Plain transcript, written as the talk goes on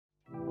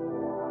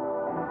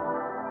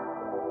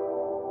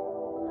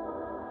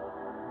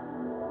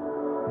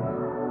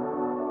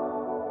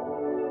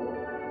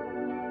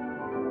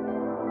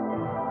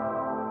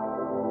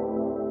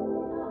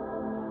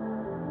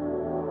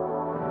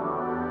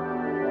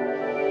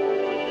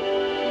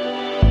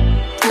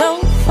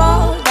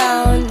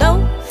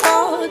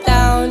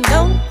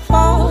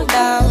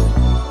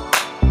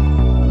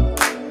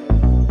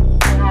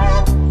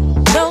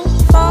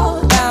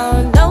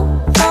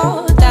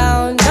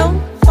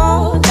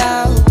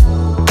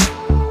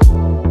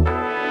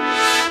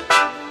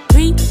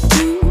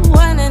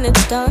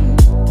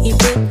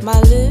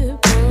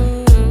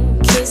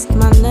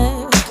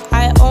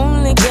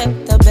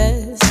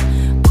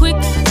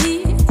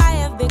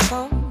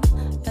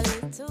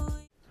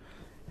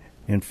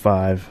In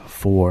 5,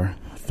 4,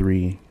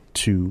 3,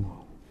 2,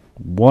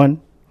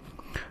 1.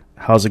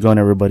 How's it going,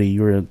 everybody?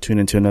 You're tuned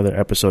into another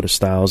episode of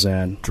Styles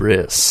and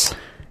Driss.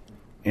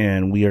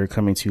 And we are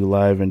coming to you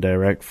live and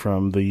direct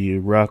from the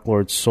Rock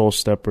Lord Soul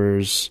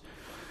Steppers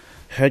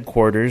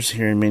headquarters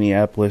here in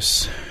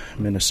Minneapolis,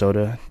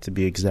 Minnesota, to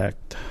be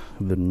exact.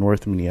 The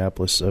north of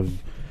Minneapolis,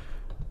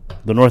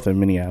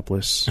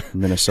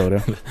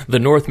 Minnesota. The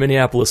North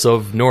Minneapolis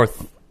of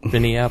North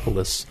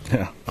Minneapolis.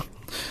 Yeah.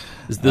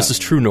 This is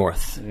true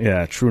north.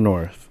 Yeah, true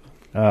north.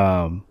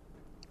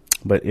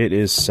 But it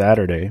is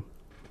Saturday,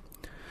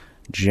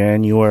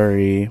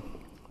 January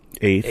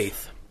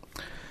 8th.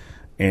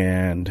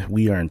 And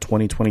we are in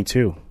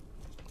 2022.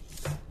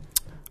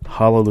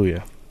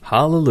 Hallelujah.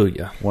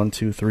 Hallelujah. 1,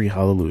 2, 3,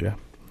 hallelujah.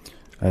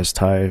 As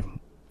Ty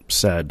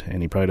said,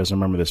 and he probably doesn't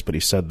remember this, but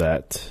he said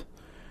that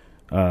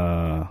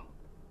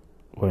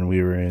when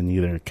we were in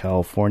either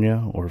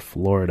California or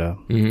Florida,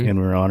 and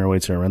we were on our way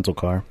to a rental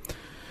car.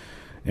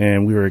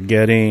 And we were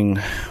getting,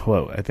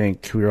 I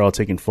think we were all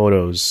taking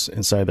photos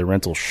inside the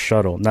rental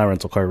shuttle.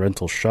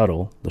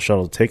 The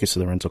shuttle to take us to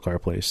the rental car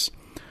place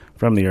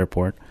from the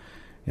airport.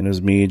 And it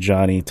was me,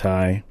 Johnny,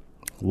 Ty,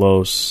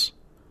 Los,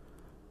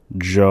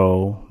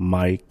 Joe,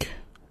 Mike,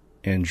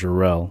 and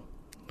Jarrell,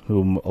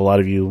 whom a lot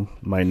of you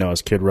might know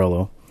as Kid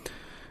Rello.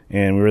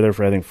 And we were there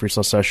for, I think,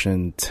 Freestyle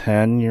Session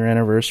 10-year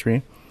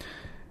anniversary.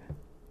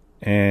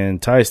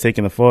 And Ty's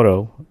taking the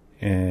photo.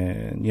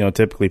 And,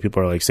 typically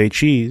people are like, say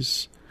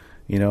cheese.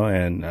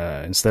 And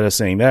instead of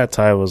saying that,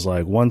 Ty was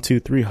like, 1, 2,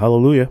 3,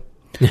 hallelujah.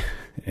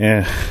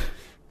 and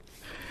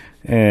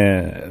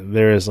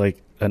there is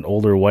like an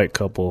older white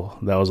couple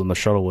that was on the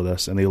shuttle with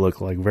us, and they looked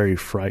like very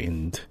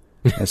frightened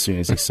as soon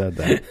as he said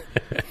that.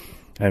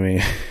 I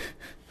mean,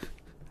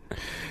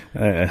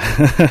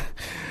 I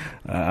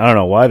don't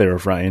know why they were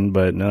frightened,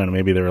 but no,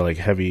 maybe they were like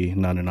heavy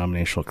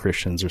non-denominational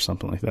Christians or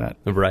something like that.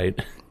 Right.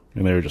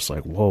 And they were just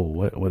like, whoa,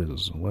 what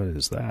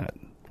is that?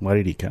 Why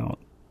did he count?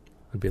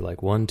 I'd be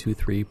like, 1, 2,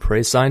 3,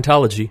 praise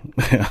Scientology.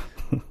 Yeah.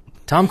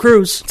 Tom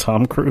Cruise.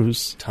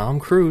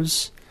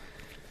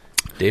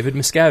 David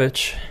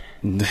Miscavige.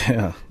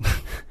 Yeah.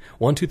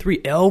 1, 2,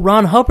 3, L.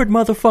 Ron Hubbard,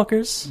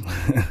 motherfuckers.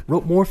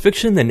 Wrote more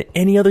fiction than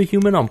any other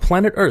human on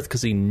planet Earth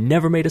because he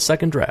never made a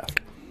second draft.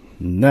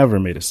 Never,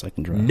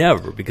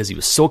 because he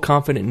was so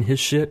confident in his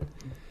shit.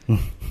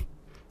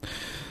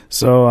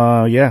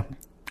 So,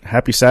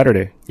 happy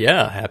Saturday.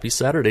 Yeah, happy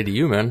Saturday to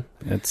you, man.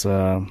 It's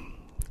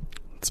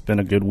been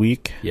a good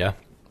week. Yeah.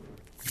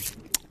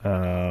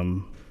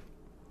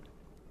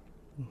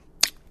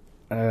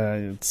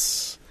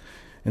 It's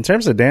in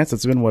terms of dance,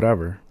 it's been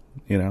whatever.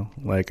 I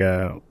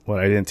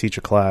didn't teach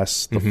a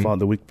class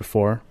the week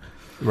before.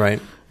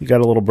 Right. You got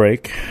a little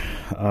break.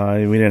 We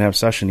didn't have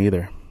session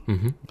either.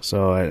 Mm-hmm.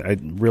 So I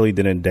really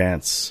didn't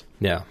dance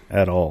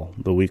at all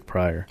the week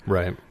prior.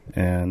 Right.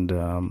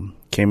 And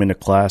came into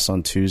class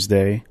on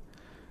Tuesday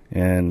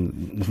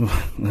and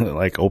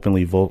like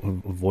openly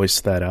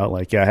voiced that out.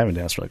 Like, I haven't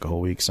danced for like a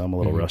whole week, so I'm a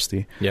little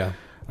rusty. Yeah.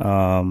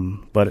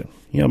 But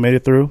made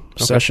it through.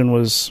 Okay. Session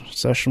was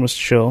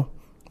chill.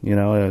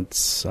 I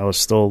was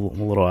still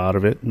a little out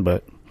of it,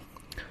 but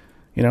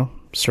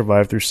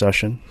survived through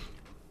session.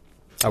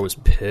 I was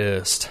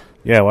pissed.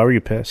 Yeah, why were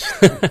you pissed?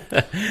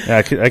 Yeah,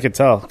 I could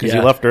tell because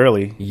you left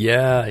early.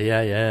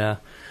 Yeah.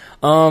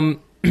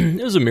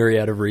 It was a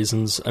myriad of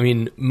reasons. I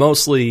mean,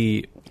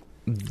 mostly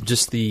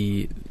just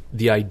the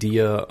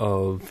idea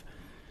of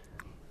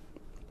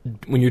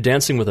when you're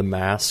dancing with a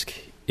mask,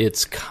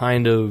 it's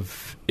kind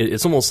of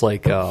it's almost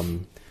like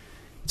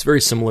it's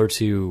very similar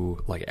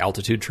to like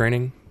altitude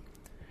training,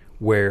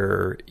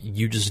 where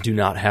you just do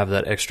not have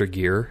that extra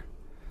gear.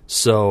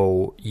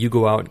 So you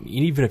go out, and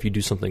even if you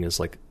do something as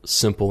like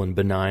simple and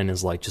benign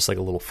as like just like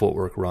a little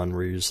footwork run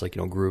where you're just like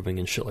grooving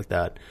and shit like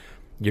that,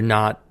 you're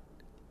not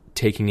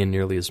taking in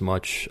nearly as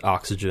much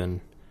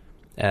oxygen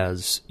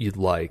as you'd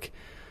like.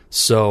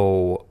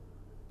 So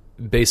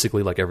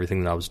basically, like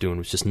everything that I was doing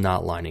was just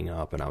not lining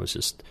up, and I was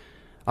just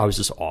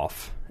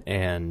off.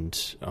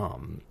 And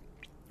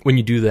when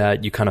you do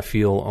that, you kind of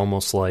feel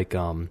almost like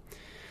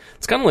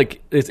it's kind of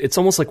like it's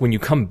almost like when you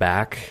come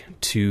back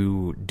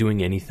to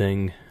doing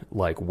anything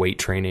like weight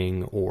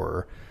training,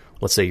 or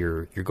let's say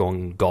you're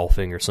going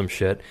golfing or some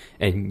shit,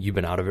 and you've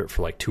been out of it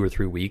for like 2 or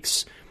 3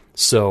 weeks.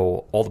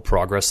 So all the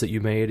progress that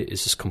you made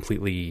is just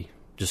completely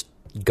just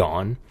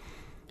gone.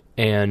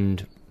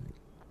 And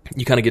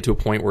you kind of get to a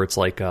point where it's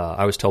like, I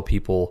always tell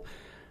people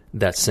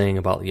that saying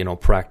about,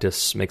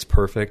 practice makes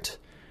perfect.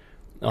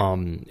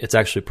 It's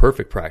actually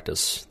perfect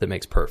practice that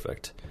makes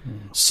perfect.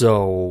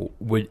 So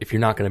if you're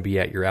not going to be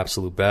at your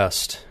absolute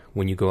best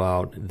when you go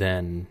out,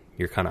 then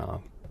you're kind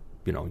of,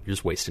 you're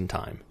just wasting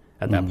time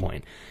at that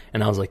point.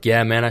 And I was like,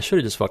 yeah, man, I should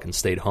have just fucking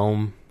stayed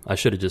home. I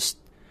should have just,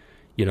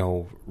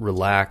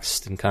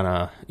 relaxed and kind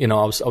of,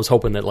 I was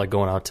hoping that like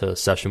going out to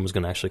session was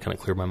going to actually kind of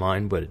clear my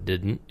mind, but it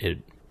didn't. It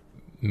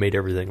made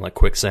everything like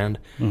quicksand.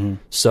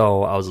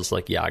 So I was just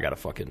like, yeah, I got to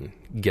fucking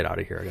get out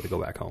of here. I got to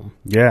go back home.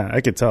 Yeah,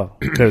 I could tell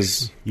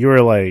because you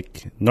were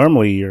like,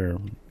 normally you're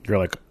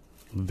like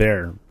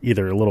there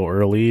either a little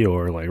early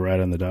or like right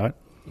on the dot.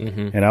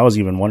 And I was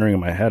even wondering in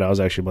my head, I was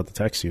actually about to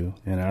text you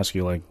and ask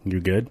you, like, you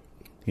good?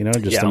 You know,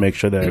 just to make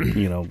sure that,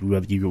 you know,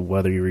 whether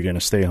you were going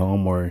to stay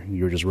home or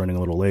you were just running a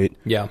little late.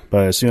 Yeah.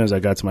 But as soon as I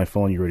got to my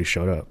phone, you already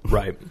showed up.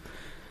 Right.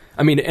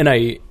 I mean, and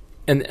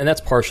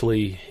that's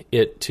partially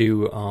it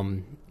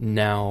too.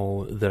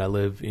 Now that I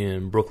live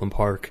in Brooklyn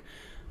Park,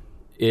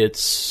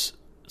 it's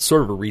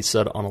sort of a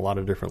reset on a lot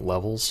of different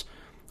levels.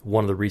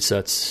 One of the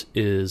resets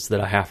is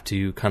that I have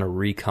to kind of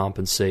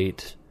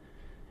recompensate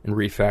and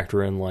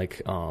refactor in,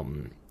 like,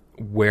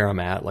 where I'm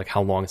at, like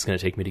how long it's going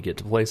to take me to get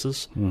to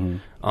places.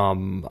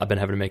 I've been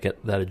having to make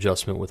that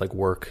adjustment with, like,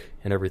 work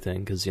and everything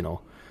because, you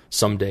know,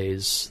 some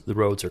days the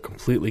roads are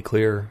completely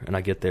clear and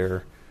I get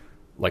there,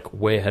 like,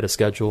 way ahead of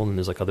schedule, and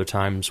there's, like, other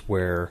times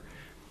where,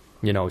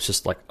 you know, it's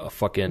just like a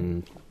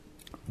fucking,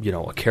 you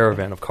know, a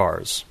caravan of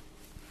cars.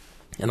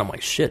 And I'm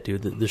like, shit,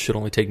 dude, this should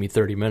only take me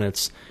 30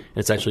 minutes, and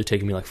it's actually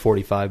taking me like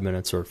 45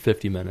 minutes or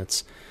 50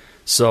 minutes.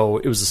 So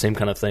it was the same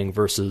kind of thing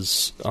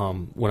versus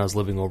when I was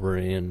living over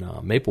in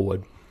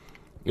Maplewood.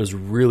 It was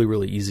really,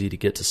 really easy to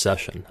get to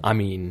session. I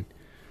mean,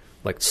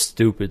 like,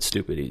 stupid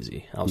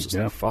easy. I was just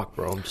like, fuck,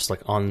 bro. I'm just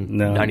like on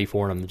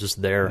 94 and I'm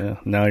just there. Yeah.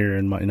 Now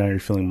you're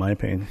feeling my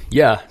pain.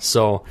 Yeah.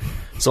 So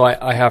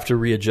I have to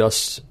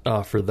readjust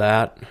for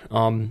that.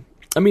 I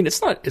mean,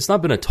 it's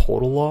not been a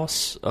total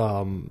loss.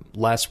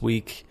 Last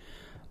week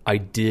I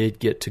did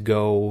get to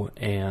go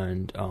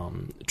and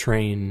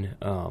train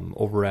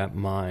over at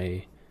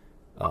my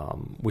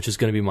which is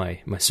going to be my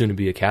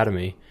soon-to-be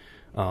academy.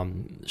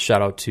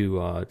 Shout out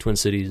to Twin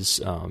Cities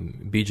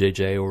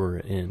BJJ over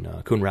in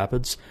Coon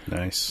Rapids.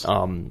 Nice.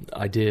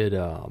 I did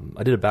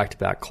a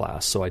back-to-back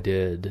class, so I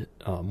did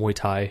Muay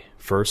Thai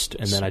first,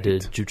 and then I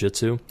did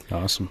Jiu-Jitsu.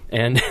 Awesome.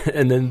 And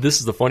then this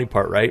is the funny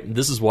part, right?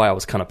 This is why I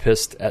was kind of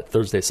pissed at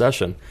Thursday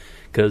session,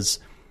 because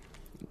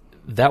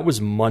that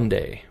was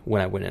Monday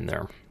when I went in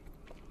there.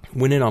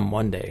 Went in on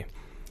Monday,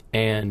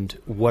 and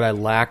what I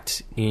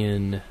lacked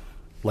in,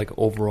 like,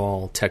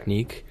 overall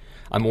technique,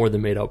 I more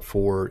than made up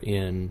for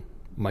in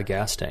my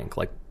gas tank,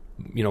 like,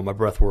 you know, my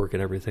breath work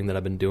and everything that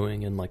I've been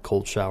doing, and, like,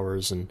 cold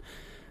showers and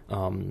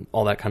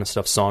all that kind of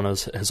stuff.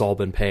 Saunas has all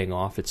been paying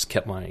off. It's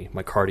kept my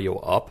cardio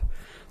up.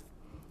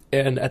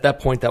 And at that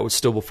point, that was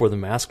still before the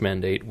mask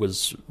mandate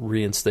was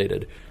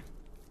reinstated.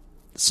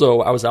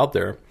 So I was out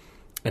there,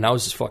 and I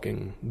was just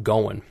fucking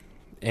going.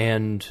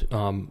 And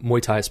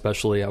Muay Thai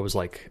especially, I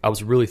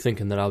was really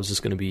thinking that I was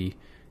just going to be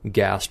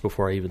gassed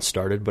before I even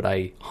started, but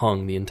I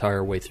hung the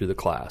entire way through the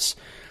class.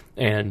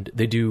 And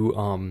they do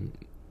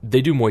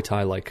Muay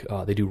Thai like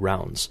they do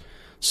rounds.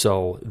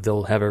 So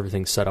they'll have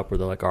everything set up where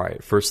they're like, all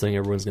right, first thing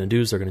everyone's going to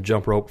do is they're going to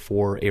jump rope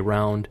for a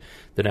round.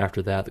 Then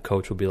after that, the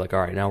coach will be like,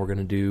 all right, now we're going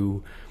to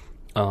do,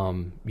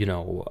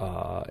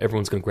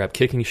 everyone's going to grab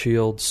kicking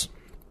shields,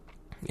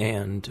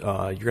 and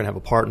you're going to have a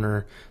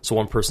partner. So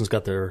one person's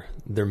got their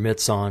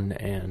mitts on,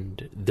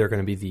 and they're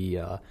going to be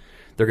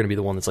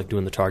the one that's, like,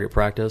 doing the target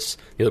practice.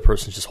 The other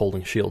person's just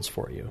holding shields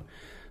for you.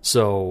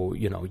 So,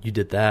 you know, you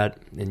did that,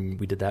 and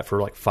we did that for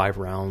like 5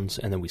 rounds,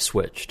 and then we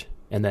switched.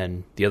 And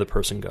then the other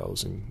person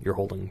goes, and you're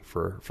holding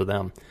for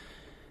them.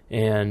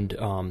 And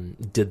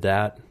did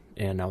that,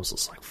 and I was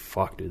just like,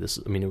 fuck, dude, it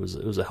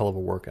was a hell of a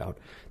workout.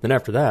 Then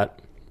after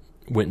that,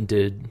 went and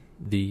did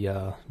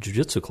the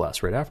jiu-jitsu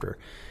class right after.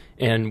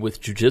 And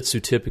with jiu-jitsu,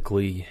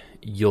 typically,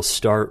 you'll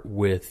start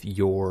with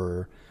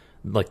your,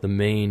 like, the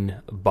main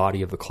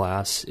body of the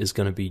class is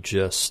going to be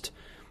just...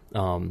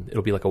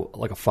 it'll be like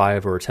a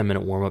 5 or a 10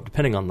 minute warm up,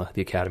 depending on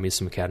the academy.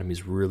 Some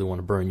academies really want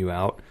to burn you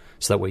out,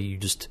 so that way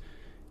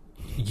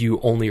you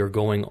only are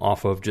going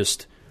off of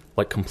just,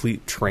 like,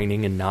 complete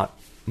training and not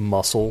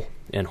muscle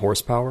and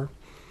horsepower.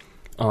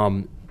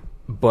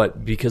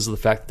 But because of the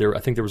fact I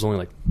think there was only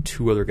like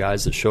 2 other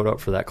guys that showed up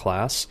for that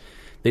class,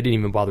 they didn't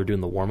even bother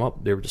doing the warm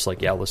up. They were just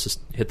like, yeah, let's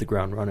just hit the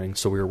ground running.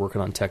 So we were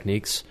working on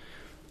techniques.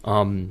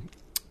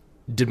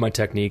 Did my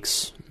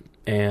techniques.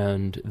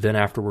 And then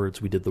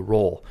afterwards, we did the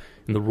roll.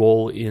 And the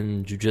roll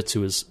in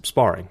jiu-jitsu is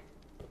sparring.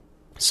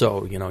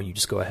 So, you know, you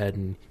just go ahead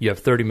and you have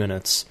 30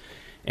 minutes,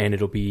 and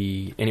it'll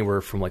be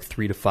anywhere from like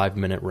 3 to 5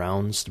 minute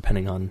rounds,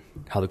 depending on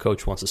how the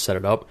coach wants to set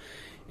it up.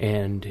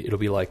 And it'll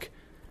be like,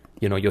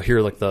 you know, you'll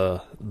hear like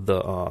the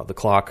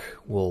clock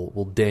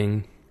will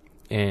ding,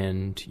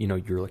 and, you know,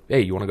 you're like,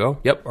 hey, you want to go?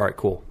 Yep. All right,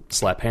 cool.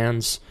 Slap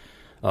hands,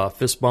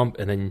 fist bump,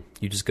 and then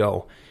you just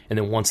go. And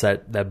then once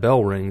that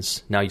bell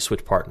rings, now you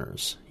switch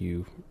partners.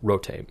 You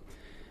rotate.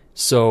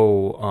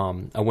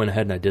 So I went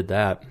ahead and I did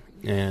that,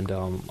 and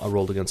I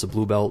rolled against a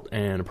blue belt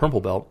and a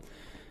purple belt.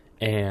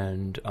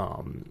 And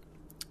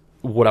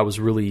what I was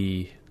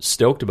really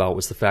stoked about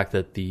was the fact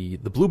that the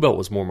blue belt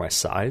was more my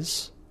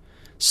size.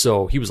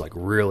 So he was like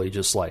really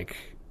just like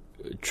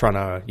trying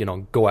to, you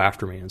know, go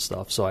after me and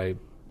stuff. So I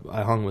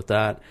hung with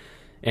that.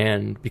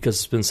 And because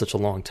it's been such a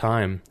long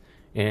time,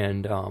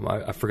 and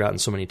I've forgotten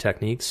so many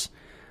techniques,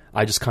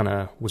 I just kind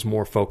of was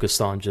more focused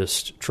on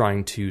just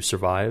trying to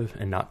survive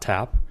and not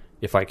tap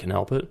if I can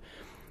help it.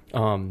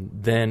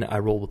 Then I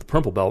rolled with the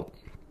purple belt.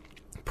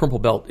 Purple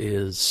belt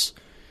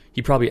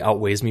he probably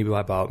outweighs me by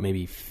about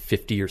maybe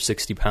 50 or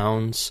 60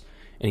 pounds,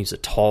 and he's a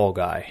tall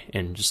guy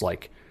and just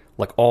like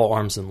all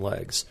arms and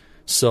legs.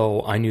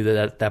 So I knew that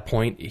at that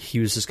point he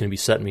was just going to be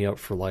setting me up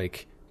for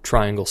like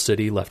Triangle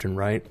City left and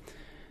right.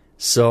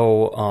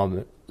 So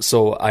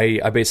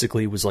I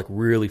basically was like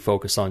really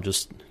focused on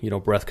just,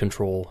 breath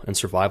control and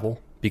survival,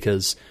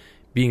 because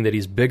being that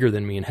he's bigger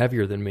than me and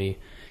heavier than me,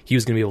 he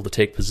was going to be able to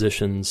take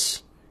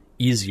positions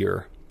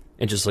easier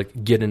and just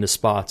like get into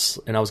spots.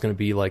 And I was going to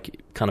be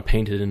like kind of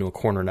painted into a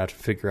corner and I have to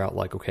figure out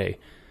like, okay,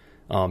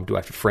 do I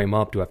have to frame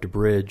up? Do I have to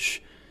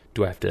bridge?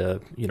 Do I have to,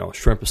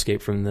 shrimp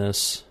escape from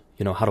this?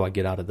 How do I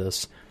get out of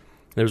this?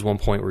 There was one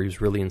point where he was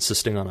really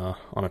insisting on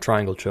a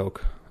triangle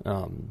choke.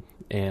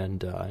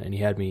 And he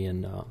had me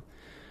in,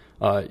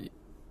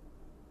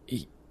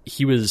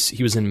 he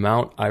was in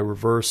mount. I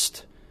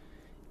reversed.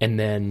 And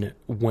then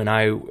when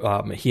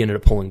he ended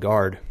up pulling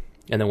guard.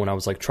 And then when I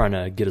was like trying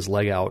to get his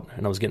leg out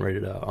and I was getting ready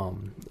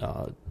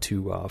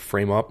to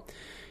frame up,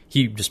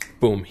 he just,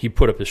 boom, he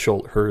put up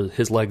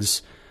his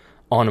legs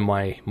onto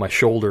my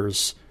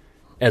shoulders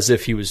as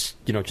if he was,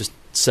 just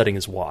setting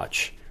his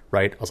watch,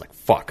 right? I was like,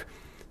 fuck.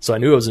 So I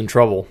knew I was in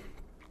trouble.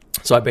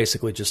 So I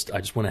basically I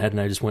just went ahead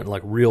and I just went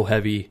like real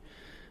heavy,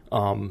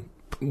 went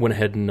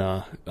ahead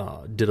and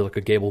did like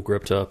a gable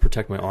grip to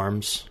protect my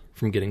arms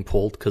from getting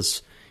pulled.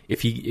 Because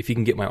if he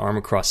can get my arm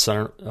across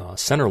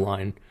center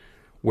line,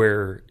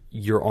 where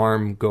your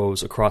arm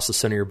goes across the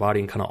center of your body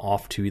and kind of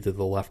off to either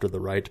the left or the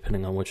right,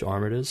 depending on which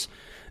arm it is,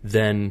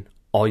 then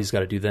all he's got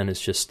to do then is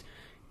just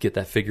get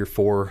that figure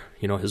four.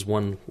 His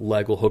one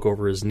leg will hook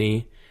over his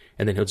knee,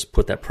 and then he'll just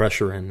put that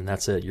pressure in, and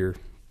that's it.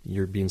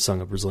 You're being sung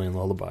a Brazilian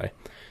lullaby.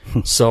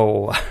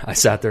 So I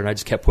sat there and I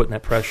just kept putting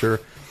that pressure,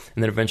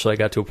 and then eventually I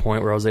got to a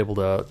point where I was able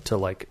to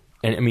like,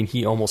 and I mean,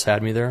 he almost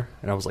had me there,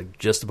 and I was like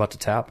just about to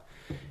tap,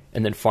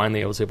 and then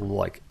finally I was able to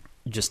like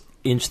just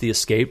inch the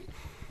escape.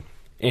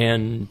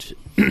 And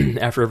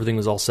after everything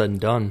was all said and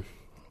done,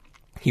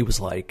 he was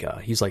like,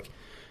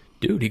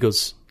 dude, he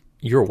goes,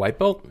 "You're a white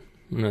belt?"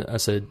 And I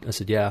said,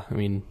 yeah. I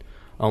mean,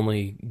 I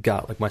only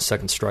got like my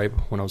second stripe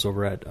when I was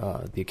over at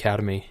the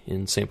academy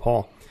in St.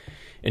 Paul.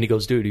 And he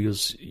goes, dude,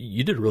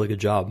 you did a really good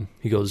job.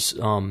 He goes,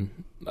 I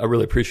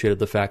really appreciated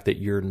the fact that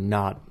you're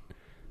not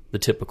the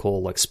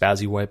typical like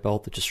spazzy white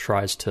belt that just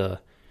tries to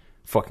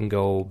fucking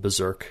go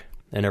berserk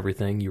and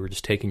everything. You were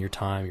just taking your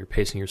time. You're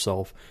pacing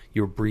yourself.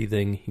 You were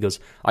breathing. He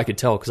goes, I could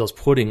tell because I was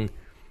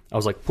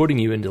putting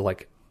you into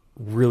like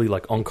really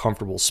like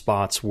uncomfortable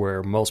spots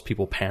where most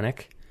people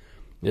panic,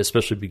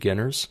 especially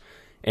beginners,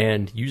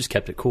 and you just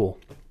kept it cool.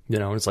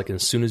 And it's like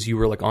as soon as you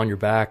were like on your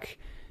back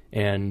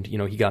and,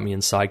 he got me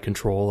in side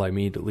control, I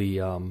immediately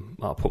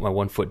put my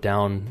one foot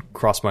down,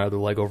 crossed my other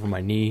leg over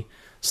my knee,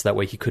 so that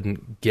way he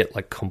couldn't get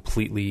like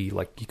completely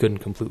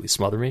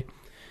smother me.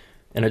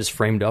 And I just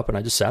framed up and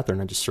I just sat there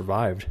and I just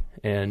survived.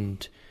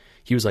 And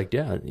he was like,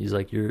 yeah, he's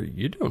like, you're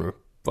doing a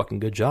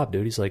fucking good job,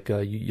 dude. He's like,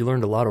 you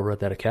learned a lot over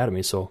at that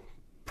academy, so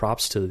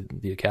props to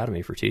the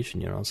academy for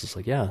teaching. I was just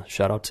like, yeah,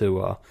 shout out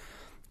to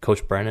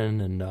Coach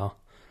Brennan and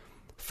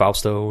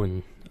Fausto.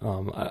 And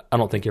I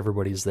don't think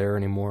everybody's there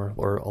anymore,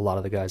 or a lot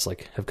of the guys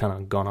like have kind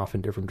of gone off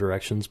in different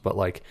directions. But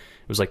like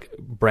it was like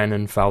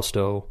Brennan,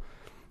 Fausto,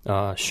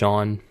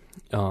 Sean.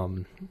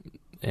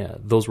 Yeah,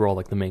 those were all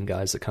like the main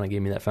guys that kind of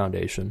gave me that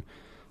foundation.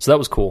 So that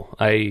was cool.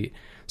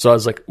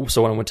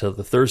 So when I went to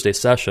the Thursday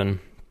session,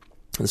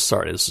 this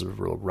is a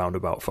real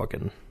roundabout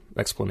fucking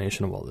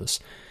explanation of all this.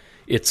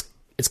 It's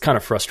kind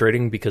of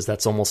frustrating because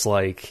that's almost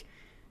like,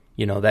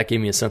 that gave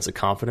me a sense of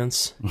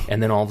confidence.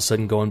 And then all of a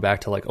sudden going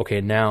back to like,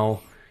 okay, now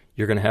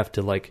you're going to have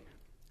to like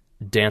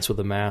dance with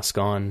a mask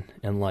on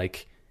and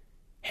like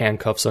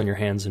handcuffs on your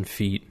hands and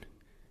feet.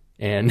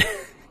 And,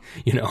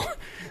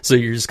 so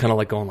you're just kind of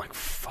like going like,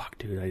 fuck,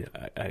 dude,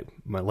 I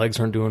my legs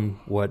aren't doing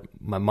what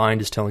my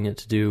mind is telling it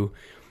to do.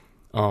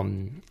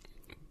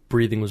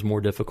 Breathing was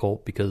more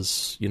difficult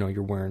because,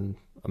 you're wearing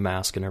a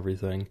mask and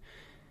everything.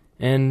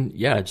 And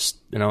yeah,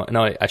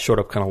 I showed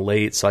up kind of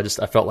late. So I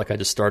felt like I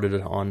just started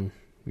it on,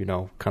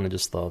 kind of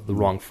just the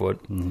wrong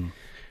foot. Mm-hmm.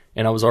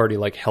 And I was already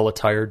like hella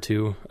tired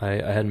too. I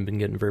hadn't been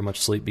getting very much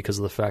sleep because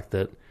of the fact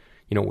that,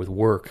 with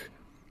work,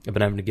 I've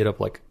been having to get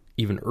up like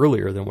even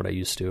earlier than what I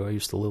used to. I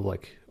used to live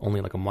like only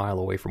like a mile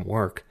away from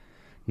work.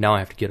 Now I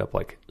have to get up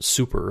like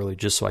super early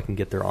just so I can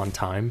get there on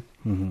time.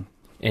 Mm-hmm.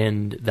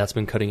 And that's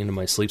been cutting into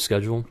my sleep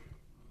schedule.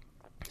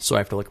 So I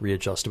have to like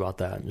readjust about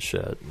that and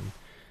shit. And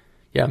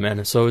yeah,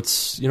 man. So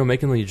it's,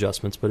 making the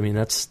adjustments, but I mean,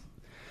 that's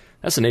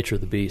the nature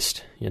of the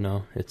beast.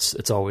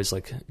 It's always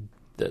like,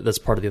 that's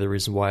part of the other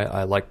reason why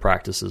I like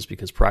practices,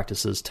 because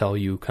practices tell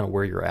you kind of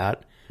where you're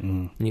at.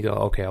 Mm. And you go,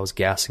 okay, I was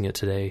gassing it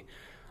today.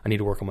 I need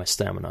to work on my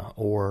stamina.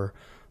 Or,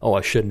 oh,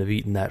 I shouldn't have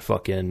eaten that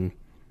fucking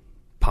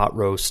pot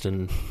roast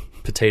and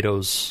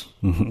potatoes,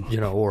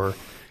 mm-hmm. Or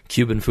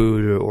Cuban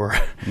food, or,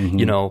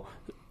 mm-hmm.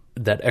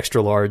 That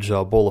extra large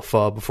bowl of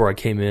pho before I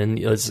came in.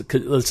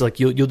 It's like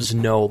you'll just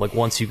know, like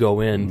once you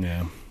go in,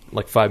 yeah.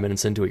 Like 5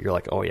 minutes into it, you're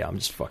like, oh yeah, I'm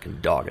just fucking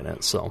dogging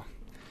it. So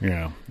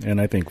yeah, and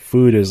I think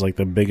food is like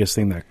the biggest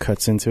thing that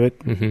cuts into it,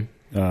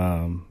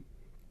 mm-hmm.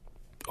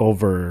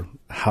 Over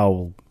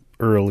how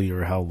early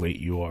or how late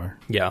you are.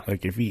 Yeah.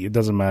 Like it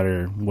doesn't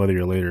matter whether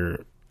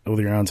you're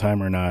on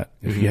time or not.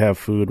 If you have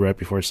food right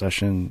before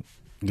session,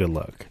 good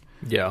luck.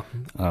 Yeah.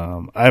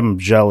 I'm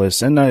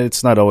jealous, and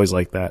it's not always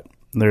like that.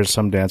 There's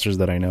some dancers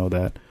that I know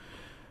that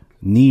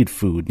need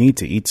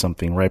to eat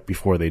something right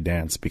before they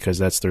dance because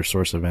that's their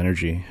source of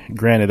energy.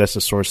 Granted, that's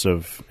the source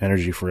of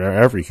energy for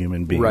every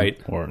human being, right?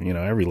 Or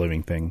every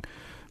living thing.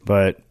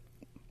 But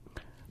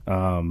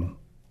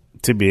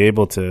to be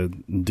able to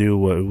do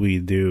what we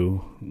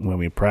do when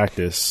we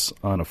practice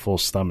on a full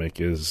stomach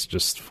is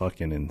just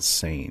fucking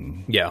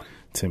insane. Yeah.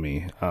 To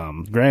me.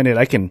 Granted,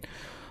 I can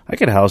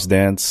house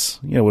dance,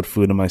 with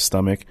food in my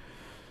stomach,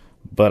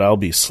 but I'll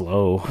be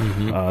slow.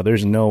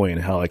 There's no way in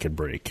hell I could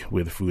break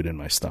with food in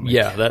my stomach.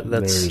 Yeah,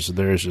 that's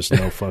there's just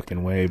no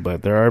fucking way.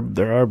 But there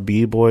are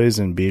B-boys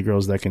and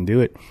B-girls that can do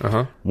it.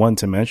 One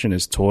to mention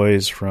is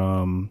Toys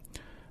from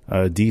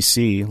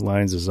D.C.,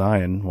 Lions of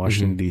Zion,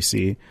 Washington,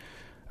 D.C.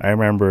 I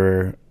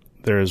remember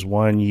there was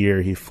one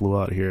year he flew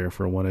out here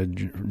for one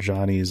of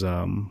Johnny's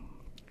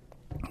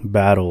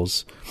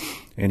battles,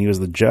 and he was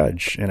the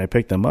judge, and I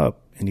picked him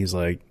up, and he's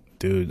like,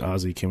 dude,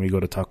 Ozzy, can we go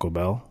to Taco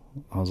Bell?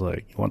 I was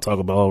like, you want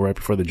Taco Bell right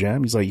before the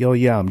jam? He's like, yo,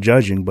 yeah, I'm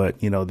judging, but,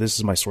 this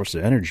is my source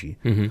of energy.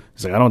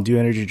 He's like, I don't do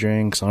energy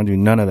drinks. I don't do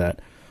none of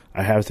that.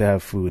 I have to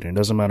have food, and it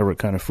doesn't matter what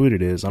kind of food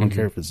it is. I don't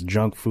care if it's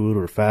junk food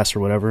or fast or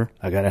whatever.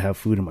 I got to have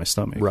food in my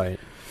stomach. Right.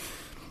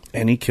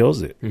 And he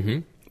kills it.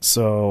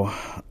 So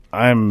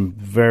I'm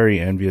very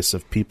envious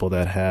of people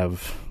that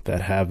have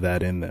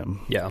that in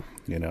them. Yeah.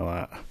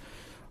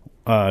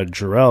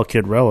 Jarrell,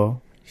 Kid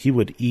Rello, he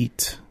would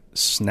eat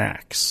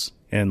snacks.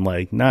 And,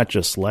 not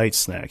just light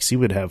snacks. He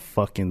would have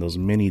fucking those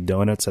mini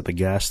donuts at the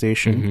gas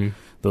station,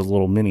 those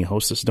little mini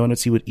Hostess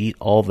donuts. He would eat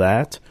all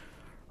that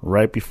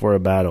right before a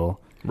battle.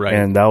 Right.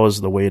 And that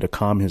was the way to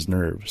calm his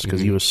nerves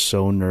because he was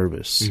so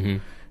nervous.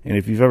 And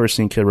if you've ever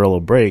seen Kid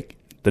Rello break,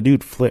 the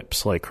dude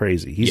flips like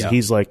crazy.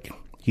 He's a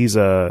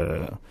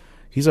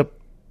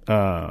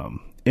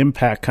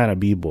impact kind of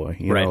B-boy.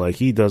 You know,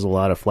 he does a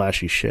lot of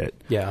flashy shit.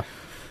 Yeah.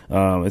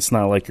 It's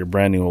not like you're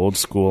brand new old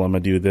school. I'm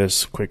going to do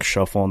this quick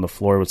shuffle on the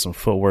floor with some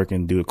footwork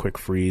and do a quick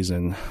freeze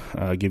and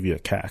give you a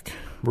cack.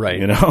 Right.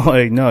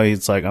 No,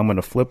 it's like I'm going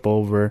to flip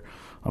over.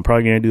 I'm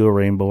probably going to do a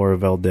rainbow or a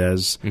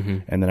Valdez,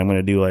 and then I'm going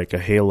to do like a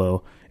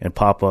halo and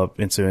pop up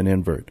into an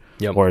invert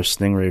or a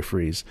stingray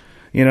freeze.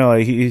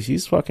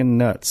 He's fucking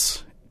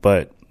nuts,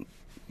 but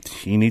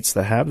he needs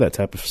to have that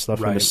type of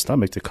stuff in his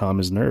stomach to calm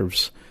his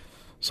nerves.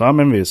 So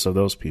I'm envious of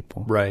those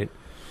people. Right.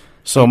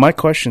 So my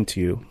question to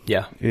you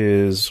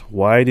is,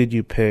 why did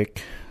you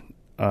pick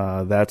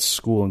that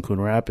school in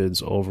Coon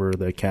Rapids over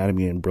the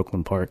academy in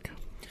Brooklyn Park?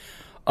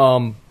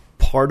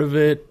 Part of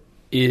it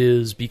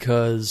is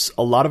because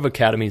a lot of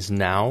academies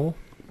now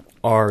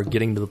are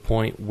getting to the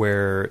point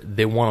where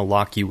they want to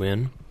lock you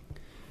in.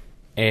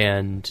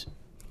 And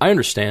I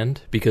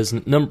understand because,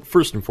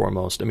 first and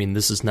foremost, I mean,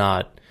 this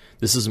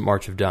isn't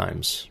March of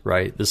Dimes,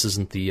 right? This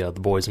isn't the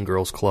Boys and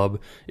Girls Club.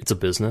 It's a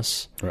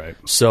business. Right.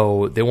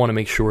 So they want to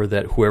make sure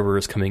that whoever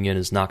is coming in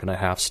is not going to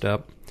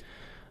half-step.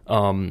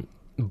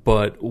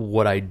 But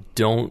what I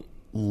don't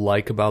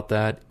like about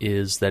that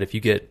is that if you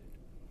get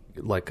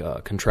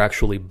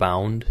contractually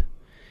bound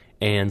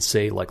and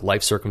say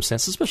life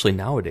circumstances, especially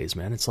nowadays,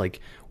 man, it's like,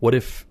 what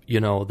if,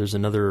 there's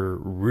another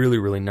really,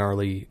 really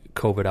gnarly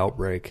COVID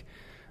outbreak?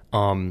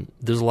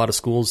 There's a lot of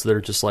schools that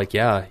are just like,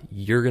 yeah,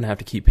 you're going to have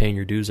to keep paying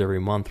your dues every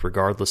month,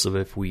 regardless of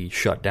if we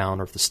shut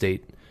down or if the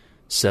state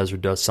says or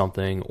does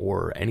something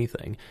or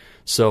anything.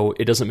 So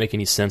it doesn't make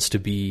any sense to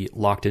be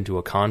locked into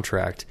a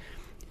contract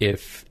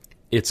if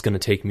it's going to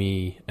take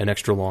me an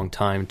extra long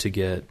time to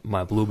get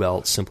my blue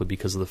belt simply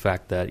because of the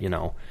fact that,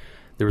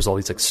 there was all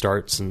these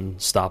starts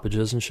and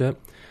stoppages and shit.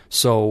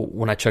 So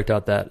when I checked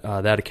out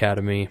that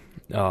academy,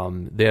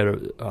 they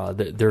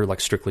had they're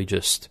strictly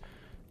just,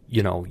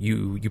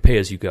 you pay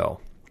as you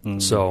go.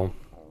 So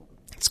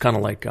it's kind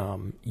of like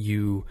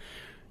you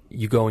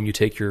go and you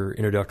take your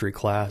introductory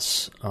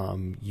class,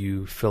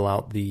 you fill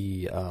out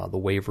the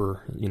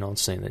waiver,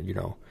 saying that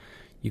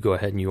you go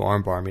ahead and you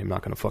armbar me. I'm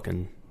not going to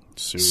fucking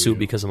sue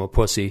because I'm a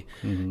pussy,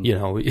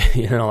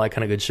 that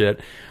kind of good shit.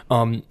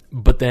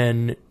 But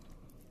then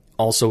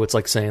also it's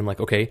like saying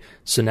okay,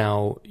 so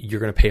now you're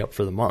going to pay up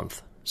for the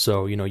month.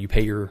 So you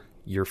pay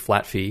your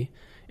flat fee.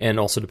 And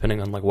also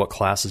depending on what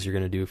classes you're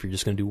going to do, if you're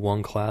just going to do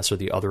one class or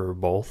the other or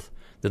both,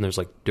 then there's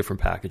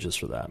different packages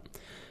for that.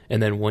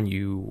 And then when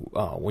you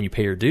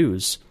pay your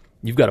dues,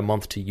 you've got a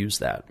month to use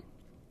that.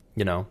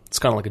 It's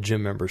kind of like a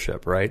gym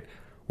membership, right?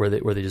 Where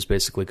they just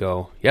basically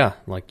go, yeah,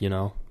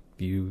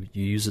 you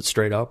use it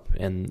straight up,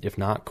 and if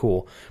not,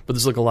 cool. But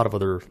there's a lot of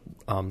other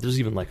there's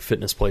even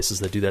fitness places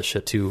that do that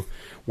shit too,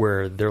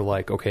 where they're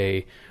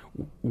okay,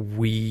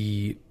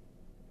 you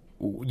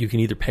can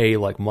either pay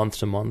month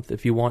to month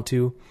if you want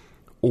to.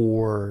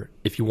 Or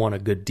if you want a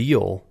good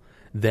deal,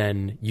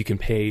 then you can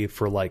pay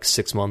for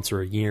 6 months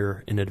or a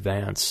year in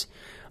advance,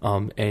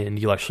 and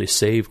you'll actually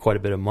save quite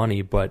a bit of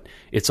money. But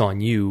it's on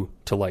you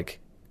to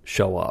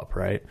show up,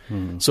 right?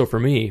 So for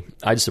me,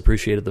 I just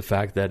appreciated the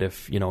fact that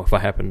if I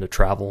happen to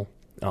travel,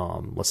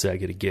 let's say I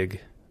get a gig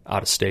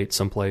out of state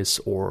someplace,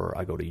 or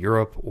I go to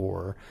Europe,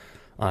 or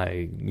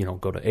I,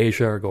 go to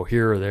Asia, or go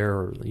here or there,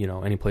 or,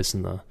 any place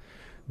in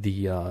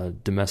the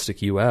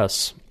domestic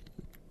U.S.,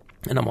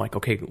 and I'm like,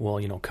 okay, well,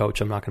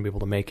 coach, I'm not going to be able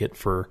to make it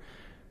for,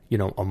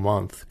 a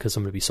month because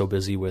I'm going to be so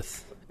busy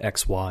with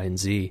X, Y, and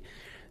Z.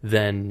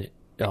 Then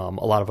a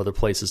lot of other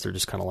places, they're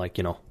just kind of like,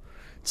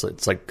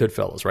 it's like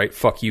Goodfellas, right?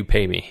 Fuck you,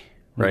 pay me,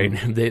 right?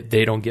 Mm-hmm.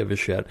 They don't give a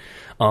shit.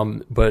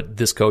 But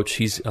this coach,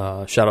 he's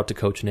shout out to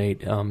Coach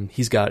Nate.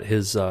 He's got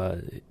his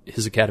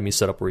academy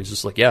set up where he's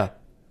just like, yeah,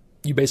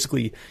 you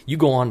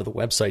go onto the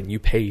website and you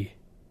pay,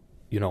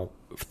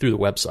 through the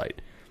website.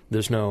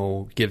 There's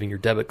no giving your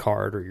debit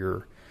card or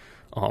your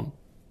you're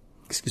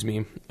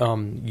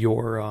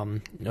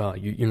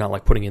not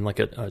like putting in like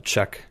a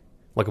check,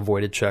 like a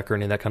voided check or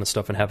any of that kind of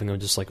stuff and having them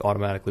just like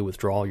automatically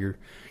withdraw. You're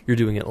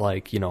doing it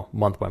like,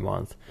 month by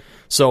month.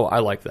 So I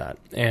like that.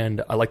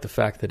 And I like the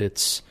fact that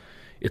it's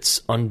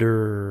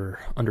under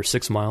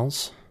 6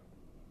 miles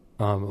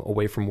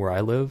away from where I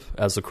live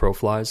as the crow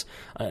flies.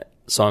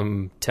 So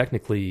I'm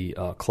technically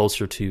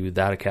closer to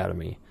that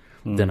academy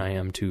than I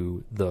am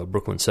to the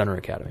Brooklyn Center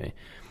Academy.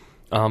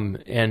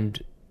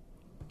 And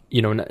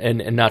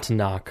not to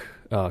knock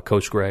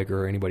Coach Greg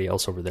or anybody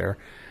else over there,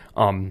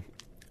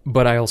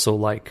 but I also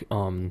like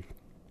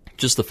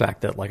just the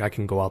fact that like I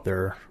can go out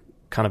there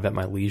kind of at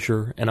my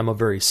leisure, and I'm a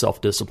very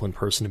self-disciplined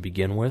person to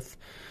begin with,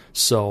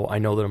 so I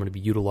know that I'm going to be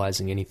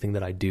utilizing anything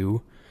that I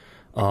do,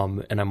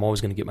 and I'm always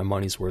going to get my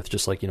money's worth.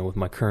 Just like with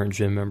my current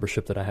gym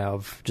membership that I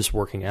have, just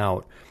working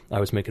out, I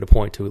always make it a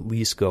point to at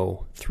least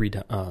go three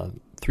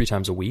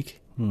times a week,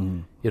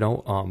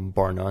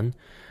 bar none,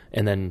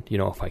 and then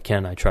if I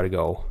can, I try to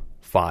go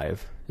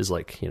 5 is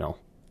like,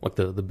 like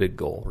the big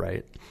goal,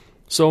 right?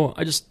 So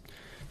I just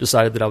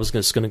decided that I was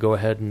just going to go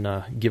ahead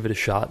and give it a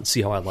shot and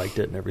see how I liked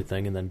it and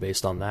everything. And then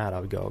based on that, I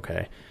would go,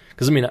 okay.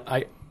 Because,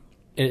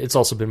 it's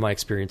also been my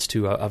experience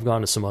too. I've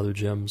gone to some other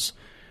gyms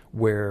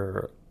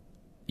where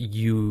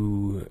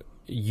you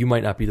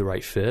might not be the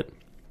right fit,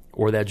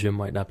 or that gym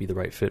might not be the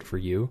right fit for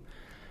you.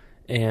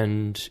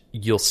 And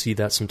you'll see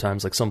that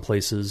sometimes, like some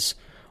places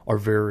are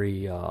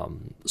very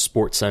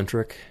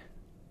sport-centric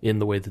in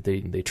the way that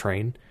they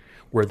train,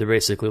 where they're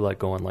basically like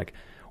going like,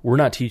 we're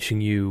not teaching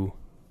you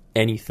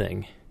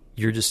anything.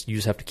 You just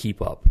have to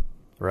keep up,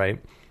 right?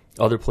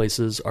 Other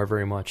places are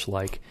very much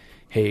like,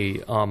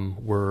 hey,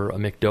 we're a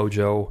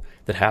McDojo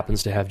that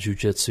happens to have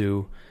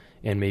jujitsu,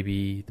 and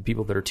maybe the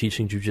people that are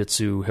teaching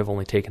jujitsu have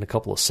only taken a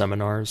couple of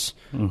seminars,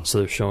 so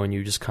they're showing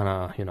you just kind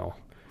of,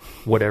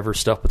 whatever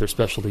stuff, but their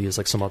specialty is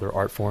like some other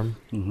art form,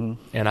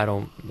 and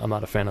I'm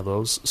not a fan of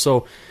those.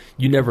 So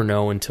you never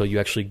know until you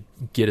actually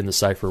get in the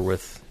cipher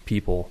with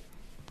people,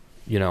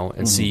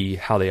 and see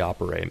how they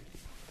operate.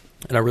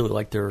 And I really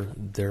like their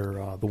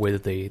the way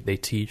that they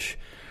teach.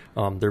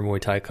 Their Muay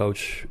Thai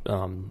coach,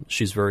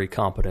 she's very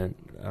competent,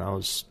 and I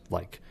was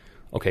like,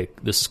 okay,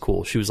 this is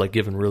cool. She was like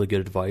giving really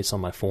good advice on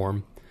my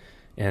form,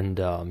 and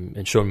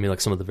showing me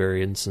like some of the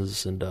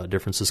variances and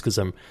differences, because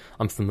I'm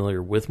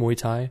familiar with Muay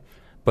Thai,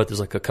 but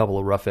there's like a couple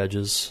of rough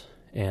edges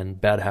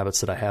and bad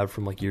habits that I have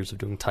from like years of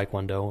doing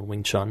Taekwondo and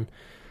Wing Chun.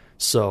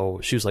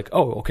 So she was like,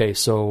 oh, okay,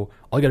 so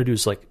all you got to do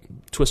is like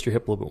twist your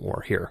hip a little bit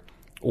more here,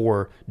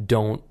 or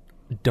don't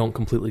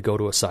completely go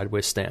to a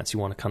sideways stance. You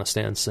want to kind of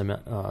stand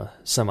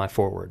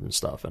semi-forward and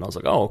stuff. And I was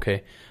like, oh,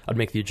 okay. I'd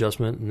make the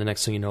adjustment, and the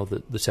next thing you know,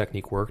 the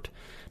technique worked.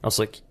 And I was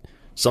like,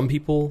 some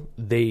people,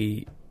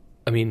 they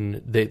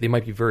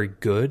might be very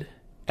good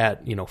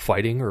at,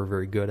 fighting, or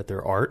very good at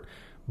their art,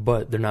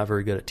 but they're not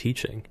very good at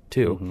teaching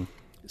too.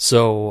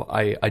 So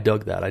I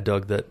dug that. I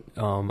dug that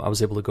I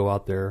was able to go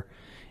out there,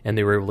 and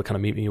they were able to kind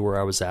of meet me where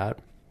I was at,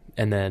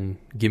 and then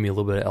give me a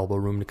little bit of elbow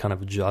room to kind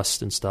of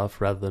adjust and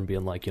stuff, rather than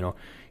being like,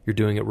 you're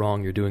doing it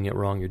wrong, you're doing it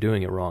wrong, you're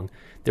doing it wrong.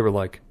 They were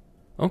like,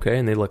 okay,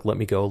 and they like let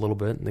me go a little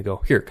bit, and they go,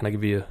 here, can I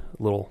give you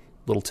a little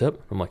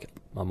tip? I'm like,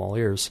 I'm all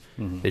ears.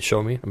 They'd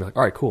show me, I'm like,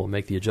 all right, cool,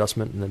 make the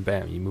adjustment, and then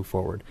bam, you move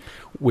forward.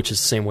 Which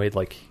is the same way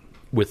like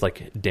with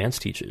like dance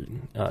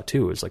teaching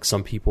too. Is like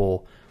some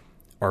people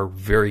are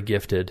very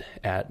gifted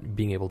at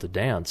being able to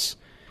dance,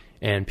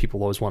 and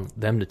people always want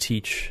them to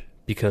teach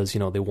because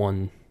they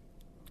won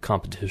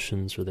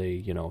competitions, or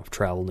they have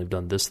traveled and they've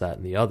done this, that,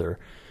 and the other,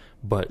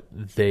 but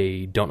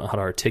they don't know how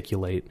to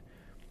articulate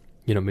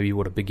maybe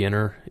what a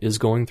beginner is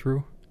going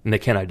through, and they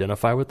can't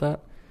identify with that.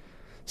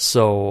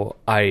 So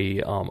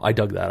I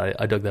dug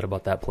that. I dug that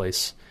about that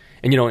place.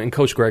 And and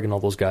Coach Greg and all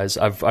those guys,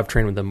 I've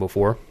trained with them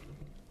before,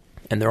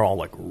 and they're all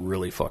like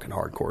really fucking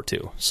hardcore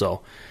too.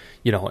 So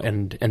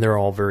and they're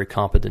all very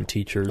competent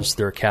teachers.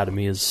 Their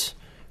academy is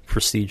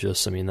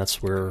prestigious.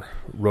 That's where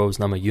Rose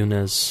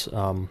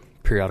Namajunas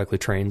periodically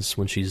trains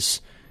when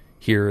she's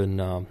here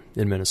in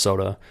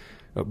Minnesota.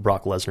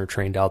 Brock Lesnar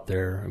trained out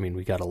there.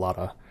 We got a lot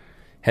of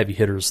heavy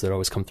hitters that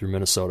always come through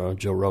Minnesota.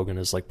 Joe Rogan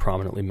has like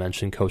prominently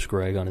mentioned Coach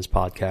Greg on his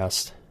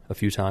podcast a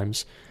few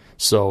times.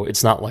 So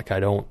it's not like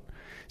I'm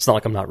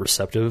not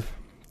receptive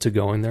to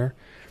going there,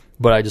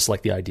 but I just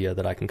like the idea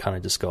that I can kind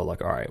of just go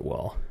like, all right,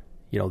 well,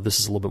 this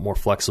is a little bit more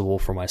flexible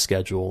for my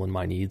schedule and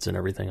my needs and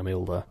everything. I'm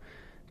able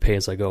pay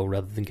as I go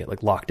rather than get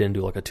like locked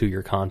into like a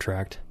 2-year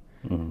contract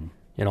and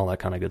all that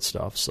kind of good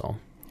stuff. So,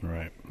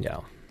 right. Yeah.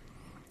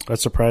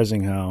 That's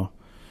surprising how,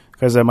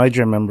 because at my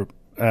gym,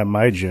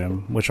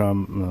 which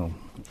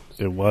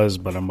it was,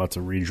 but I'm about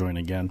to rejoin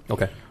again.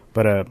 Okay.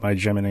 But at my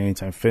gym and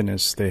Anytime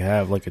Fitness, they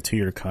have like a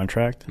 2-year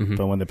contract.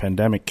 But when the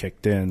pandemic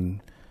kicked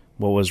in,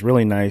 what was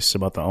really nice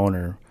about the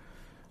owner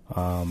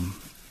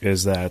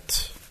is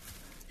that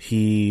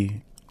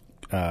he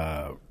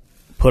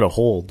put a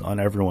hold on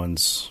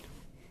everyone's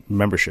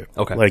membership.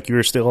 Okay. Like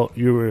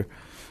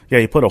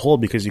he put a hold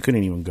because you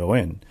couldn't even go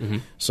in.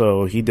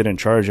 So he didn't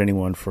charge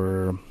anyone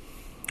for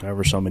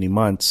however so many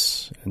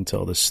months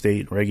until the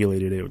state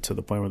regulated it to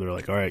the point where they're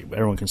like, all right,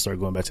 everyone can start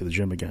going back to the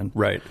gym again.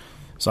 Right.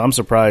 So I'm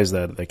surprised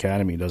that the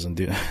Academy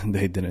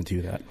they didn't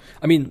do that.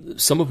 I mean,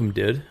 some of them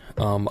did.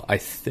 I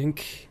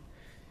think,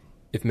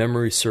 if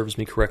memory serves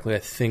me correctly, I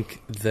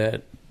think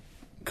that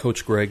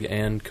Coach Greg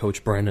and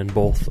Coach Brandon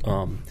both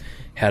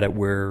had it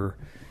where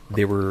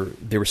they were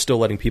still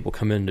letting people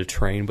come in to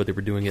train, but they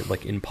were doing it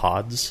like in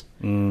pods.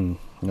 So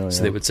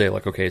they would say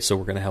like, okay, so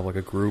we're going to have like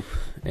a group,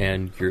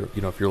 and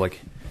if you're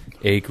like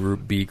A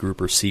group, B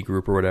group, or C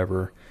group or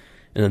whatever,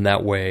 and then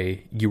that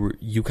way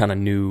you kind of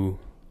knew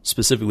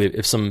specifically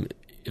if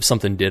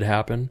something did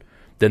happen,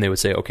 then they would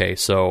say, okay,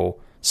 so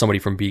somebody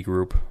from B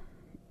group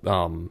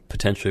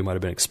potentially might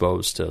have been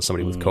exposed to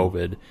somebody with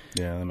COVID.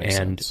 Yeah, that makes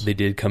sense. They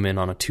did come in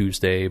on a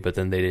Tuesday, but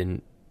then they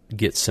didn't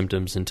get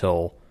symptoms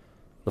until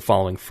the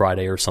following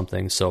Friday or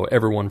something. So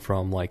everyone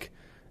from like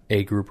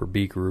A group or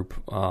B group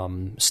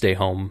stay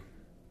home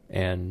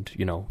and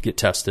get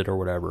tested or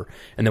whatever,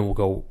 and then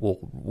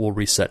we'll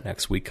reset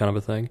next week, kind of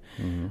a thing.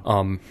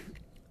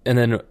 And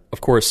then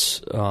of course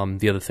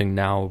the other thing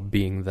now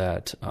being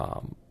that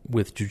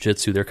with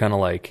jiu-jitsu, they're kind of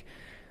like,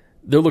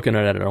 they're looking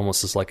at it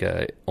almost as like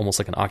an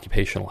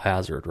occupational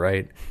hazard,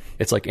 right?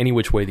 It's like any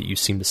which way that you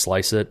seem to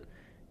slice it,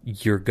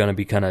 you're going to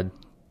be kind of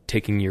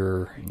taking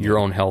your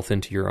own health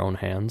into your own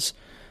hands.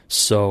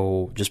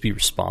 So just be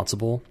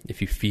responsible.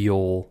 If you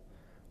feel,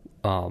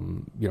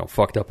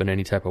 fucked up in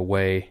any type of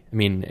way, I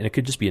mean, and it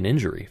could just be an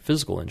injury,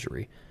 physical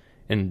injury.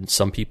 And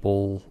some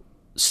people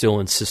still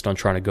insist on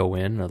trying to go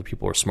in, and other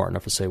people are smart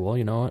enough to say, well,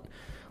 you know what?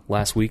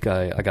 Last week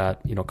I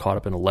got, caught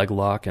up in a leg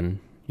lock, and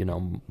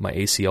my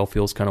ACL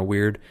feels kind of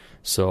weird,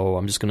 so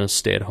I'm just going to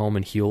stay at home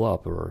and heal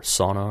up, or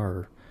sauna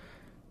or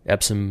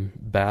Epsom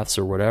baths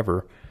or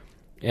whatever.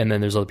 And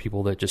then there's other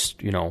people that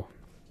just,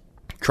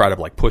 try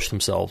to like push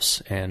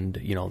themselves, and,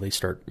 they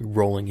start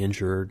rolling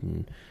injured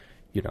and,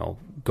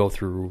 go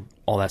through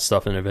all that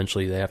stuff, and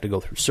eventually they have to go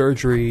through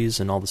surgeries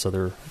and all this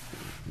other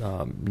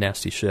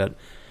nasty shit.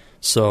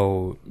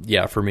 So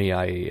yeah, for me,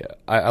 I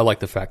like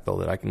the fact though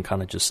that I can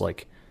kind of just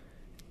like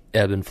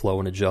ebb and flow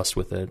and adjust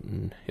with it.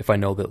 And if I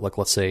know that, like,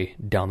 let's say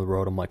down the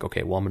road, I'm like,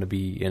 okay, well, I'm going to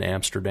be in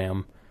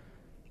Amsterdam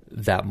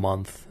that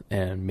month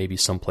and maybe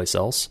someplace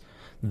else,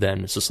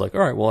 then it's just like, all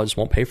right, well, I just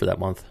won't pay for that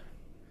month,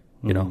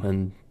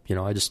 and,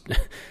 I just,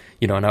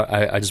 and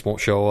I just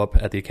won't show up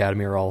at the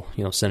Academy, or I'll,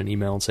 send an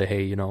email and say,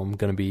 hey, I'm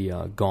going to be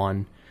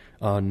gone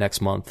next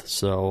month.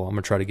 So I'm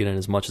going to try to get in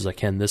as much as I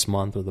can this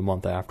month or the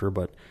month after,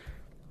 but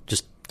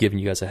just giving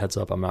you guys a heads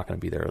up, I'm not going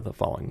to be there the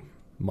following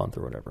month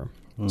or whatever.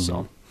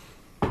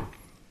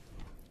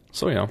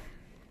 So yeah.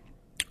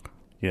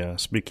 Yeah,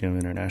 speaking of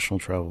international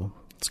travel,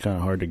 it's kind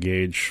of hard to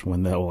gauge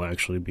when that will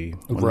actually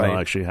that'll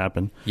actually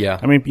happen. Yeah.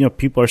 I mean,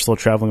 people are still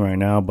traveling right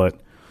now, but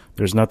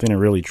there's nothing to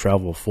really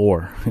travel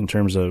for in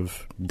terms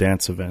of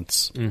dance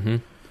events.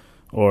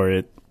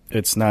 Or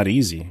it's not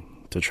easy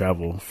to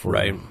travel for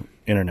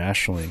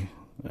internationally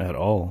at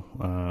all,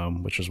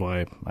 which is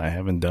why I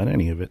haven't done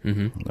any of it.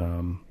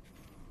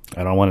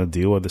 I don't want to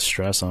deal with the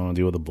stress. I don't want to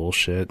deal with the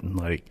bullshit. And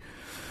like,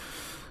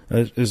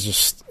 it's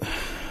just...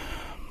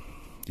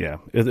 Yeah,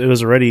 it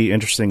was already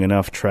interesting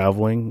enough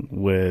traveling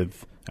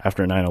with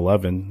after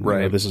 9/11.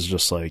 Right. This is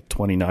just like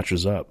 20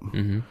 notches up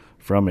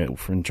from it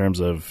in terms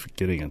of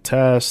getting a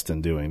test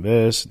and doing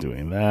this,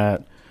 doing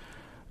that.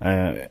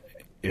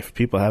 If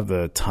people have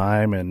the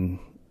time and,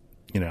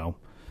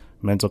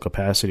 mental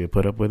capacity to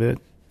put up with it,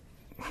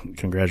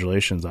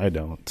 congratulations. I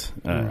don't.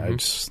 I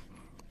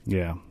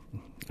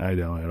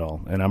don't at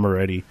all. And I'm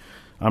already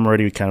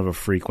kind of a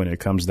freak when it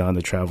comes down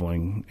to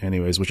traveling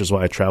anyways, which is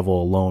why I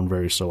travel alone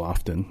very so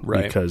often.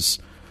 Right. Because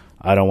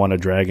I don't want to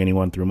drag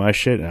anyone through my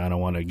shit, and I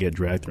don't want to get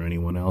dragged through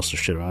anyone else's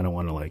shit, or I don't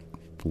want to, like,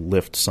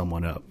 lift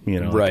someone up,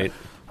 Right.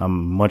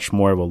 I'm much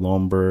more of a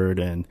lone bird,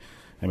 and,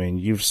 I mean,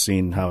 you've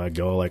seen how I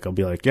go. Like, I'll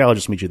be like, yeah, I'll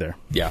just meet you there.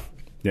 Yeah.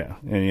 Yeah,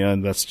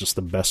 and that's just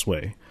the best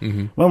way.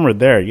 When we're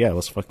there, yeah,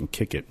 let's fucking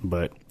kick it.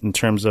 But in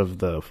terms of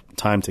the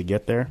time to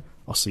get there,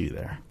 I'll see you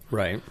there.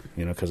 Right.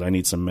 Because I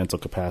need some mental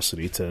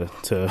capacity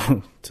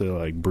to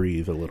like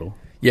breathe a little.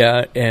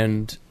 Yeah,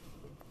 and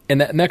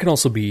that can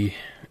also be,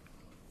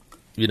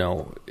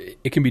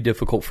 it can be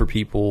difficult for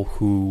people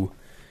who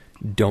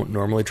don't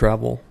normally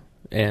travel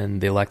and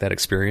they lack that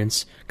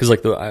experience. Because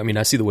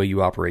I see the way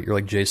you operate. You're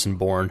like Jason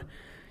Bourne.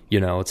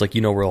 It's like,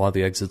 where a lot of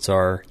the exits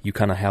are. You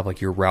kind of have like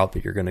your route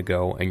that you're going to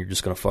go, and you're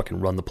just going to fucking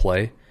run the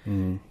play.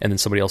 And then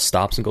somebody else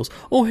stops and goes,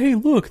 oh, hey,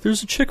 look,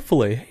 there's a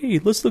Chick-fil-A. Hey,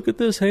 let's look at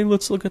this. Hey,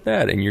 let's look at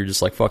that. And you're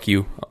just like, fuck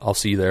you. I'll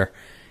see you there,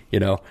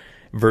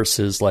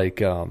 versus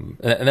like, and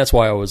that's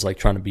why I was like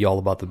trying to be all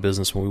about the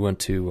business when we went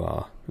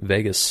to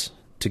Vegas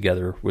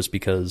together, was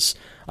because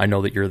I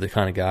know that you're the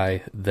kind of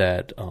guy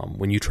that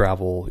when you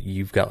travel,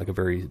 you've got like a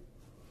very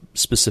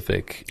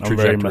specific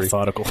trajectory. I'm very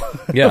methodical.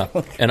 Yeah.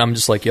 And I'm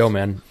just like, yo,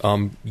 man,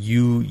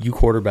 you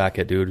quarterback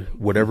it, dude.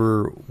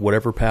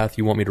 Whatever path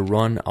you want me to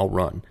run, I'll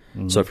run.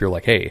 So if you're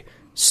like, hey,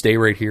 stay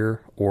right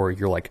here, or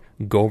you're like,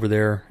 go over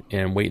there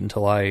and wait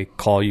until I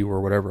call you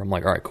or whatever, I'm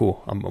like, all right,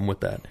 cool. I'm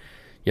with that.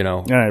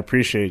 Yeah, I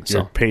appreciate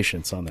your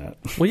patience on that.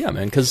 Well, yeah,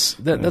 man, because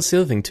that's the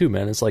other thing too,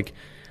 man. It's like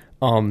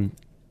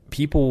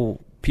people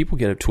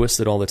get it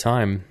twisted all the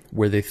time,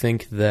 where they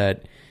think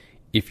that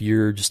if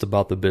you're just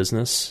about the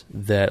business,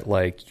 that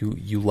like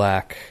you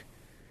lack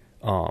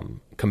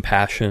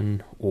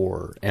compassion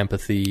or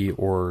empathy,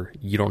 or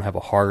you don't have a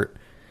heart.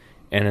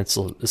 And it's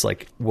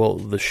like, well,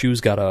 the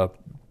shoe's got to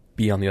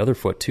be on the other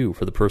foot too,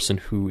 for the person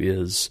who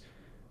is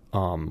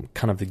kind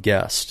of the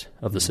guest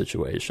of the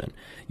situation.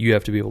 You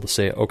have to be able to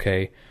say,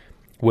 okay,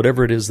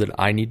 whatever it is that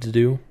I need to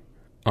do,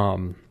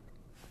 I'm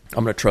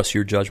going to trust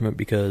your judgment,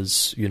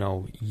 because, you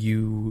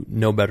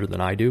know better than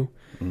I do,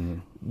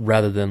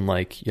 rather than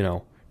like,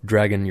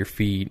 dragging your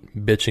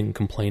feet, bitching,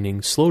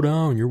 complaining, slow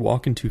down, you're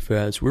walking too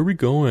fast, where are we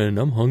going,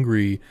 I'm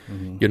hungry,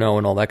 and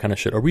all that kind of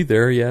shit. Are we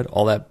there yet?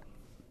 All that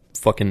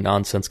fucking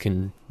nonsense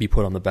can be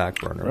put on the back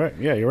burner. Right.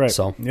 Yeah, you're right.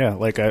 So yeah,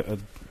 like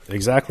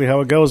exactly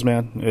how it goes,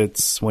 man.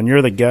 It's when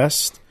you're the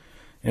guest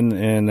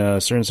in a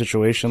certain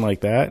situation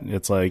like that,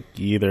 it's like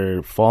you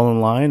either fall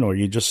in line or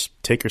you just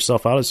take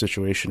yourself out of the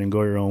situation and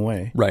go your own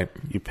way. Right.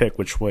 You pick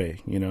which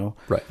way,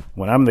 Right.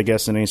 When I'm the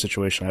guest in any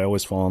situation, I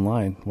always fall in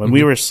line. When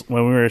we were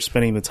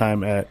spending the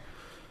time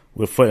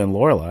with Foot and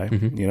Lorelei,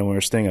 when we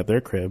were staying at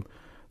their crib,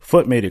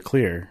 Foot made it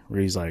clear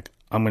where he's like,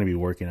 I'm going to be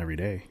working every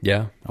day.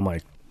 Yeah. I'm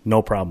like,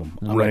 no problem.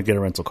 I'm going to get a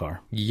rental car.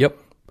 Yep.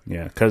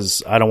 Yeah,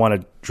 because I don't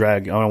want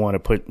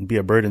to be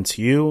a burden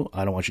to you.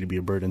 I don't want you to be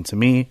a burden to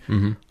me.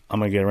 I'm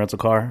gonna get a rental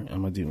car.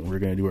 We're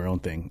gonna do our own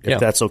thing if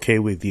that's okay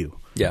with you.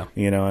 Yeah,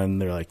 and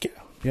they're like,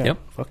 yeah,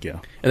 fuck yeah.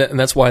 And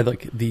that's why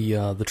like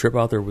the trip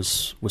out there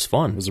was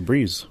fun. It was a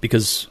breeze,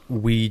 because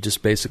we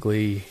just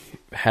basically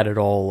had it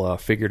all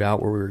figured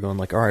out, where we were going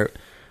like, all right,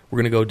 we're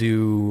gonna go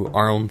do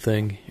our own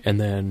thing,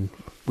 and then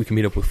we can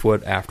meet up with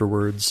Foot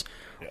afterwards.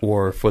 Yeah.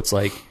 Or Foot's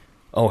like,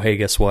 oh hey,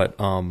 guess what?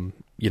 I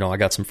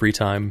got some free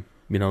time.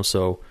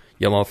 So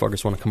y'all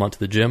motherfuckers want to come out to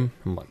the gym?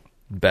 I'm like,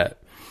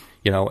 bet.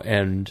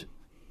 And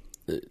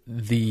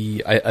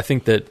I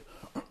think that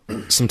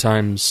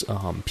sometimes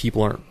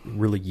people aren't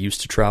really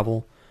used to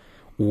travel,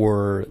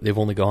 or they've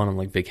only gone on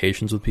like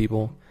vacations with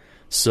people.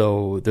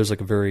 So there's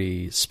like a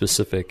very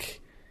specific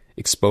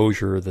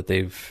exposure that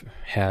they've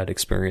had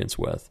experience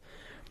with.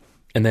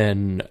 And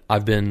then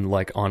I've been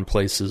like on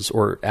places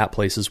or at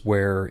places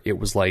where it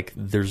was like,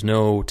 there's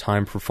no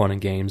time for fun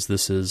and games.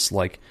 This is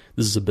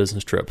a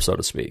business trip, so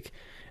to speak.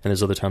 And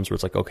there's other times where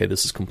it's like, okay,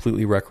 this is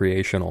completely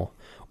recreational,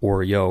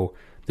 or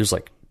there's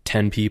like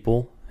 10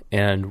 people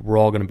and we're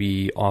all going to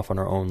be off on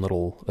our own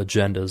little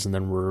agendas. And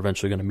then we're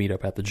eventually going to meet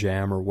up at the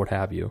jam or what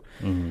have you,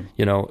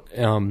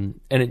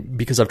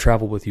 because I've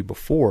traveled with you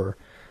before,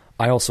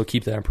 I also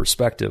keep that in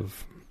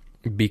perspective,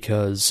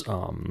 because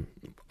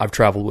I've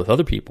traveled with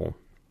other people.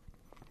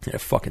 And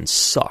it fucking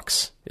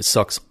sucks. It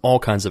sucks all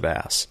kinds of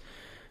ass,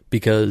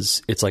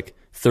 because it's like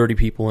 30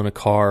 people in a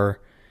car.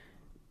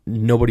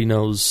 Nobody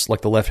knows,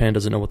 like the left hand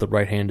doesn't know what the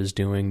right hand is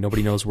doing.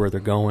 Nobody knows where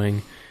they're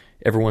going.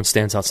 Everyone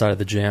stands outside of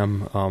the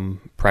jam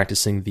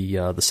practicing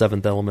the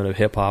seventh element of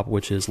hip hop,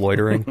 which is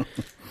loitering,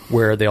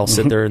 where they all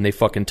sit there and they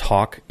fucking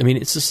talk. I mean,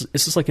 it's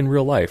just like in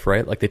real life,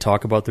 right? Like they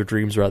talk about their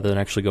dreams rather than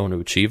actually going to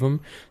achieve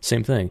them.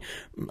 Same thing.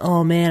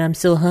 Oh man, I'm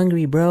so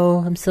hungry,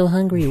 bro. I'm so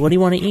hungry. What do you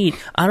want to eat?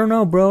 I don't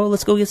know, bro.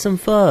 Let's go get some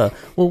pho.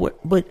 Well,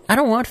 but I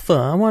don't want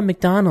pho. I want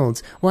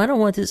McDonald's. Well, I don't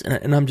want this.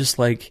 And I'm just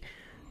like,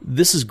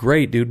 this is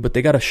great, dude, but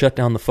they got to shut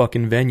down the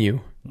fucking venue.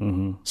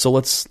 So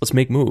let's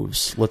make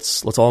moves.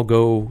 Let's all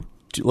go.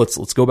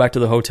 Let's go back to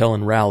the hotel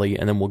and rally,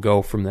 and then we'll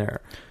go from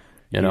there.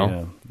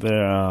 Yeah.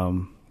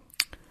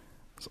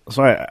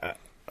 So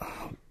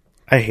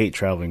I hate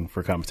traveling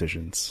for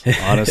competitions.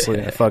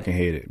 Honestly, I fucking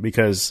hate it,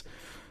 because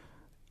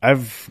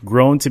I've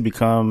grown to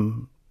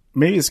become,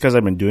 maybe it's because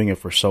I've been doing it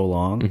for so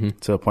long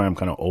to the point I'm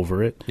kind of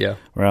over it. Yeah.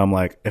 Where I'm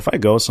like, if I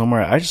go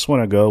somewhere, I just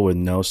want to go with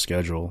no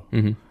schedule.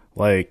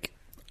 Like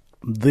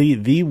the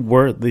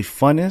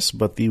funnest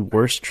but the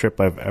worst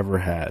trip I've ever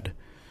had,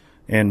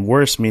 and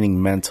worst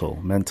meaning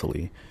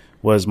mentally,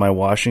 was my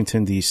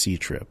Washington D.C.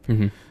 trip.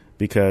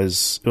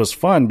 Because it was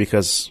fun,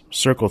 because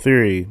Circle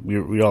Theory,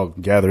 we all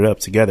gathered up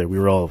together. We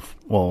were all,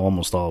 well,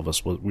 almost all of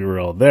us, we were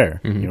all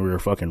there. We were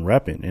fucking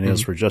repping. And it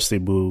was for Just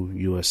Debut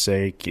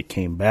USA. It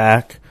came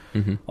back.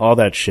 All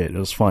that shit. It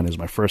was fun. It was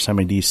my first time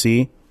in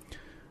D.C.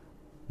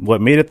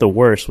 What made it the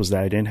worst was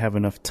that I didn't have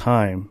enough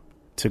time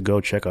to go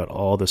check out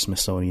all the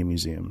Smithsonian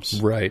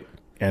museums. Right.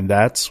 And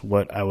that's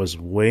what I was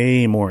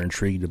way more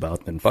intrigued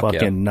about than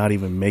fucking not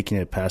even making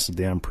it past the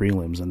damn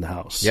prelims in the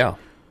house. Yeah.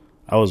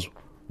 I was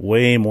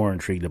way more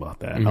intrigued about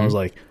that. I was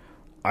like,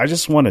 I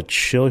just want to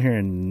chill here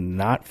and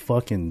not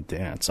fucking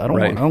dance. I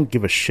don't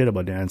give a shit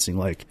about dancing.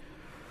 Like,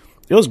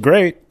 it was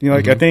great. You know,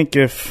 like, I think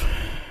if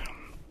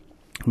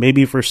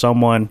maybe for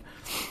someone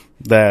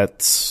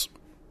that's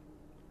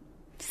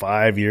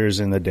 5 years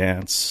in the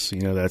dance,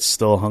 you know, that's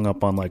still hung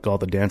up on like all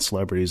the dance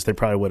celebrities, they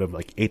probably would have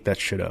like ate that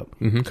shit up.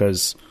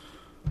 Because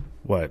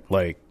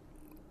like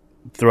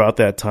throughout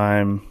that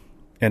time,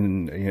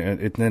 and you know,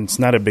 it's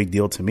not a big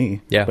deal to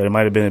me, but it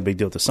might have been a big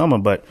deal to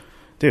someone. But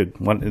dude,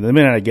 the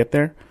minute I get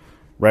there,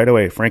 right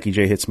away, Frankie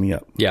J hits me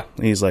up. Yeah.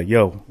 And he's like,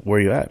 yo, where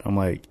you at? I'm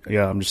like,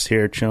 yeah, I'm just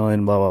here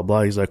chilling, blah, blah,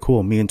 blah. He's like,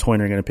 cool. Me and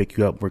Toyner are going to pick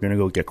you up. We're going to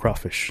go get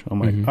crawfish.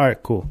 I'm like, all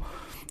right, cool.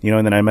 You know,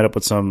 and then I met up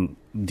with some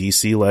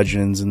DC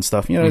legends and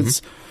stuff. You know,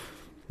 it's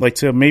like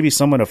to maybe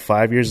someone of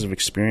 5 years of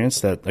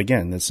experience that,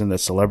 again, that's in the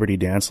celebrity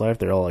dance life.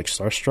 They're all like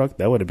starstruck.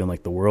 That would have been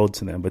like the world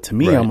to them. But to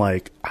me, I'm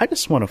like, I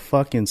just want to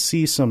fucking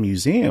see some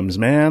museums,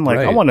 man. Like,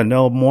 I want to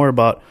know more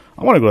about,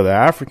 I want to go to the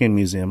African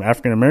Museum,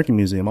 African American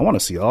Museum. I want to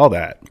see all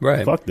that.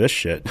 Right. Fuck this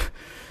shit.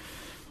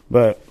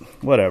 But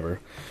whatever.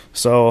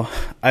 So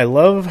I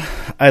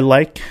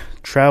like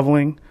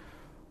traveling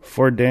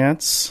for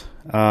dance,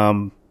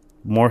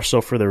 more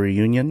so for the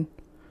reunion,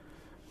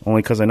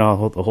 only because I know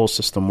how the whole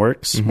system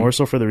works, more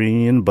so for the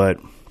reunion,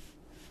 but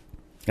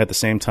at the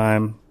same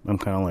time, I'm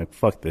kind of like,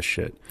 fuck this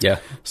shit. Yeah.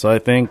 So I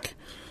think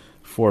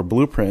for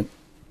Blueprint,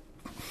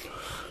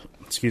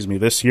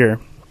 this year,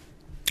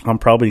 I'm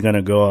probably going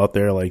to go out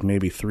there like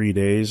maybe 3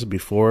 days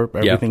before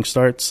everything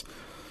starts.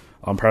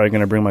 I'm probably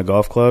going to bring my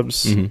golf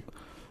clubs,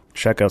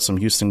 check out some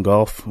Houston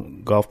golf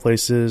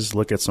places,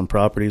 look at some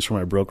properties for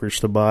my brokerage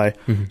to buy,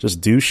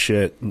 just do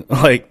shit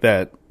like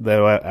that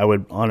I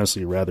would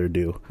honestly rather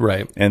do.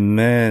 Right. And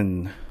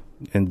then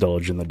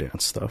indulge in the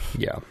dance stuff.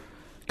 Yeah.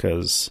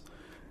 Because,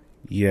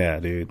 yeah,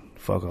 dude,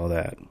 fuck all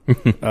that.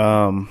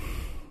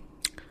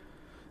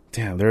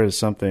 Damn, there is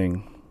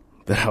something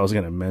that I was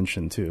going to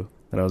mention too,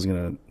 that I was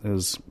going to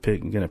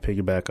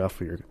piggyback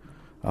off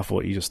of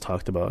what you just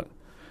talked about.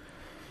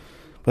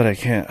 But I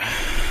can't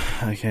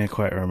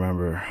quite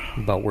remember.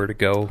 About where to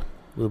go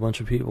with a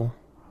bunch of people?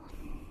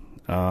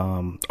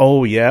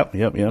 Yep.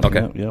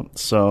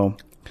 So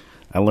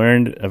I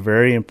learned a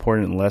very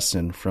important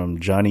lesson from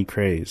Johnny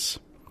Craze.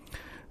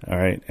 All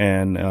right.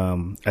 And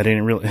I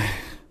didn't really,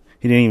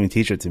 he didn't even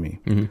teach it to me.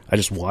 I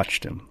just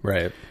watched him.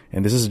 Right.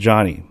 And this is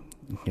Johnny.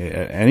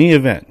 At any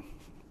event,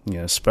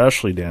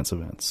 especially dance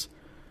events,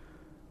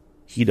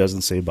 he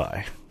doesn't say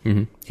bye.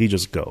 He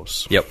just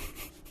goes. Yep.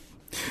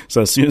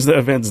 So as soon as the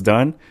event's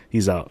done,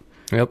 he's out.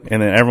 Yep.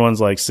 And then everyone's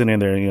like sitting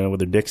there, with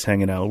their dicks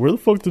hanging out. Where the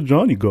fuck did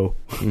Johnny go?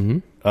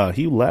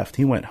 He left.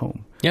 He went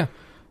home. Yeah.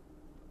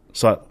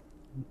 So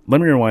let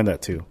me rewind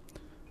that too.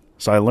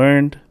 So I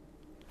learned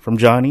from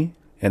Johnny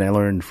and I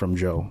learned from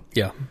Joe.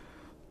 Yeah.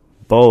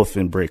 Both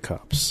in break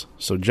cops.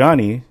 So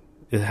Johnny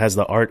has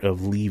the art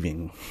of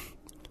leaving,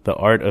 the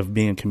art of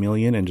being a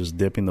chameleon and just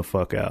dipping the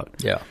fuck out.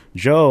 Yeah.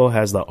 Joe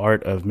has the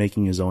art of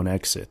making his own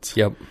exit.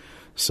 Yep.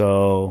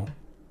 So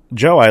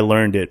Joe, I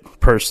learned it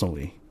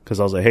personally because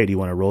I was like, hey, do you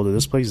want to roll to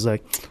this place? He's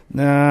like,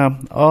 nah,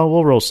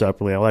 we'll roll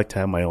separately. I like to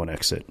have my own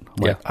exit. I'm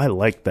like, I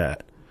like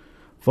that.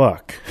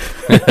 Fuck.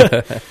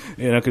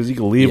 Because you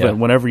can leave it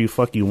whenever you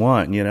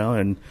want,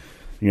 and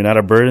you're not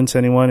a burden to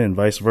anyone and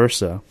vice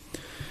versa.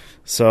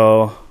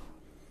 So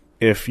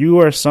if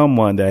you are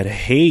someone that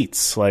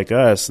hates, like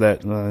us,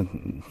 that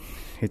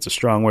hate's a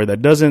strong word,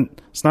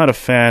 it's not a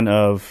fan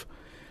of,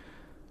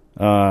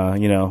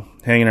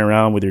 hanging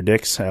around with your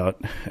dicks out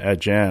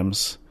at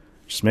jams,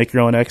 just make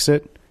your own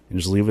exit and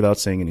just leave without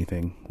saying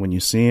anything. When you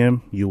see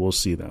them, you will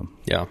see them.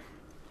 Yeah.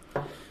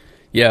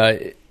 Yeah.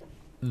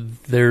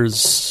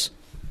 There's,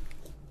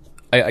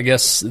 I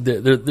guess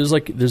there's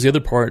the other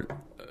part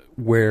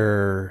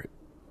where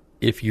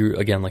if you,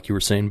 again, like you were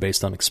saying,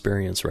 based on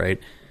experience, right?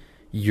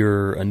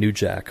 You're a new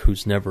jack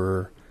who's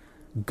never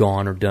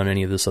gone or done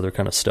any of this other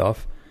kind of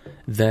stuff.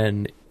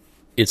 Then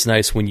it's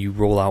nice when you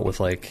roll out with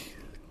like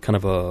kind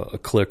of a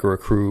clique or a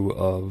crew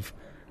of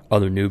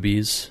other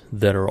newbies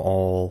that are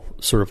all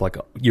sort of like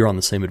you're on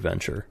the same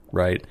adventure,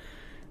 right?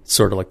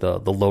 Sort of like the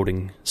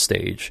loading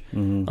stage.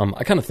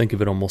 I kind of think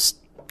of it almost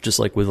just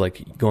like with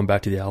like going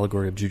back to the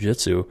allegory of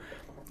jiu-jitsu,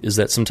 is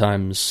that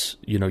sometimes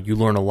you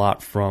learn a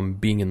lot from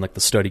being in like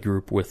the study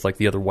group with like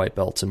the other white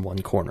belts in one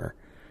corner,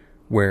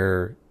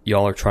 where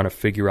y'all are trying to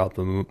figure out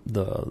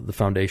the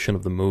foundation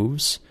of the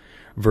moves,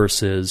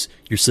 versus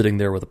you're sitting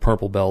there with a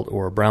purple belt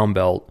or a brown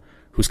belt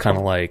who's kind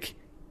of like,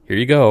 here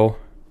you go.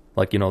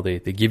 Like, they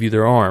give you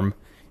their arm,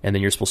 and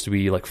then you're supposed to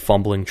be like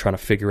fumbling, trying to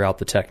figure out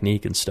the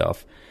technique and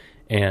stuff.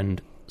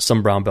 And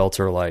some brown belts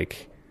are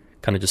like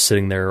kind of just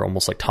sitting there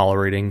almost like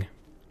tolerating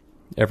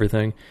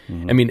everything.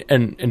 I mean,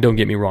 and don't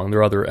get me wrong,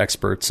 there are other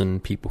experts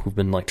and people who've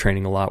been like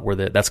training a lot where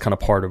that's kind of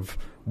part of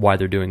why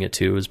they're doing it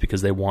too, is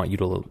because they want you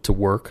to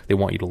work, they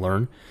want you to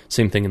learn.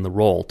 Same thing in the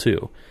roll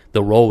too.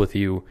 They'll roll with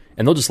you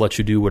and they'll just let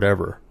you do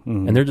whatever.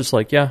 And they're just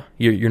like, yeah,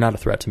 you're not a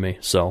threat to me,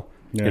 so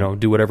Yeah. You know,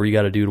 do whatever you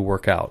got to do to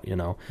work out. You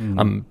know,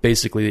 I'm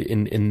basically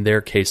in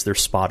their case, they're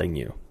spotting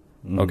you.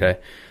 Okay,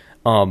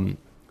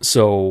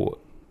 so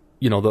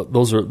you know,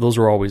 those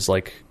are always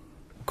like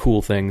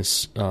cool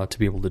things to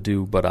be able to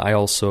do. But I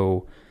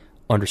also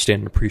understand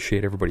and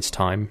appreciate everybody's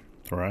time.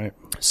 Right.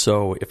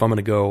 So if I'm going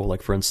to go,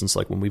 like for instance,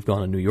 like when we've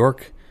gone to New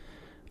York,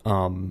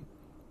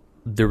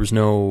 there was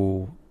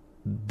no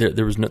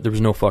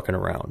fucking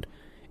around.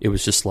 It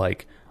was just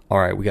like, all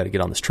right, we got to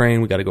get on this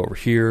train. We got to go over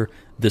here.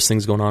 This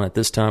thing's going on at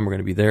this time. We're going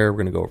to be there. We're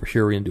going to go over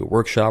here. We're going to do a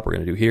workshop. We're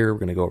going to do here. We're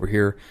going to go over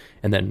here,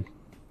 and then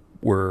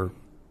we're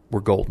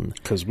golden.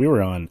 Because we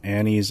were on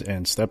Annie's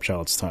and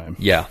Stepchild's time.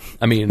 Yeah,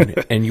 I mean,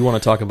 and you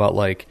want to talk about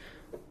like,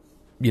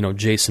 you know,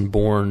 Jason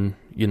Bourne,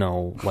 you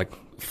know, like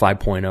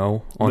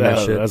 5.0 on that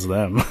shit. That's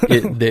them.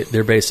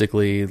 They're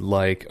basically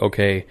like,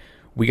 okay,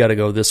 we got to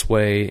go this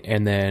way,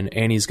 and then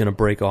Annie's going to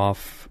break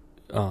off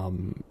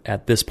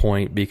at this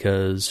point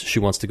because she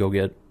wants to go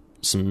get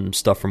some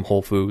stuff from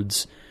Whole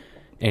Foods,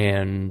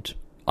 and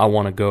I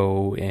want to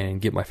go and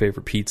get my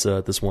favorite pizza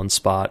at this one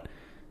spot.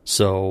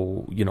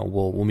 So, you know,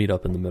 we'll meet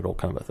up in the middle,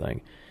 kind of a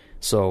thing.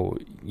 So,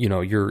 you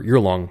know, you're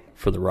along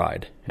for the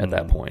ride at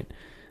that point.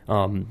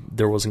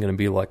 There wasn't going to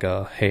be like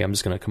a, hey, I'm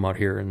just going to come out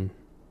here and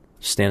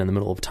stand in the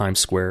middle of Times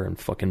Square and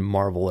fucking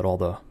marvel at all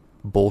the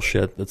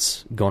bullshit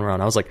that's going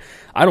around. I was like,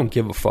 I don't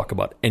give a fuck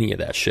about any of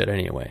that shit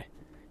anyway.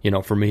 You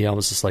know, for me, I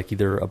was just like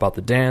either about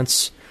the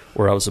dance,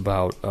 or I was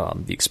about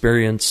the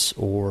experience,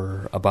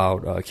 or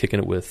about kicking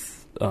it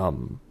with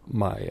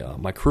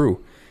my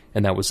crew,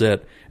 and that was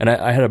it. And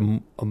I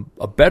had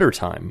a better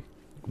time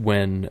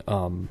when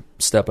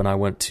Step and I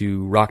went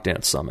to Rock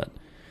Dance Summit,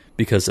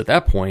 because at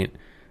that point,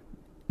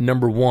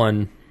 number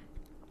one,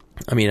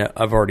 I mean,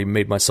 I've already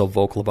made myself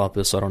vocal about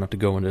this, so I don't have to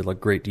go into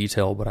like great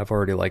detail, but I've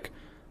already like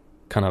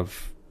kind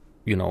of,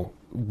 you know,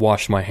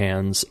 washed my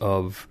hands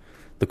of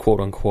the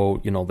quote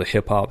unquote, you know, the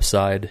hip hop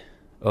side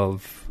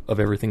of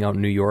everything out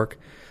in New York.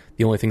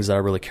 The only things that I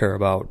really care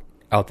about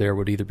out there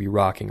would either be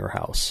rocking or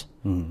house.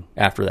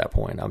 After that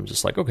point, I'm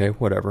just like, okay,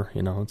 whatever.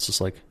 You know, it's just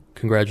like,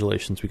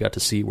 congratulations, we got to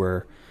see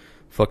where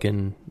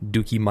fucking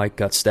Dookie Mike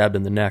got stabbed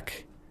in the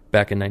neck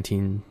back in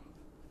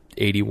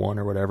 1981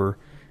 or whatever.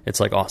 It's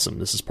like, awesome,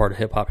 this is part of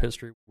hip hop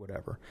history,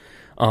 whatever.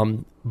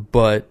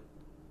 But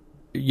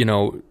you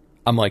know,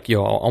 I'm like,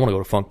 yo, I want to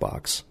go to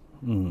Funkbox.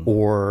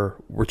 Or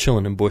we're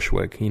chilling in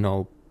Bushwick, you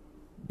know,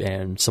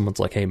 and someone's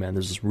like, hey man,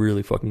 there's this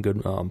really fucking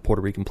good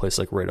Puerto Rican place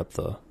like right up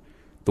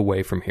the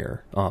way from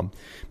here.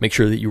 Make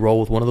sure that you roll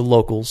with one of the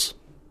locals,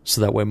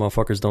 so that way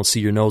motherfuckers don't see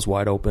your nose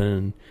wide open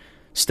and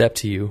step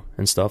to you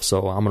and stuff.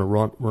 So I'm gonna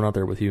run out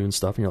there with you and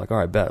stuff. And you're like, all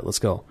right, bet, let's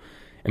go,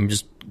 and we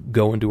just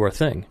go and do our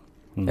thing.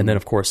 And then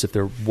of course, if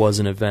there was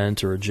an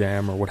event or a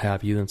jam or what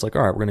have you, then it's like,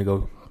 all right, we're gonna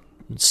go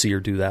see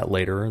or do that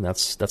later, and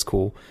that's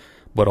cool.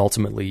 But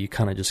ultimately, you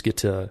kind of just get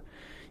to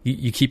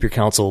you keep your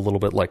counsel a little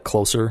bit like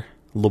closer,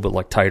 a little bit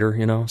like tighter,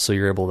 you know, so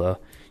you're able to,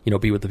 you know,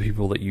 be with the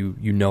people that you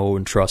know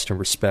and trust and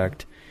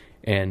respect,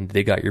 and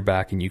they got your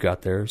back and you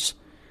got theirs.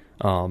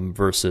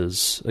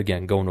 Versus,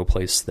 again, going to a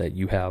place that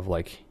you have,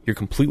 like, you're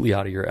completely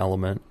out of your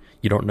element,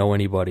 you don't know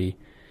anybody,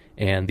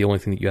 and the only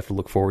thing that you have to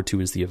look forward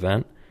to is the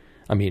event.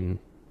 I mean,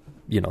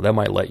 you know, that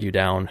might let you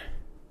down,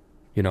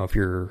 you know, if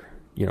you're,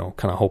 you know,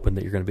 kind of hoping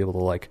that you're going to be able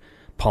to, like,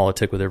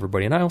 politic with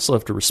everybody. And I also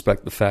have to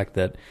respect the fact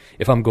that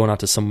if I'm going out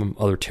to some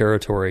other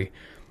territory,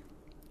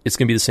 it's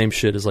going to be the same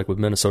shit as like with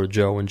Minnesota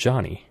Joe and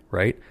Johnny,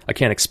 right? I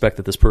can't expect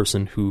that this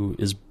person who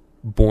is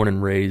born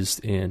and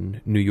raised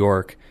in New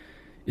York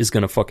is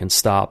going to fucking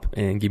stop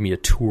and give me a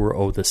tour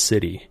of the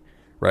city,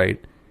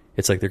 right?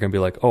 It's like they're going to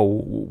be like, oh,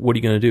 what are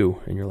you going to do?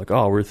 And you're like,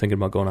 oh, we're thinking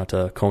about going out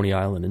to Coney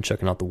Island and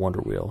checking out the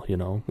Wonder Wheel, you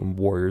know, and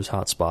Warriors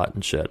hotspot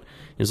and shit.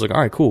 He's like, all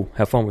right, cool,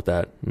 have fun with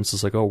that. And it's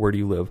just like, oh, where do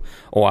you live?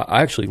 Oh,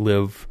 I actually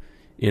live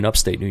in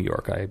upstate New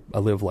York. I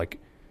live like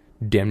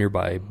damn near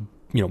by,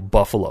 you know,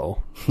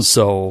 Buffalo.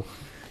 So,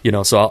 you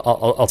know, so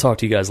I'll talk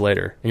to you guys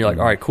later. And you're like,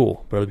 all right,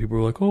 cool. But other people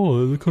are like,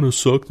 oh, it kind of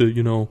sucked that,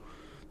 you know,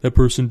 that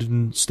person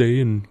didn't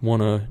stay and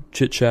want to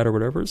chit chat or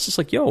whatever. It's just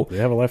like, yo, they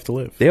have a life to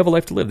live. They have a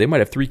life to live. They might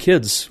have 3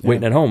 kids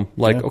waiting at home.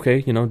 Like,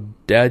 okay, you know,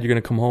 Dad, you're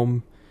going to come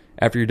home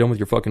after you're done with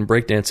your fucking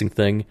breakdancing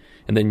thing,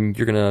 and then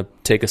you're going to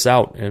take us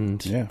out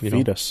and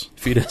feed us,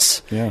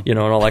 you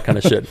know, and all that kind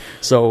of shit.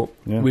 So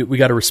we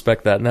got to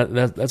respect that. And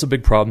that's a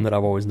big problem that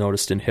I've always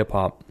noticed in hip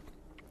hop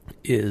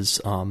is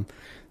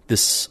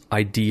this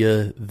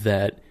idea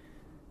that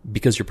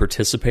because you're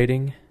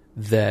participating,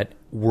 that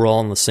we're all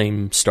on the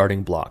same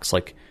starting blocks.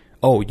 Like,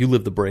 oh, you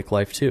live the break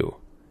life too.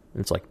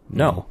 And it's like,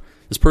 no,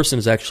 this person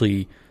is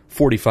actually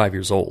 45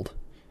 years old,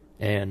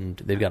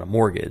 and they've got a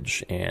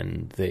mortgage,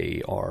 and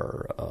they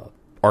are an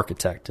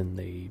architect, and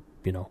they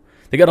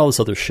got all this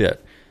other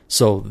shit.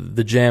 So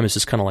the jam is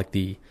just kind of like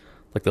the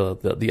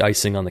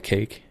icing on the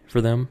cake for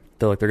them.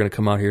 They're going to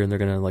come out here and they're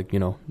going to, like, you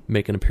know,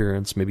 make an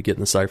appearance, maybe get in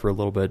the cypher a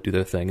little bit, do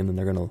their thing, and then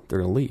they're going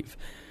to leave.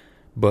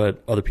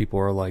 But other people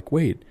are like,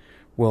 wait,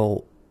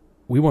 well,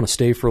 we want to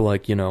stay for,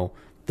 like, you know,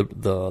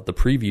 the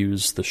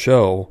previews, the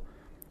show,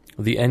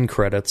 the end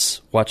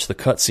credits, watch the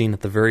cutscene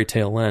at the very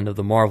tail end of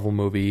the Marvel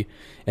movie,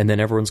 and then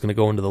everyone's going to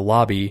go into the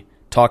lobby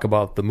talk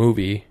about the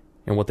movie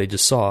and what they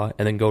just saw,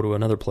 and then go to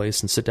another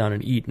place and sit down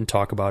and eat and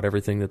talk about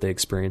everything that they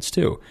experienced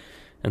too.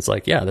 And it's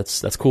like, yeah,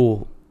 that's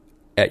cool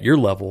at your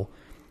level.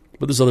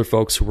 But there's other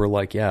folks who were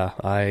like, yeah,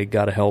 I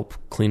got to help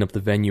clean up the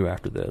venue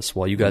after this.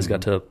 While you guys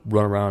got to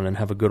run around and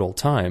have a good old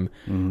time,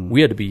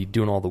 we had to be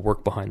doing all the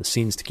work behind the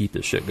scenes to keep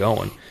this shit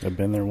going. I've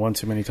been there one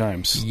too many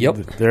times.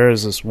 Yep. There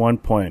is this one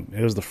point.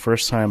 It was the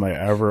first time I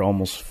ever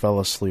almost fell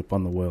asleep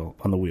on the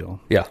wheel.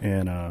 Yeah.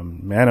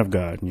 And Man of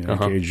God,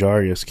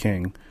 Jarius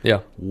King,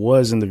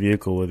 was in the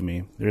vehicle with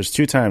me. There's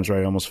 2 times where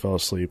I almost fell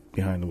asleep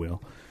behind the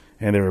wheel.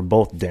 And they were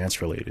both dance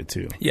related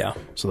too. Yeah.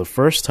 So the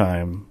first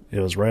time,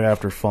 it was right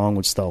after Falling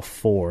with Style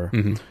 4,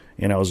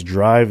 and I was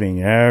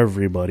driving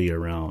everybody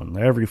around,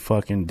 every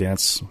fucking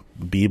dance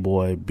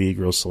B-boy,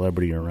 B-girl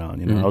celebrity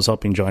around. I was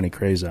helping Johnny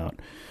Craze out,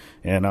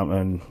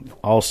 and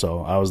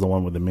also I was the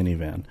one with the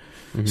minivan.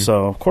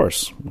 So of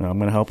course I'm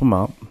going to help him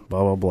out.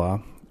 Blah blah blah.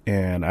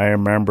 And I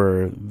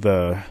remember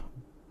the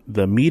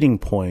meeting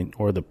point,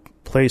 or the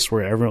place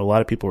where a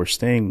lot of people were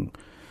staying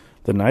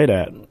the night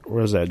at,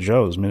 was at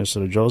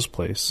Minnesota Joe's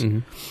place.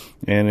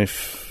 And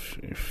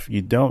if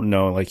you don't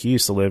know, like, he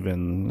used to live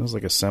in, it was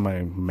like a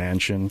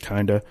semi-mansion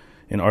kind of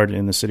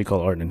in the city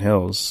called Arden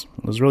Hills.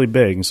 It was really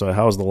big, and so it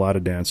housed a lot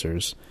of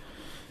dancers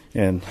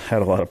and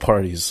had a lot of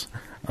parties.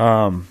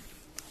 But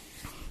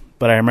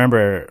I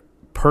remember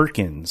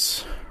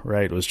Perkins,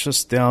 right, was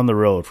just down the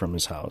road from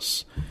his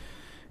house.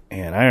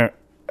 And I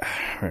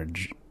heard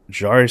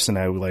Jaris and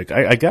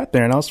I got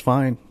there and I was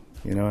fine,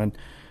 and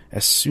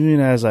as soon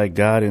as I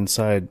got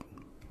inside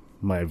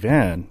my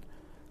van,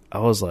 I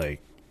was like,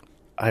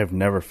 I have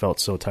never felt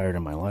so tired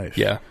in my life.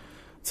 Yeah.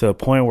 To the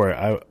point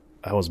where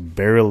I was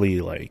barely,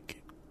 like,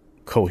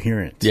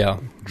 coherent. Yeah.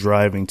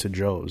 Driving to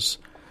Joe's.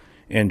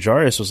 And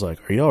Jaris was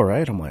like, are you all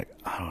right? I'm like,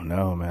 I don't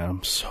know, man.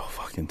 I'm so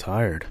fucking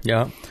tired.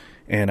 Yeah.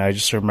 And I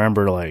just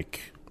remember,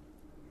 like,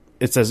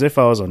 it's as if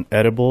I was on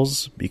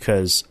edibles,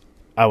 because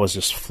I was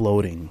just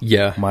floating.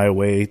 Yeah. My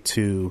way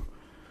to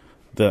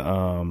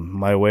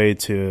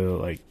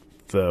like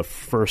the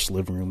first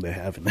living room they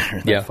have in there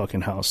in that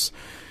fucking house.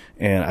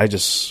 And I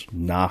just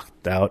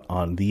knocked out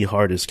on the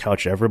hardest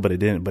couch ever, but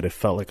it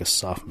felt like a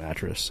soft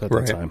mattress at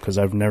the time, because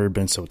I've never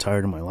been so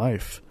tired in my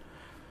life.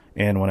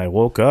 And when I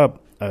woke up,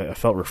 I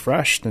felt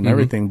refreshed and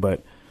everything,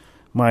 but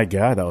my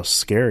God, that was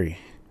scary,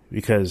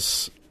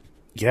 because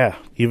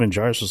even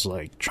Jarvis was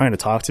like trying to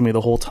talk to me the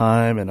whole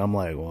time, and I'm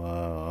like,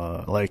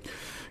 like,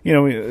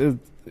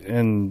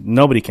 and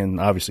nobody can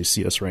obviously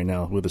see us right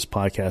now with this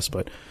podcast,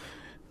 but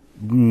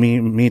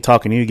me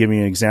talking to you, giving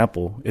you an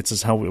example. It's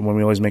just how when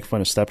we always make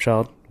fun of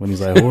Stepchild, when he's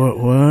like,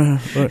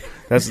 what?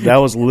 That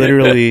was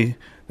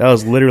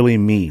literally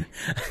me,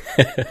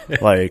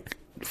 like,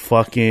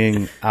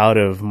 fucking out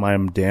of my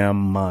damn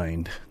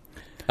mind.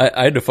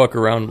 I had to fuck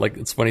around. Like,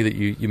 it's funny that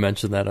you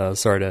mentioned that.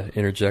 Sorry to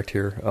interject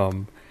here,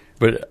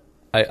 but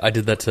I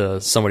did that to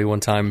somebody one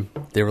time.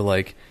 They were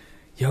like,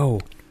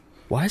 "Yo,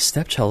 why does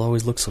Stepchild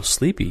always look so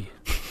sleepy?"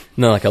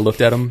 And then, like, I looked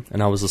at him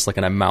and I was just like,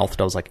 and I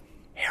mouthed, I was like,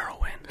 heroin.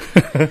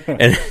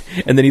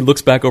 and then he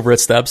looks back over at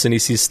Steps and he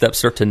sees Steps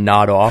start to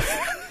nod off.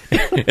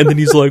 And then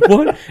he's like,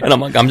 what? And I'm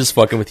like, I'm just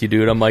fucking with you,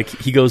 dude. I'm like,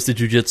 he goes to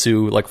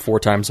jujitsu like 4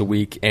 times a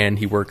week, and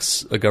he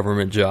works a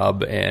government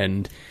job,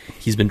 and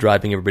he's been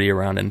driving everybody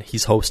around, and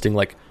he's hosting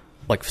like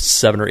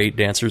 7 or 8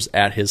 dancers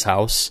at his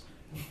house.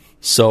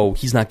 So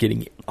he's not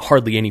getting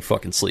hardly any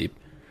fucking sleep,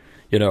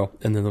 And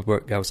then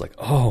the guy was like,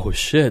 oh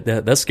shit,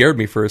 that scared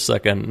me for a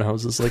second. And I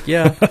was just like,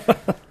 yeah.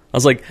 I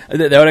was like,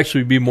 that would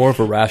actually be more of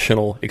a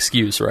rational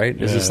excuse, right?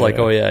 It's just like,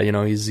 oh yeah,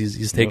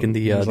 he's taking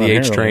the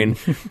H train,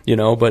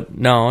 But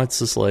no, it's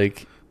just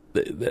like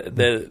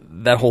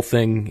that whole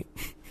thing.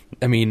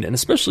 I mean, and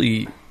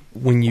especially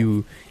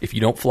if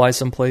you don't fly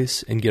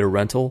someplace and get a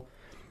rental,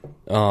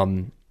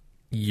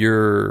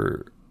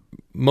 you're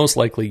most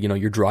likely,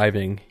 you're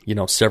driving,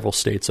 several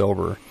states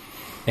over.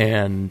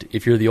 And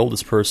if you're the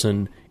oldest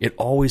person, it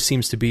always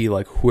seems to be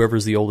like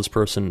whoever's the oldest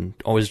person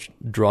always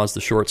draws the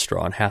short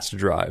straw and has to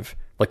drive,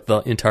 like,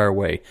 the entire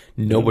way.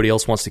 Nobody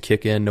else wants to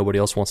kick in. Nobody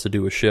else wants to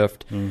do a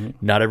shift.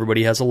 Not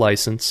everybody has a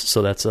license,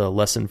 so that's a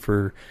lesson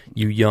for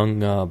you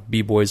young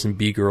B-boys and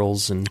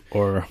B-girls and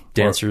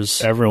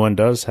dancers. Or everyone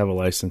does have a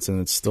license, and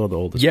it's still the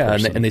oldest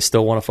person. And they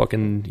still want to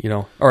fucking,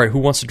 all right, who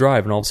wants to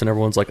drive? And all of a sudden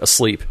everyone's, like,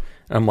 asleep.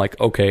 And I'm like,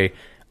 okay,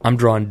 I'm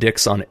drawing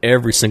dicks on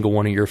every single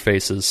one of your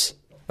faces.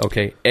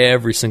 Okay,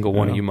 every single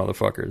one of you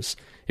motherfuckers.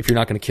 If you're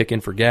not going to kick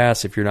in for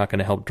gas, if you're not going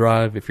to help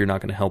drive, if you're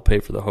not going to help pay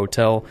for the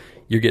hotel,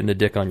 you're getting a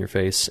dick on your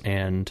face.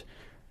 And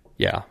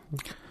yeah.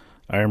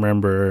 I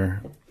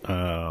remember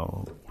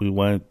we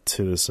went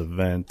to this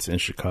event in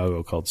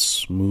Chicago called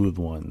Smooth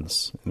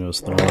Ones, and it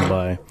was thrown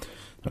by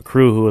a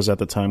crew who was at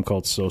the time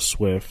called So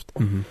Swift.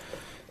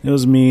 It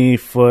was me,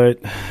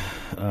 Foot,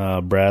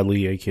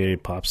 Bradley, a.k.a.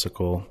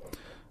 Popsicle,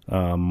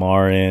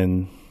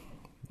 Marin,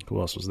 who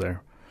else was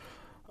there?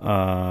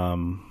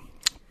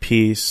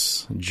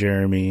 Peace,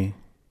 Jeremy,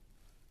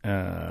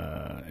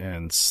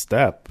 and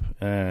Step.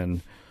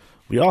 And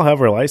we all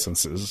have our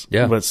licenses.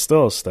 Yeah. But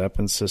still, Step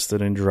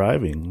insisted in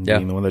driving, Yeah.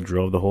 being the one that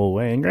drove the whole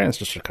way. And granted, it's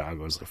just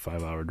Chicago. It's a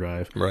 5-hour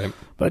drive. Right.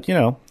 But,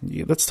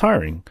 that's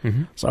tiring.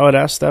 Mm-hmm. So I would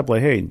ask Step,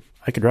 like, hey,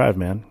 I could drive,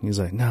 man. He's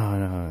like,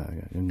 no.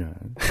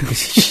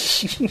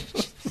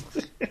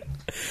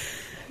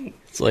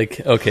 It's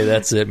like, okay,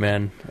 that's it,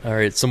 man. All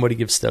right, somebody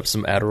give Step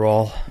some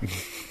Adderall,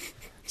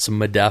 some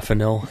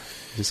modafinil.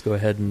 Just go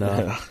ahead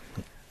and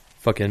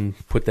fucking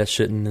put that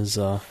shit in his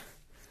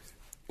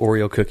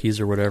Oreo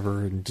cookies or whatever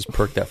and just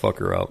perk that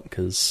fucker out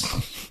because,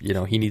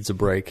 he needs a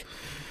break.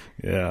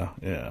 Yeah.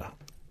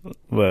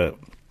 But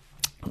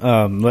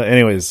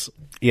anyways,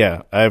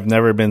 yeah, I've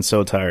never been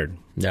so tired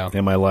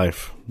in my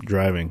life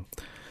driving.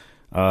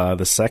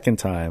 The second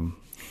time,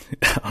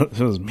 it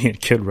was me and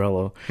Kid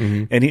Rello,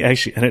 and he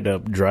actually ended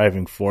up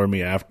driving for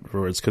me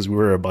afterwards because we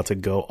were about to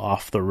go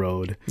off the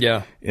road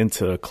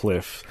into a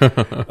cliff.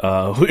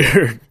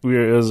 It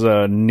was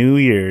New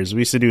Year's.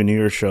 We used to do New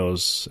Year's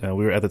shows.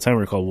 At the time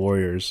we were called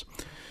Warriors,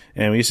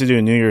 and we used to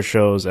do New Year's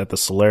shows at the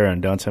Solera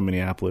in downtown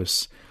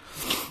Minneapolis.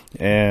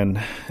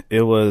 And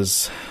it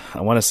was,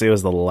 I want to say it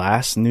was the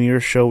last New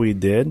Year's show we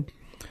did,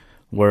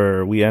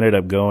 where we ended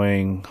up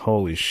going,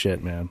 holy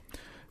shit, man.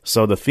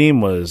 So the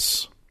theme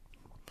was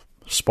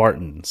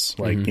Spartans,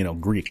 like,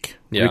 Greek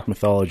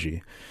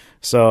mythology.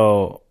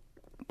 So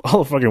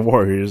all the fucking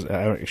warriors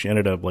actually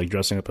ended up like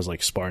dressing up as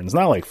like Spartans,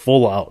 not like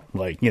full out,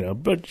 like,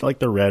 but like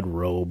the red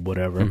robe,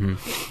 whatever.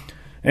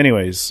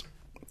 Anyways,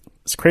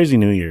 it's crazy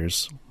New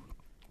Year's.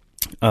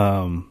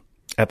 At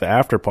the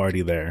after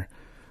party there,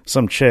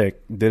 some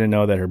chick didn't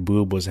know that her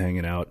boob was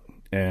hanging out,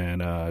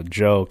 and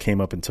Joe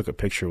came up and took a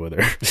picture with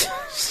her.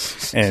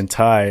 And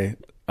Ty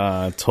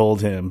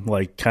told him,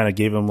 like, kind of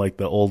gave him like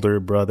the older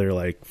brother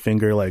like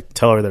finger, like,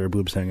 tell her that her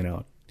boob's hanging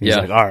out. He's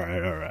like, all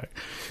right.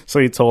 So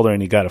he told her,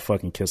 and he got a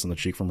fucking kiss on the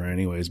cheek from her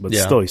anyways, but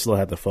still, he still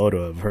had the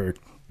photo of her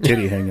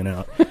titty hanging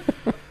out.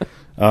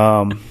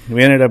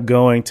 We ended up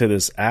going to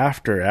this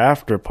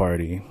after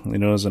party,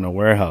 and it was in a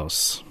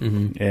warehouse,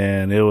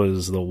 and it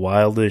was the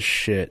wildest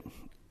shit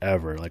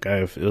ever. Like,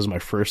 it was my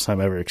first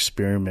time ever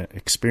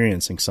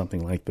experiencing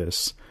something like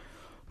this.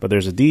 But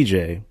there's a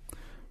DJ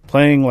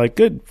playing like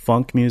good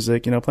funk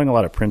music, playing a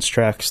lot of Prince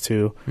tracks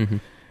too.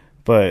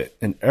 But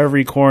in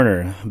every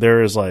corner,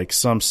 there is like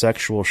some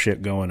sexual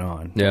shit going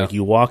on. Yeah. Like,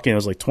 you walk in, it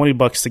was like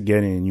 $20 to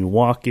get in. You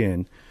walk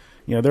in,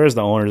 there's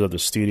the owners of the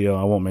studio.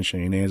 I won't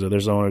mention any names, but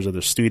there's the owners of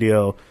the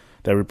studio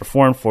that we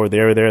performed for.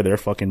 They're there, they're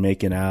fucking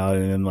making out.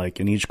 And then like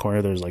in each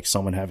corner, there's like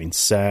someone having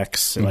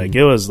sex. And, like,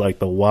 it was like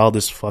the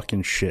wildest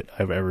fucking shit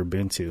I've ever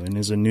been to. And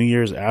it's a New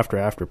Year's after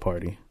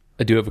party.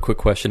 I do have a quick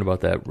question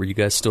about that. Were you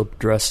guys still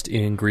dressed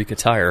in Greek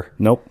attire?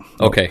 Nope.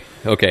 Okay.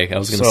 I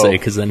was going to say,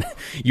 because then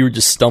you were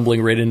just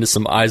stumbling right into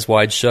some eyes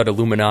wide shut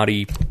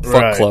Illuminati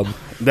fuck club.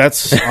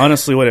 That's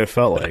honestly what it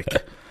felt like.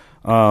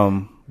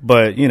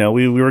 But,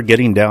 we were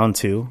getting down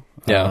too.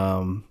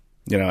 Yeah.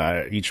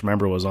 Each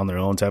member was on their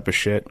own type of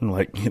shit, and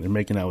like they're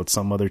making out with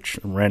some other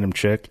random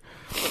chick.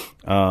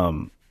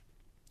 But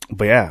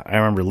yeah, I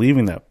remember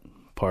leaving that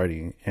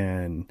party,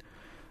 and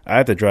I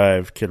had to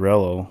drive Kid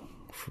Rello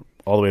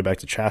all the way back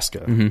to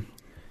Chaska.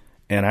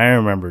 And I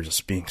remember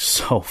just being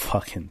so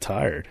fucking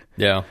tired.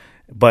 Yeah.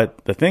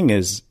 But the thing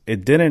is,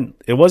 it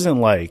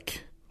wasn't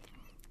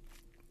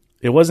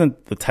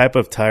the type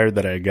of tired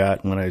that I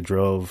got when I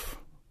drove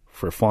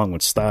for Flong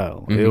with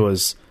Style. It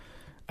was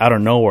out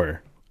of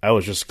nowhere. I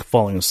was just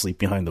falling asleep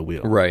behind the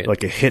wheel. Right.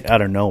 Like, it hit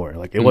out of nowhere.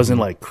 Like, it wasn't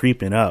like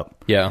creeping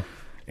up. Yeah.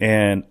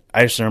 And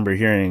I just remember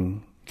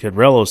hearing Kid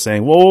Rello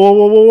saying,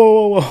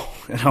 whoa.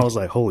 And I was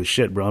like, holy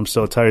shit, bro, I'm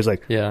so tired. He's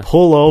like,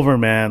 pull over,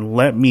 man.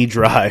 Let me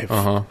drive.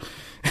 And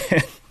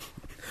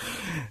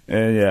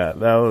yeah,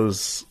 that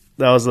was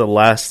the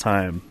last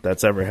time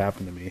that's ever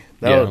happened to me.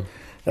 That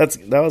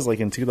was like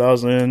in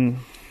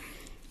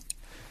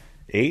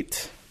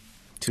 2008,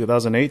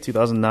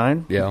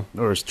 2009. Yeah.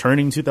 Or it was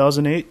turning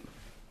 2008.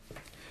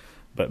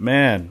 But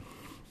man,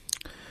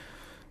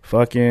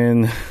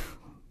 fucking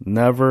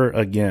never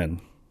again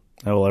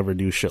I will ever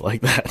do shit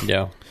like that.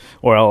 Yeah.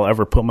 Or I'll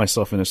ever put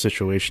myself in a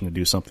situation to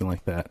do something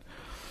like that.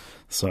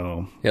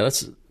 So yeah,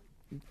 that's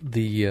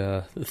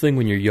the thing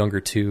when you're younger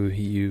too.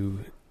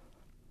 You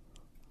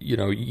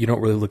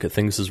don't really look at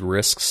things as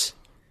risks,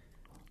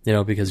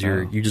 because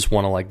you just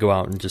want to like go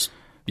out and just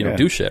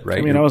do shit, right?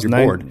 I mean, I was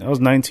bored. I was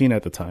 19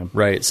 at the time,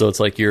 right? So it's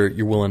like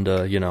you're willing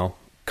to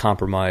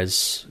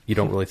compromise. You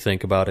don't really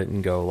think about it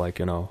and go like,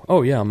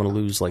 oh yeah, I'm going to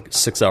lose like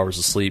 6 hours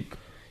of sleep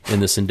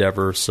in this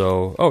endeavor,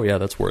 so oh yeah,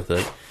 that's worth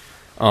it.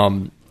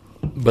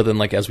 But then,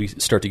 like, as we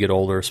start to get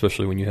older,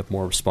 especially when you have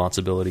more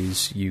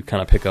responsibilities, you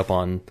kind of pick up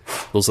on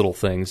those little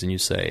things and you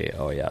say,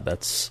 oh yeah,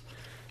 that's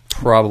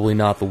probably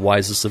not the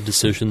wisest of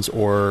decisions,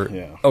 or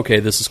okay,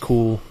 this is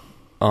cool.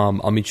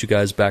 I'll meet you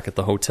guys back at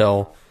the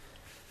hotel.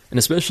 And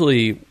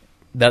especially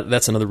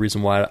that's another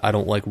reason why I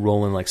don't like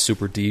rolling like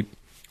super deep.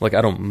 Like,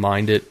 I don't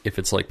mind it if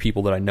it's like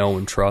people that I know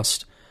and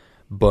trust,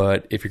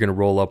 but if you're going to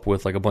roll up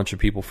with like a bunch of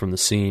people from the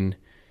scene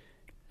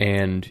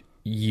and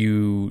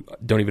you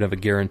don't even have a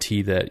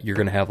guarantee that you're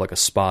going to have like a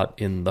spot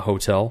in the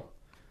hotel,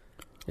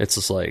 it's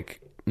just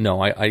like,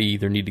 no, I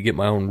either need to get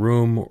my own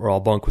room or I'll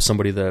bunk with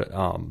somebody that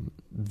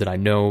that I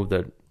know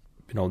that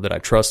that I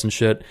trust and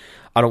shit.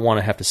 I don't want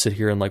to have to sit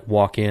here and like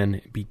walk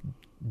in, be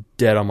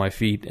dead on my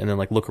feet, and then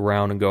like look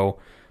around and go,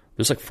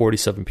 there's like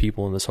 47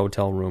 people in this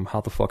hotel room.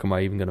 How the fuck am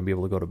I even going to be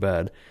able to go to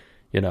bed?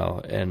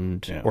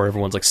 Or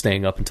everyone's like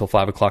staying up until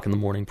 5 o'clock in the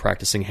morning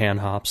practicing hand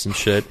hops and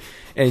shit.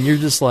 And you're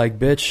just like,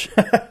 bitch,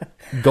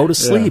 go to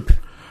sleep.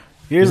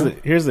 Yeah.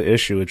 Here's the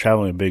issue with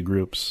traveling in big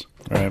groups,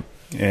 right?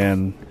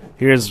 And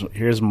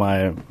here's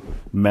my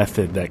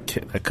method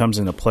that comes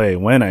into play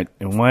when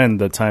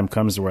the time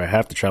comes where I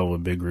have to travel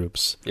with big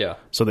groups. Yeah.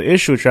 So the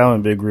issue with traveling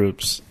in big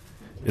groups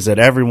is that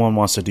everyone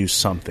wants to do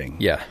something.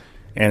 Yeah.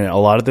 And a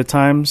lot of the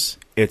times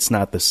it's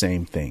not the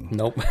same thing.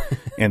 Nope.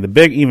 And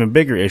the even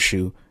bigger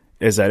issue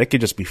is that it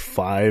could just be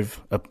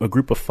a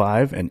group of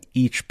 5, and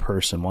each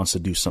person wants to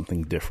do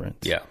something different.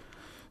 Yeah.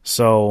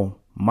 So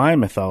my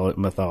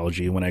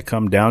methodology, when I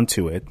come down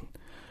to it,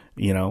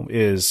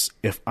 is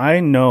if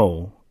I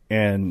know,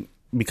 and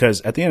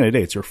because at the end of the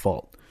day, it's your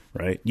fault,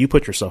 right? You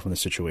put yourself in the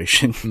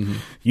situation. Mm-hmm.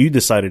 You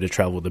decided to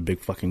travel with a big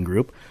fucking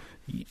group.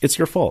 It's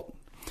your fault.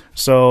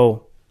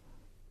 So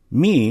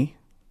me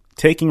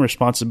taking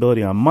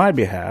responsibility on my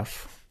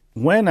behalf,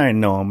 when I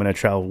know I'm going to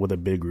travel with a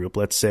big group,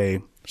 let's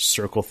say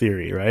circle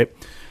theory, right?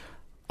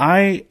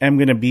 I am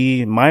going to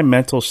be, my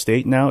mental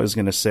state now is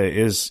going to say,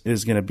 is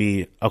going to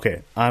be,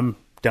 okay, I'm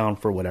down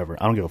for whatever.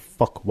 I don't give a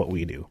fuck what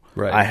we do.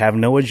 Right. I have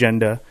no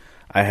agenda.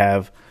 I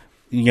have,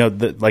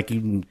 like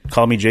you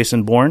call me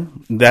Jason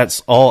Bourne.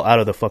 That's all out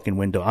of the fucking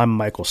window. I'm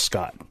Michael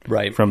Scott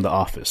from The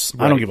Office.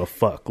 Right. I don't give a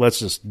fuck. Let's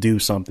just do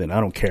something. I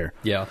don't care.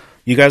 Yeah.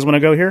 You guys want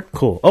to go here?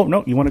 Cool. Oh,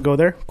 no, you want to go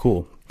there?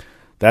 Cool.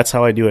 That's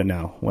how I do it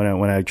now when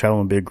I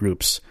travel in big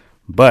groups.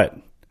 But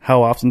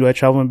how often do I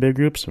travel in big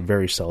groups?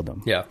 Very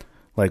seldom. Yeah.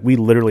 Like, we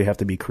literally have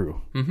to be crew.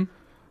 Mm-hmm.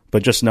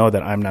 But just know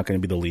that I'm not going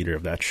to be the leader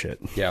of that shit.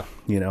 Yeah.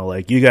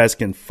 Like, you guys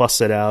can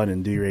fuss it out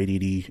and do your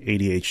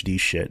ADHD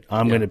shit.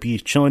 I'm going to be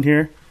chilling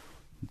here,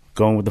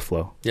 going with the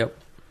flow. Yep.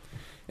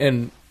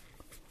 And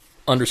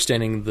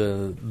understanding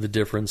the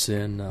difference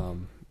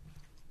in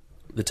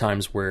the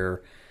times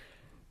where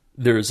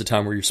there is a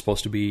time where you're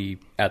supposed to be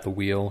at the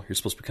wheel. You're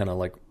supposed to be kind of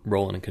like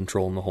rolling and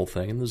controlling the whole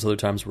thing. And there's other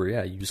times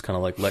where, you just kind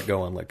of like let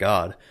go and let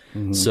God.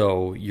 Mm-hmm.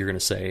 So you're going to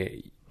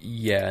say,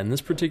 in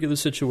this particular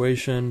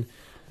situation,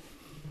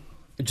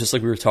 just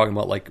like we were talking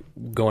about, like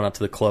going out to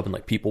the club and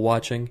like people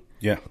watching.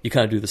 Yeah. You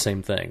kind of do the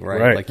same thing,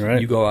 right? Like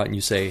you go out and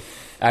you say,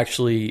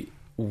 actually,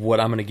 what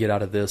I'm going to get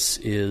out of this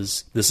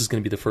is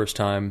going to be the first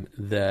time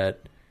that,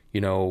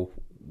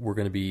 we're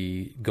going to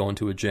be going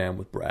to a jam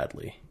with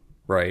Bradley.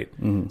 Right.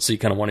 Mm-hmm. So you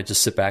kind of want to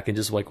just sit back and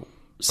just like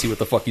see what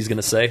the fuck he's going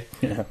to say.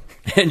 Yeah.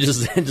 and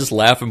just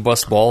laugh and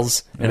bust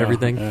balls and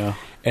everything. Yeah.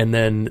 And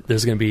then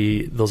there's going to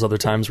be those other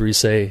times where you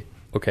say,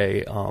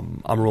 okay,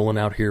 I'm rolling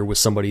out here with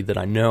somebody that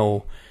I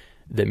know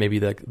that maybe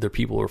their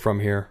people are from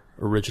here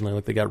originally,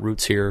 like they got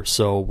roots here.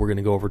 So we're going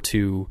to go over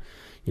to,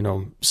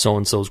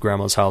 so-and-so's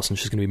grandma's house and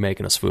she's going to be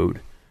making us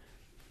food.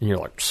 And you're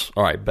like,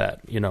 all right,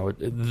 bet.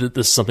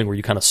 This is something where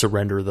you kind of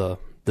surrender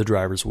the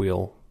driver's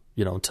wheel,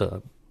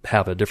 to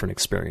have a different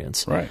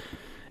experience. Right.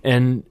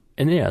 And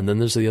then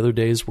there's the other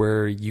days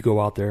where you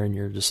go out there and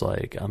you're just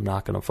like, I'm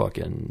not going to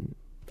fucking,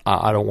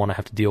 I don't want to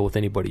have to deal with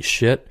anybody's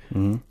shit.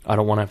 Mm-hmm. I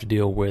don't want to have to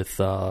deal with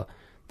the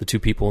 2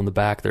 people in the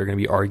back that are going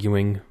to be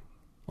arguing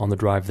on the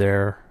drive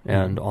there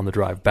and on the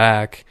drive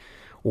back,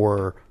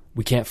 or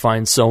we can't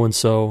find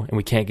so-and-so and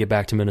we can't get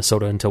back to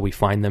Minnesota until we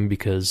find them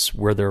because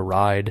we're their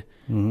ride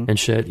and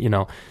shit.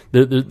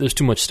 There's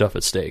too much stuff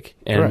at stake,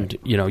 and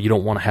you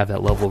don't want to have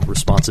that level of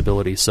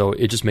responsibility. So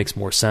it just makes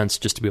more sense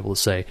just to be able to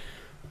say,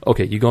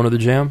 okay, you going to the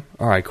jam?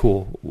 All right,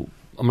 cool.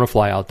 I'm going to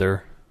fly out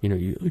there.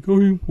 You like,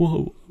 oh,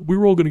 well, we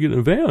were all going to get in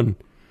a van.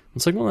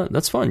 It's like, well,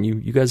 that's fun.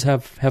 You guys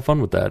have fun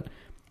with that.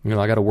 I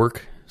got to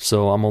work,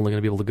 so I'm only going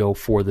to be able to go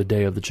for the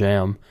day of the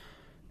jam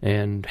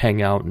and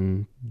hang out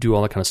and do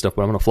all that kind of stuff.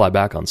 But I'm going to fly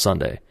back on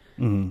Sunday.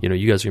 Mm-hmm.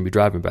 You guys are going to be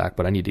driving back,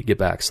 but I need to get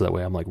back so that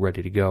way I'm like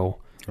ready to go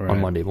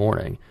on Monday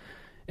morning.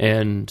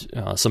 And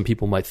some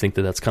people might think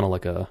that that's kind of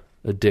like a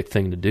dick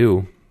thing to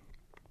do.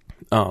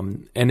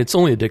 And it's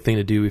only a dick thing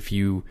to do if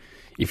you're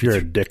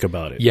a dick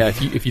about it. Yeah,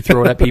 if you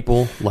throw it at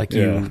people, like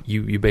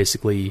you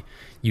basically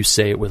you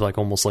say it with like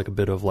almost like a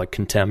bit of like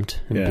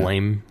contempt and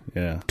blame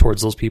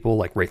towards those people,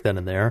 like right then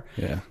and there.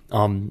 Yeah.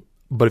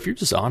 But if you're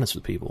just honest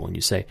with people and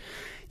you say,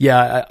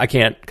 I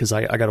can't because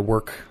I got to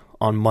work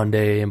on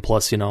Monday, and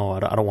plus, I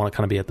don't want to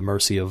kind of be at the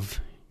mercy of,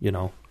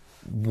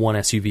 one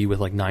SUV with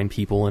like 9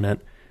 people in it,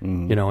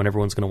 and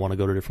everyone's going to want to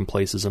go to different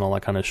places and all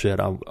that kind of shit.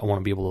 I want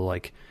to be able to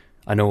like,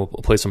 I know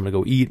a place I'm going to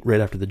go eat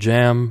right after the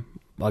jam.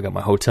 I got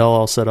my hotel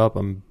all set up.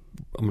 I'm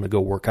going to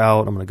go work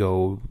out. I'm going to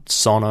go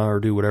sauna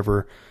or do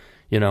whatever,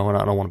 and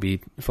I don't want to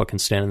be fucking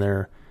standing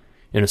there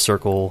in a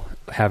circle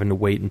having to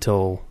wait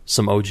until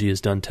some OG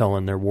is done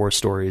telling their war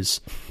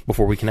stories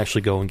before we can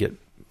actually go and get,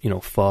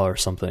 pho or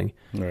something.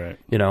 Right.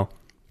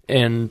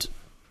 And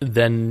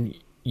then,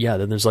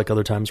 then there's like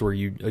other times where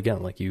you,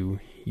 again, like you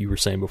were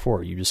saying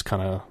before, you just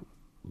kind of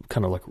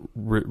like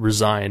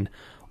resign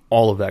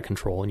all of that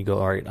control, and you go,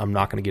 all right, I'm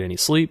not going to get any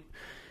sleep,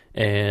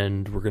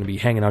 and we're going to be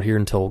hanging out here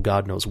until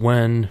God knows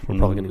when. We're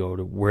probably going to go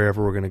to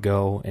wherever we're going to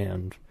go,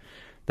 and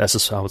that's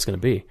just how it's going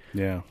to be.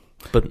 Yeah.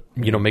 But,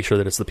 make sure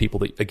that it's the people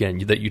that, again,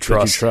 that you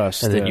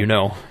trust and that you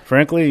know.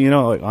 Frankly,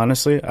 like,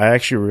 honestly, I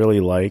actually really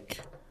like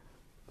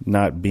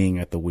not being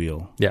at the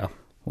wheel. Yeah.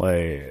 Like,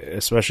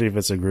 especially if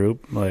it's a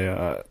group. Like,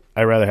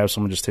 I'd rather have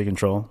someone just take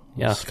control.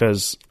 Yeah.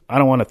 Because I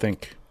don't want to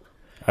think.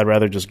 I'd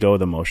rather just go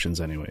with emotions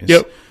anyways.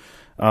 Yep.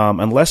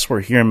 Unless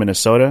we're here in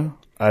Minnesota,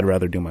 I'd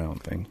rather do my own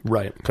thing.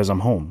 Right. Because I'm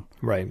home.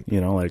 Right.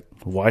 Like,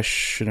 why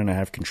shouldn't I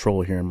have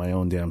control here in my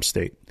own damn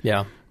state?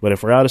 Yeah. But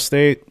if we're out of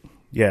state,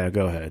 yeah,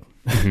 go ahead.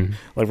 Mm-hmm.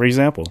 Like, for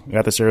example, I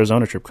got this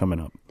Arizona trip coming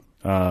up.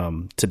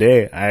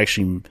 Today, I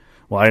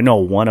know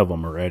one of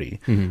them already,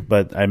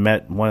 but I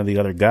met one of the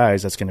other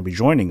guys that's going to be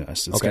joining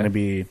us. It's going to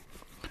be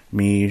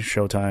me,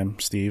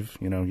 Showtime, Steve.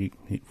 We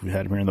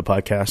had him here in the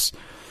podcast.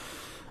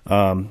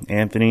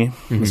 Anthony,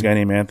 this guy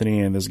named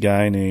Anthony, and this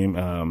guy named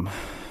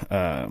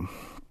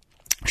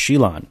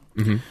Sheelan.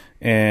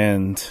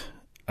 And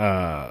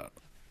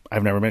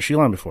I've never met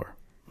Sheelan before.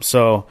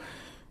 So,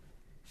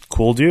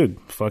 cool dude.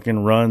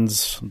 Fucking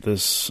runs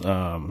this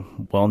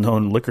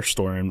well-known liquor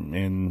store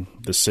in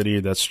the city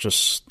that's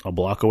just a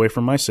block away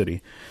from my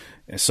city.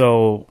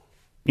 So,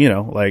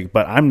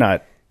 but I'm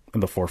not in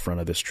the forefront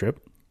of this trip.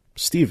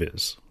 Steve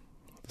is.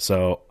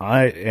 So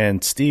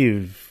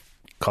Steve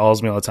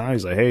calls me all the time.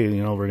 He's like, hey,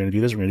 we're going to do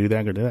this, we're going to do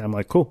that, we're going to do that. I'm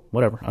like, cool,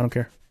 whatever. I don't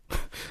care.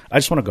 I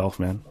just want to golf,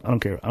 man. I don't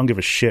care. I don't give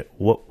a shit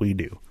what we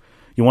do.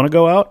 You want to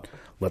go out?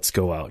 Let's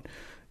go out.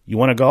 You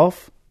want to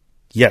golf?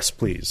 Yes,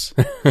 please.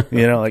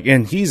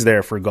 And he's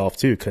there for golf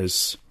too,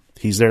 because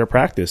he's there to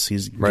practice.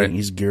 He's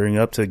gearing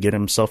up to get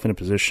himself in a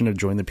position to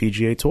join the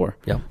PGA Tour.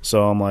 Yeah.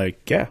 So I'm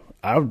like, yeah,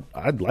 I'd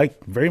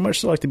very much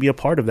so like to be a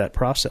part of that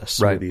process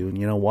with you.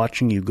 And,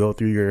 watching you go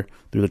through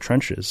the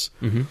trenches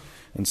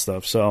and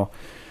stuff. So,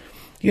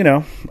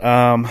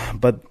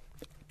 but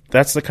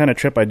that's the kind of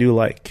trip I do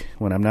like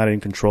when I'm not in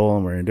control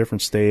and we're in a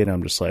different state.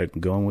 I'm just like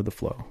going with the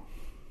flow.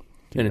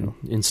 And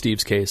in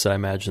Steve's case, I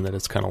imagine that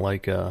it's kind of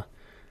like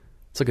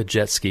it's like a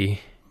jet ski,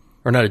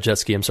 or not a jet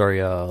ski. I'm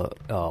sorry,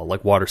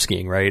 like water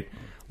skiing, right?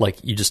 Like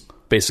you just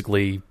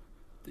basically,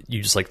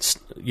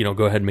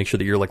 go ahead and make sure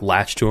that you're like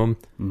latched to them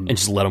and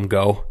just let them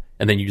go,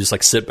 and then you just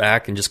like sit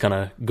back and just kind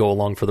of go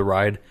along for the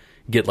ride,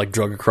 get like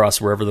drug across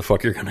wherever the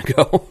fuck you're gonna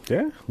go.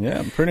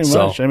 Yeah, pretty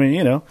much. I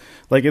mean,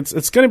 like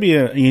it's gonna be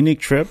a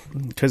unique trip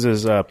because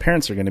his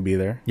parents are gonna be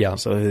there. Yeah.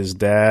 So his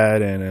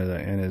dad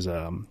and his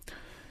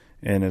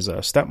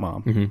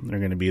stepmom are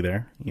gonna be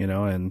there.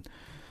 And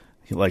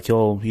he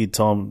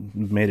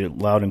made it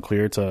loud and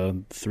clear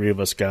to three of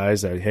us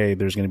guys that, hey,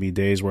 there's going to be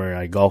days where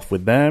I golf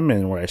with them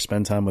and where I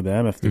spend time with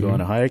them if they go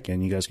on a hike,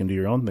 and you guys can do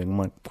your own thing. I'm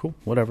like, cool,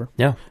 whatever.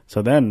 Yeah.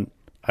 So then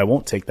I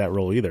won't take that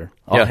role either.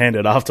 I'll hand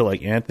it off to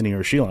like Anthony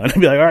or Sheila and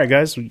be like, all right,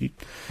 guys,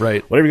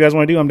 whatever you guys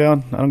want to do, I'm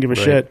down. I don't give a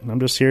shit. I'm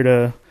just here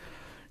to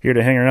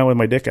hang around with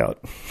my dick out.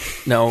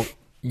 Now,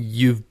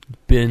 you've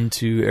been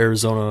to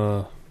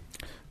Arizona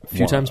a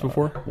few times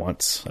before?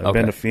 Once. I've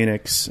been to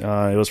Phoenix.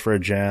 It was for a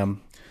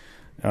jam.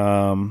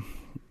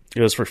 It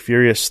was for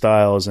Furious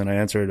Styles, and I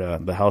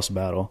entered the house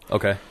battle.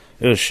 Okay.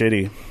 It was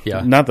shitty.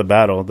 Yeah. Not the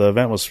battle. The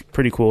event was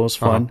pretty cool. It was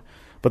fun.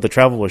 But the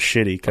travel was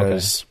shitty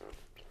because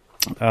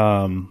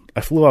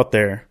I flew out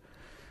there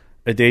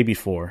a day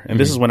before. And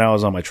this is when I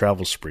was on my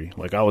travel spree.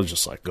 Like, I was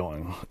just, like,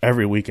 going.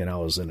 Every weekend I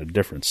was in a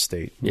different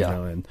state.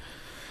 And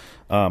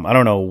I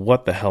don't know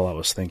what the hell I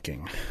was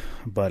thinking.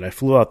 But I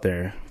flew out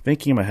there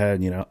thinking in my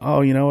head, oh,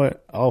 you know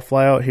what? I'll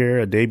fly out here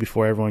a day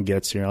before everyone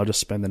gets here. I'll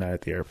just spend the night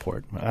at the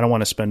airport. I don't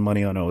want to spend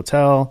money on a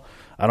hotel.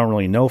 I don't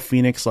really know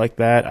Phoenix like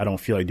that. I don't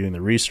feel like doing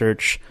the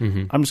research.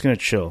 I'm just going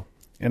to chill.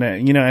 And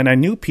I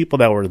knew people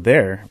that were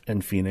there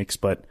in Phoenix,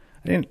 but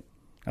I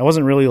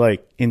wasn't really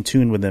like in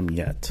tune with them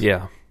yet.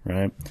 Yeah.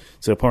 Right.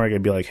 To the point where I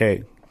could be like,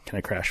 hey, can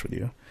I crash with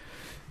you?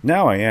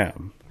 Now I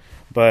am.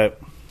 But,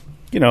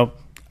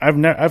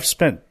 I've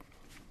spent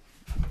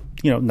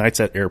nights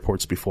at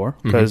airports before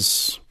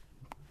because,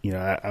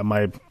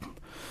 my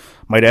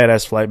dad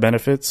has flight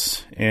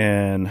benefits,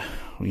 and,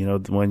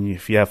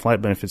 if you have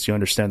flight benefits, you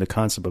understand the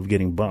concept of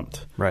getting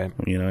bumped. Right.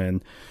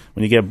 And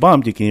when you get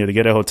bumped, you can either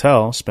get a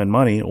hotel, spend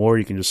money, or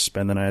you can just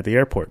spend the night at the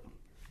airport.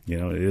 It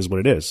is what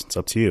it is. It's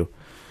up to you.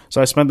 So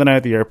I spent the night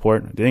at the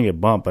airport. I didn't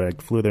get bumped, but I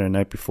flew there the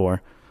night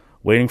before,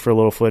 waiting for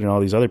Littlefoot and all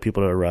these other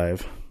people to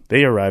arrive.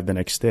 They arrived the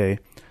next day.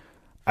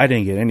 I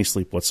didn't get any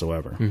sleep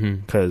whatsoever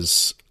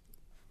because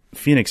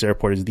Phoenix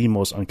Airport is the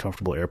most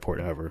uncomfortable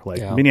airport ever.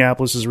 Like,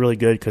 Minneapolis is really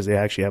good because they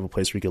actually have a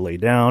place where you can lay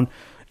down.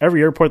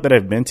 Every airport that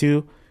I've been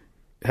to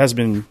has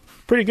been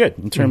pretty good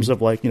in terms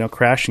of like,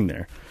 crashing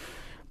there.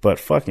 But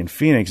fucking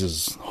Phoenix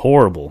is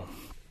horrible.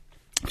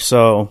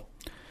 So,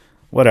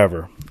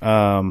 whatever.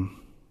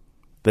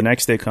 The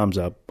next day comes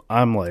up.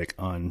 I'm like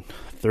on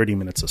 30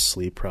 minutes of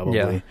sleep probably.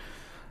 Yeah.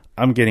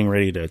 I'm getting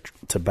ready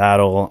to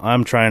battle.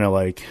 I'm trying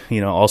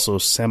to also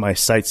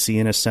semi-sightsee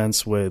in a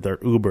sense with our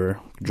Uber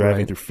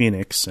driving through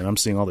Phoenix, and I'm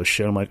seeing all this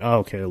shit. I'm like, oh,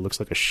 okay, it looks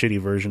like a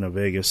shitty version of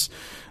Vegas.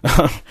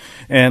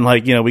 And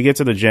we get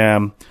to the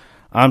jam.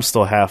 I'm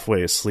still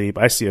halfway asleep.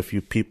 I see a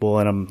few people,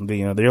 and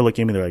they're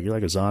looking at me. They're like, "You're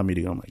like a zombie,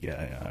 dude." I'm like,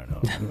 "Yeah, I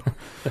don't know."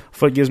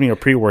 Foot gives me a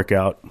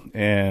pre-workout,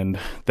 and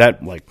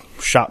that like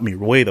shot me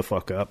way the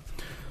fuck up.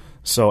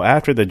 So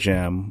after the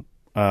gym,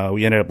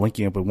 we ended up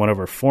linking up with one of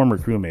our former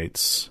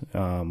crewmates.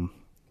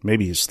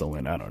 Maybe he's still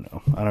in. I don't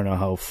know. I don't know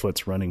how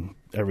Foot's running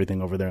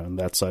everything over there on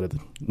that side of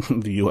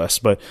the U.S.,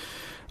 but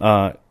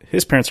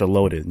his parents are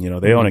loaded.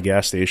 They own a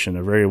gas station,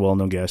 a very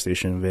well-known gas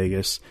station in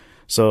Vegas.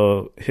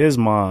 So his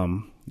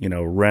mom,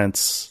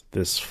 rents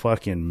this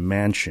fucking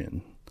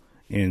mansion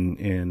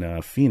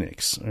in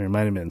Phoenix, or it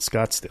might have been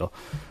Scottsdale,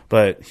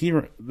 but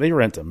they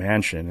rent a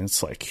mansion. And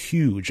it's like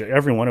huge.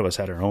 Every one of us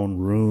had our own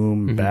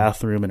room,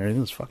 bathroom, and everything.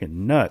 It was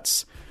fucking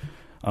nuts.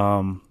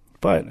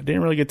 But I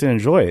didn't really get to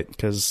enjoy it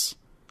because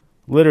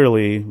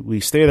literally we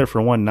stay there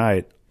for one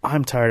night.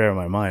 I'm tired out of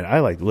my mind. I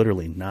like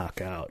literally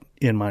knock out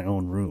in my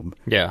own room.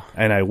 Yeah.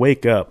 And I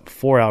wake up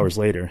 4 hours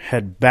later,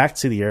 head back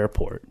to the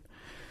airport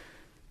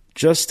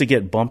just to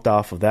get bumped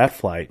off of that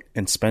flight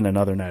and spend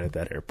another night at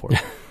that airport.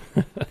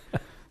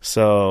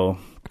 So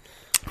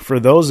for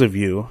those of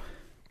you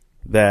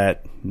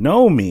that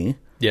know me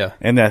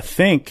and that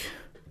think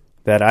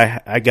that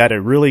I got it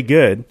really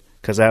good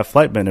because I have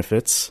flight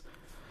benefits,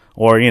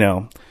 or, I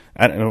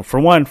don't know, for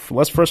one,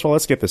 first of all,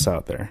 let's get this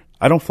out there.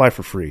 I don't fly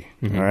for free,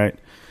 all right?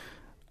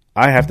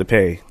 I have to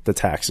pay the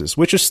taxes,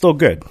 which is still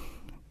good.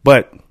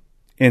 But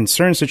in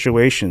certain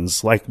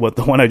situations, like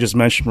the one I just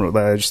mentioned,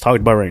 that I just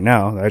talked about right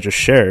now, that I just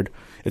shared,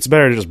 it's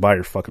better to just buy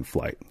your fucking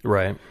flight.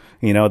 Right.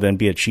 Than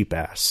be a cheap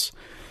ass.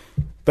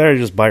 Better to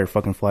just buy your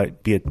fucking flight,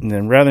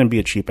 rather than be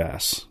a cheap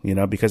ass,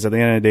 because at the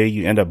end of the day,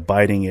 you end up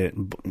biting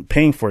it,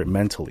 paying for it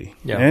mentally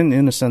and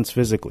in a sense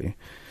physically.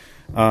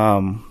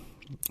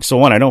 So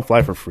one, I don't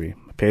fly for free.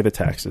 I pay the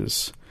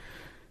taxes.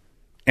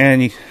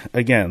 And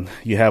again,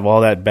 you have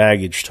all that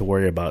baggage to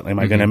worry about. Am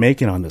I going to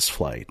make it on this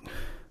flight?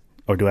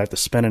 Or do I have to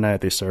spend a night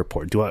at this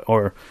airport? Do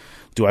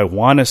I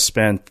want to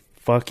spend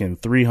fucking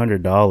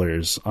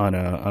 $300 on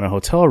a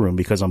hotel room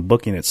because I'm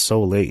booking it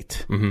so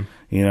late?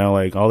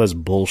 Like all this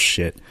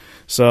bullshit.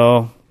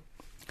 So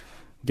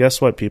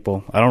guess what,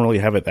 people? I don't really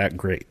have it that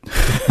great.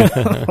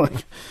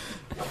 Like,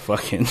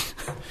 fucking.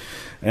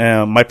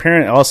 My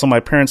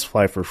parents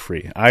fly for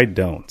free. I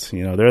don't.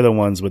 They're the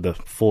ones with the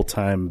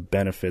full-time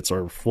benefits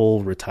or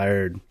full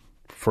retired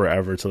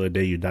forever till the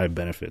day you die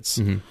benefits.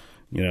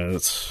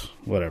 It's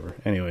whatever.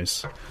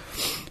 Anyways,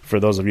 for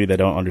those of you that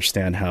don't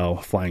understand how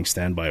flying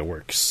standby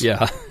works.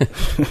 Yeah.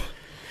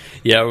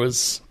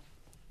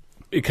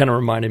 It kind of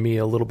reminded me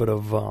a little bit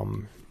of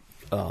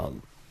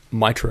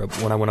my trip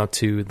when I went out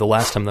to, the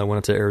last time that I went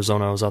out to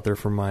Arizona. I was out there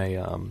for my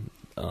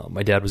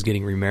dad was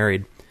getting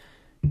remarried,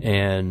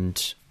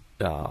 and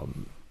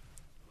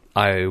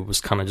I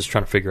was kind of just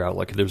trying to figure out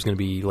like if there was going to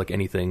be like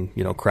anything,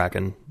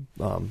 cracking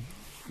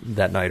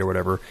that night or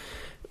whatever.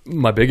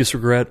 My biggest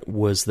regret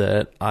was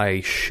that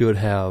I should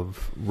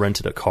have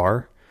rented a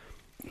car.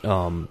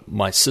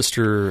 My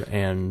sister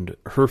and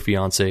her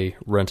fiance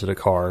rented a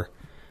car,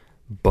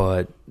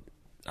 but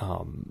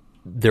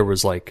there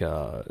was like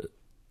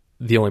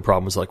the only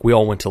problem was like we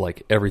all went to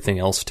like everything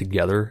else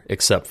together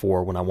except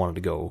for when I wanted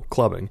to go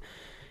clubbing.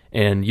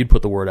 And you'd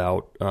put the word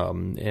out,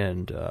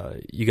 and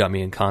you got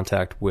me in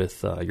contact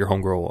with your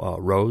homegirl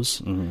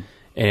Rose,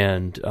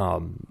 and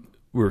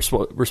we were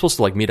supposed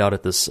to like meet out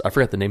at this. I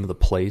forgot the name of the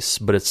place,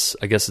 but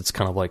I guess it's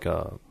kind of like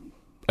a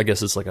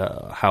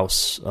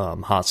house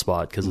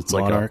hotspot because it's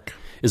Monarch. Like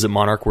is it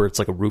Monarch where it's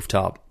like a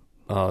rooftop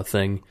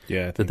thing?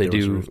 Yeah, I think that they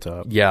do.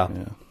 Rooftop. Yeah.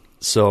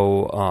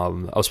 So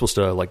I was supposed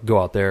to like go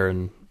out there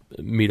and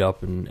meet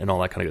up and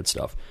all that kind of good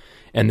stuff,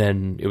 and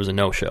then it was a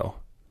no-show,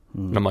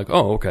 and I'm like,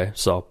 oh, okay.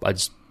 So I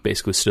just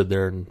basically stood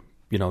there and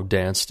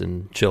danced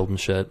and chilled and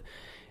shit,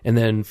 and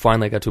then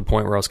finally I got to a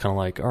point where I was kind of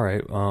like, all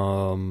right,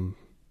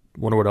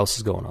 wonder what else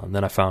is going on. And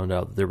then I found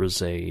out there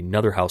was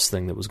another house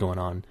thing that was going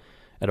on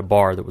at a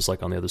bar that was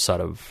like on the other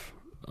side of,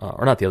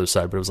 or not the other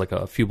side, but it was like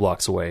a few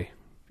blocks away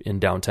in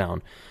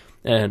downtown.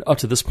 And up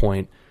to this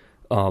point,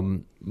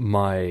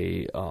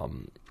 my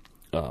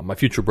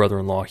future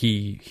brother-in-law,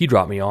 he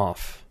dropped me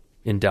off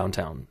in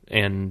downtown,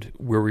 and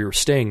where we were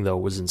staying though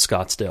was in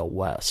Scottsdale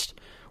West,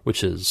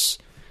 which is,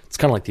 it's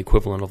kind of like the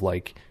equivalent of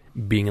like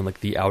being in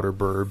like the outer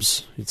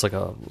burbs. It's like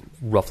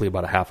roughly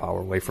about a half hour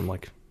away from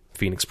like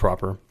Phoenix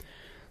proper.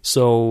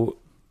 So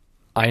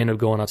I ended up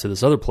going out to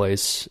this other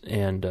place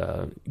and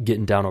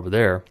getting down over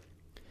there.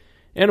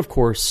 And of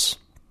course,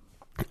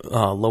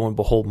 lo and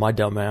behold, my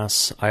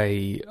dumbass,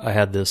 I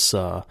had this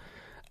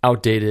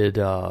outdated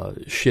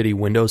shitty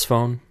Windows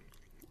phone.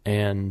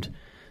 And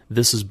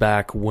this is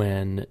back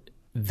when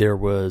there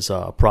was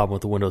a problem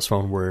with the Windows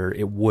phone where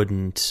it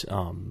wouldn't,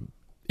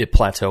 it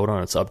plateaued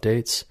on its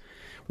updates,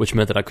 which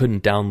meant that I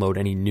couldn't download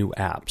any new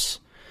apps.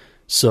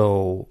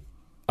 So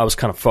I was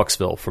kind of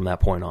fucksville from that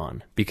point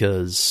on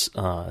because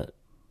my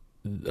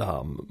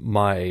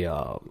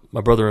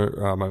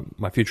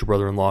future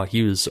brother-in-law,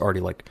 he was already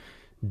like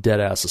dead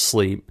ass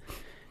asleep,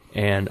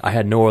 and I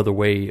had no other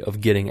way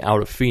of getting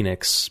out of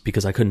Phoenix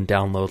because I couldn't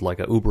download like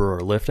a Uber or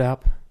a Lyft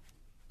app.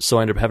 So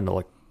I ended up having to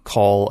like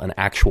call an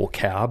actual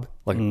cab,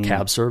 like a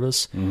cab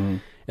service.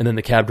 And then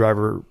the cab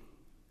driver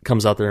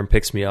comes out there and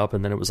picks me up,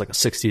 and then it was like a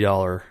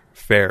 $60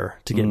 fare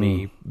to get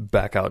me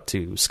back out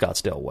to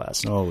Scottsdale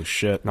West. Oh,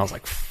 shit. And I was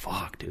like,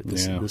 fuck, dude,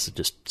 this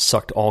just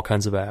sucked all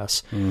kinds of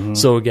ass.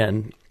 So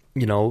again,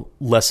 you know,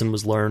 lesson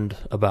was learned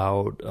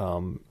about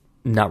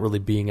not really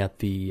being at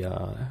the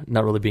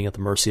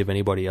mercy of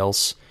anybody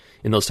else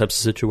in those types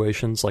of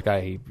situations. Like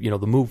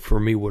the move for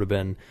me would have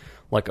been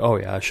like, oh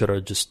yeah, I should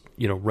have just,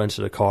 you know,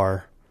 rented a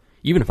car.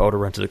 Even if I would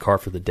have rented a car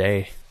for the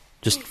day,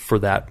 just for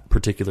that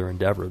particular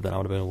endeavor, then I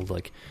would have been able to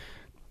like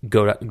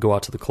go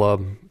out to the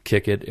club,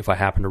 kick it. If I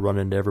happen to run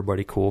into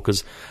everybody, cool.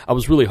 Because I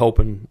was really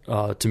hoping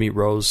to meet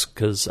Rose,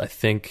 because I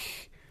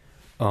think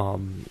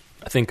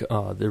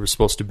there was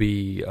supposed to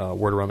be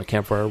word around the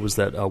campfire was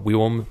that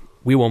Weewom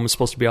was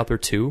supposed to be out there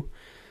too.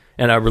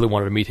 And I really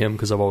wanted to meet him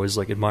because I've always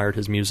like admired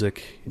his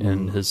music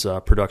and his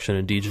production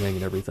and DJing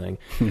and everything.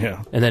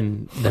 Yeah. And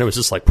then it was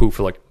just like poof,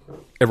 like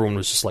everyone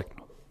was just like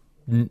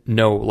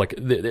no, like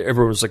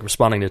everyone was like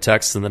responding to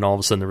texts, and then all of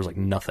a sudden there was like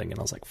nothing, and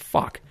I was like,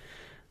 fuck.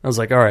 I was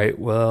like, all right,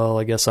 well,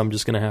 I guess I'm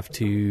just gonna have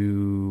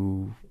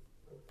to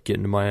get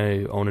into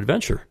my own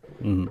adventure.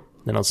 Then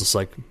I was just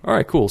like, all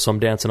right, cool. So I'm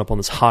dancing up on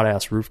this hot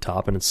ass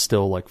rooftop, and it's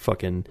still like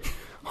fucking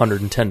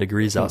 110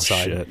 degrees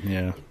outside. Oh, shit.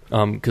 Yeah.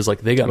 Because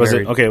like they got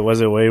married.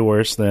 Was it way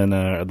worse than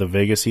the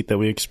Vegas heat that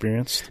we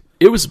experienced?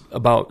 It was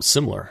about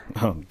similar.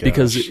 Oh, gosh.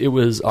 Because it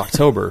was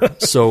October,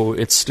 so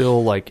it's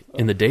still like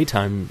in the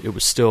daytime it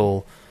was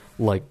still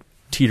like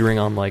teetering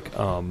on like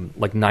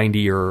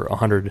 90 or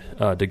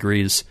 100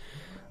 degrees.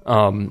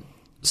 But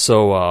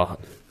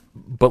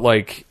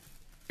like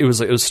it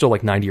was still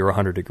like 90 or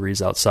 100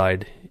 degrees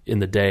outside in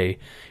the day,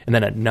 and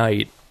then at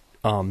night,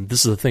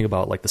 this is the thing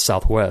about like the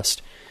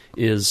Southwest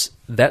is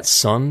that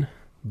sun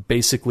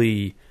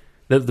basically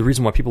the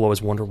reason why people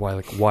always wonder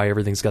why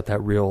everything's got that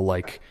real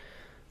like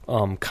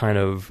kind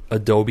of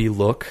Adobe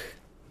look,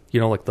 you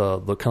know, like the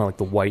kind of like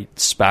the white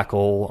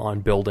spackle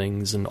on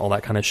buildings and all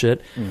that kind of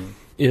shit,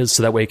 is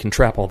so that way it can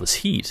trap all this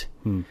heat.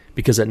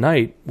 Because at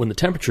night when the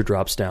temperature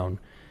drops down,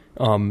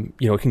 you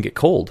know, it can get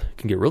cold. It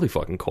can get really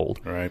fucking cold.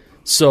 Right.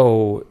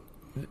 So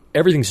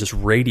everything's just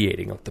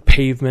radiating, like the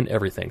pavement,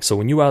 everything. So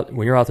when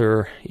you're out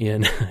there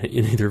in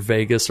either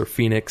Vegas or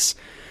Phoenix,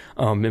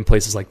 in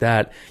places like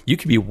that, you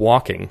could be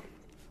walking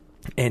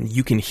and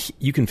you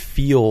can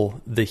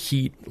feel the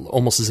heat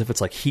almost as if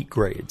it's like heat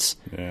grades.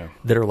 Yeah.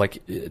 That are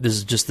like,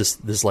 there's just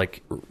this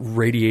like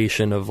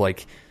radiation of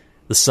like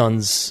the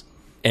sun's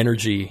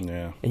energy.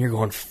 Yeah. And you're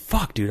going,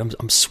 fuck, dude,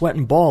 I'm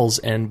sweating balls,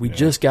 and we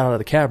just got out of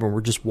the cab and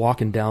we're just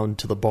walking down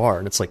to the bar,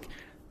 and it's like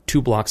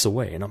 2 blocks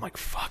away, and I'm like,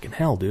 fucking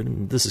hell, dude,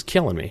 and this is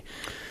killing me.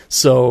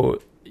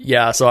 So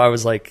yeah, so I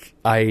was like,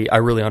 I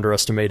really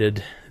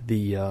underestimated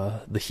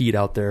the heat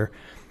out there.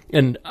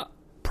 And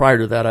prior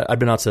to that, I'd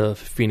been out to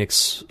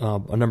Phoenix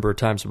a number of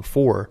times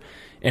before,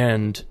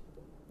 and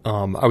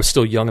I was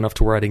still young enough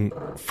to where I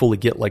didn't fully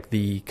get like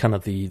the kind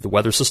of the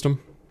weather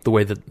system, the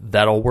way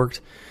that all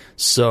worked.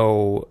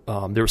 So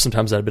there were some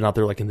times that I'd been out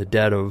there like in the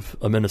dead of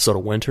a Minnesota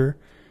winter,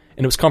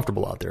 and it was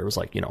comfortable out there. It was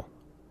like, you know,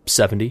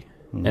 70,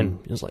 and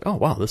it was like, oh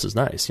wow, this is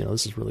nice. You know,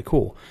 this is really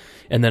cool.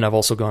 And then I've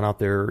also gone out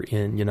there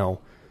in, you know,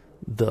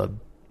 the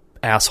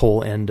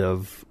asshole end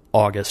of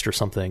August or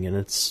something, and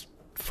it's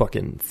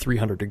fucking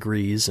 300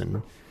 degrees,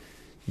 and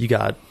you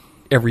got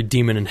every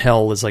demon in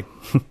hell is like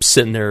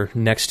sitting there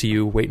next to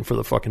you waiting for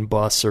the fucking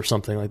bus or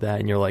something like that,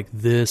 and you're like,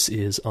 this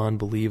is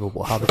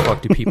unbelievable. How the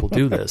fuck do people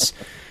do this?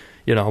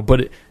 You know,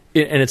 but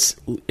it's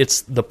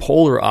the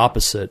polar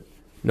opposite,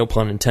 no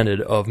pun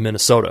intended, of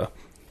Minnesota,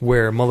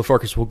 where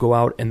motherfuckers will go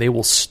out and they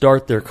will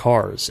start their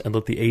cars and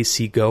let the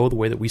AC go the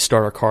way that we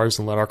start our cars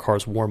and let our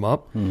cars warm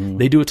up.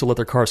 They do it to let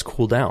their cars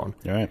cool down.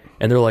 Right.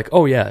 And they're like,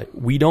 oh yeah,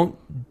 we don't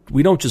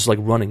just like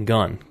run and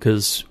gun,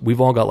 because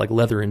we've all got like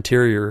leather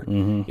interior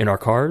in our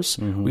cars.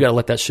 We got to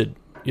let that shit,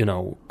 you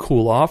know,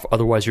 cool off.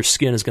 Otherwise your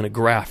skin is going to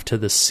graft to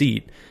the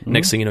seat.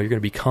 Next thing you know, you're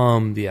going to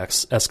become the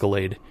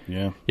Escalade.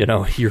 Yeah. You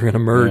know, you're going to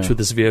merge with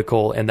this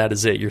vehicle, and that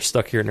is it. You're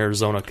stuck here in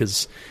Arizona,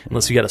 because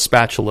unless you got a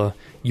spatula,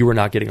 you are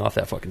not getting off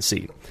that fucking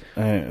seat.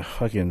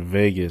 Fucking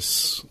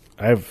Vegas.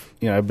 I've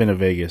been to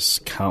Vegas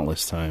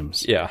countless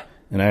times. Yeah.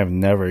 And I have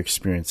never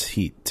experienced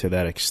heat to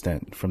that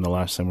extent from the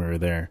last time we were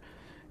there.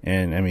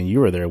 And I mean, you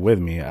were there with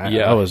me.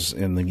 I was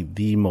in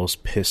the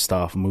most pissed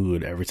off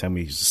mood every time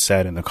we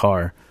sat in the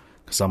car.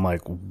 Because I'm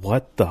like,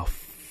 what the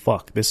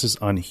fuck? This is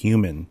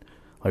unhuman.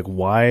 Like,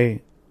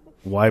 why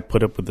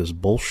put up with this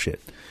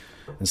bullshit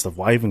and stuff?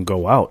 Why even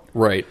go out?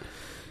 Right.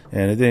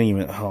 And it didn't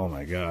even, oh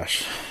my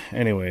gosh.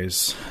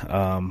 Anyways,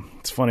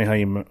 it's funny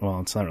how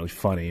well, it's not really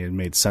funny. It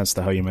made sense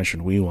to how you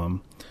mentioned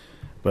Weewum.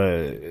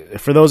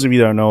 But for those of you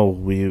that don't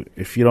know,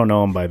 if you don't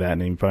know him by that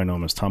name, you probably know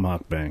him as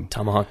Tomahawk Bang.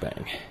 Tomahawk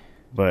Bang.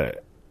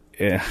 But,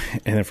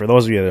 and for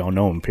those of you that don't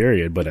know him,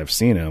 period, but have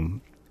seen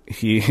him,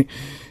 he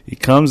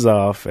comes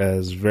off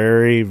as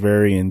very,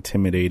 very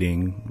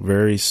intimidating,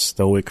 very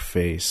stoic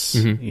face,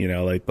 you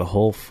know, like the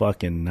whole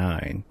fucking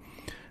nine,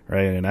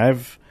 right? And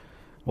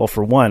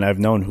for one, I've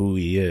known who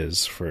he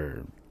is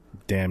for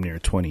damn near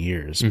 20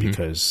 years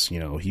because, you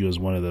know, he was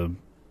one of the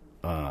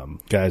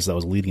guys that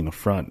was leading the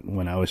front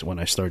when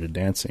I started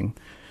dancing.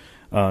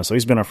 So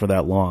he's been up for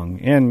that long.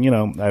 And, you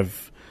know,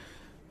 I've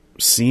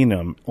seen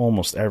him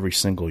almost every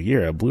single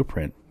year at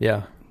Blueprint.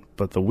 Yeah.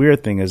 But the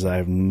weird thing is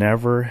I've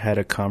never had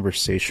a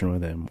conversation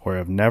with him,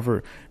 or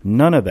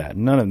none of that.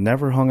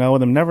 Never hung out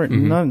with him.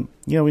 None.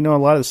 You know, we know a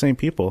lot of the same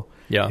people.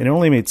 Yeah. And it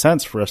only made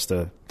sense for us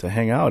to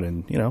hang out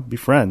and, you know, be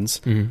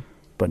friends.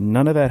 But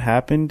none of that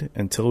happened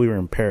until we were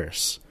in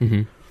Paris.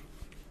 And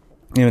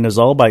it was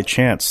all by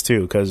chance,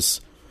 too, because,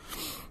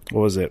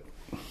 what was it?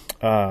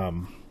 I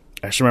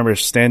actually remember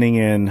standing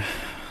in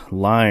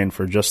line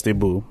for Just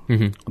Debut,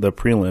 the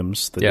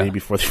prelims, the day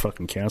before they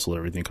fucking canceled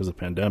everything because of the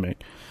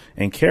pandemic.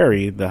 And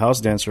Carrie, the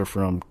house dancer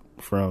from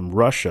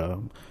Russia,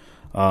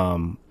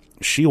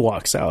 she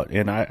walks out,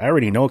 and I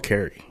already know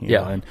Carrie. You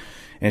know,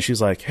 and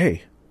she's like,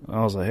 "Hey,"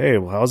 I was like, "Hey,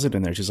 well, how's it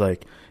in there?" She's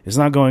like, "It's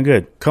not going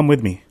good. Come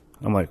with me."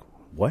 I'm like,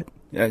 "What?"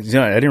 You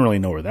know, I didn't really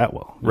know her that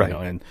well, right? You know,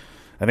 and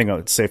I think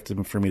it's safe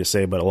for me to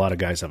say, but a lot of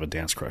guys have a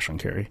dance crush on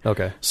Carrie.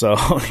 Okay. So,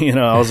 you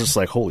know, I was just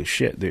like, holy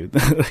shit, dude.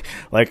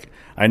 Like,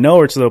 I know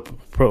her to the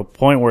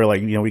point where,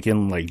 like, you know, we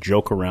can, like,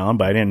 joke around,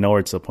 but I didn't know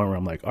her to the point where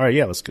I'm like, all right,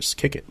 yeah, let's just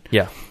kick it.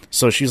 Yeah.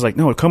 So she's like,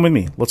 no, come with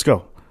me. Let's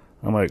go.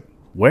 I'm like,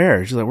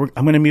 where? She's like,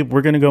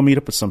 we're going to go meet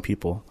up with some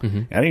people. I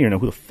didn't even know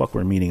who the fuck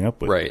we're meeting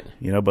up with. Right.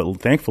 You know, but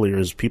thankfully it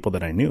was people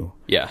that I knew.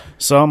 Yeah.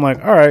 So I'm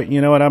like, all right,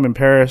 you know what? I'm in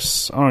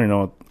Paris. I don't even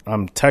know.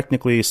 I'm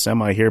technically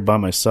semi here by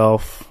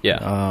myself.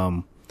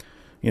 Yeah.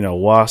 You know,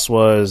 Was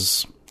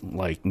was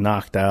like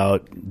knocked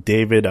out.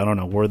 David, I don't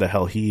know where the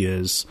hell he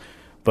is,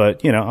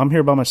 but you know, I'm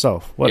here by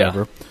myself.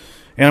 Whatever. Yeah.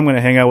 And I'm going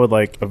to hang out with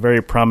like a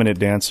very prominent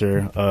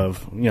dancer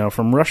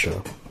from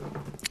Russia.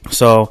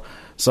 So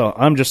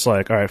I'm just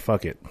like, all right,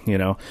 fuck it, you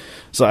know.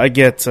 So I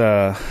get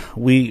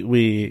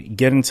we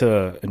get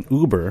into an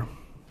Uber,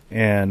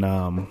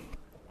 and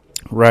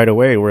right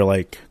away we're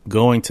like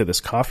going to this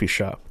coffee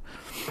shop,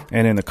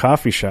 and in the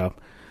coffee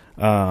shop,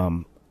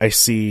 I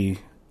see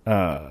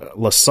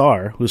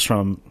Lassar, who's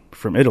from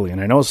Italy, and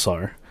I know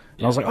Lassar.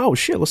 And I was like, oh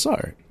shit,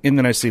 Lassar. And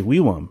then I see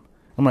Weewum.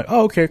 I'm like,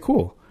 oh, okay,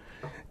 cool.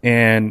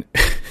 And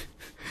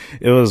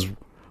it was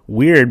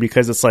weird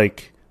because it's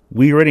like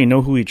we already know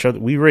of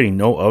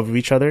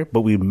each other,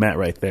 but we met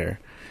right there.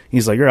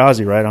 He's like, you're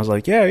Ozzy, right? I was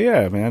like,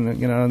 yeah, man.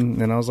 You know,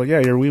 and I was like, yeah,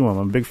 you're Weewum.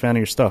 I'm a big fan of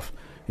your stuff.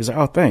 He's like,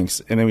 oh,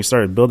 thanks. And then we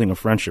started building a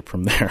friendship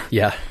from there.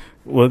 Yeah.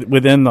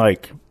 Within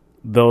like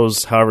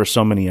those however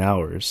so many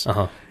hours.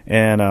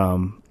 And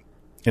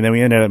then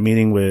we ended up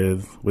meeting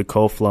with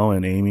Cole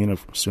and Amy and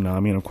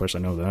Tsunami, and of course I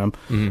know them.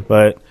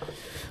 But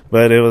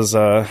it was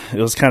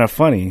kind of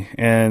funny,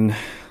 and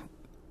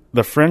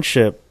the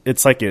friendship,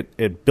 it's like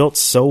it built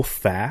so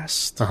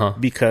fast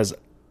because,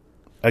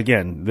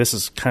 again, this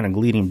is kind of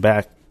leading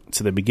back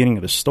to the beginning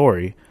of the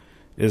story,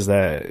 is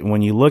that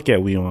when you look at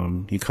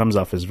Weewum, he comes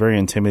off as very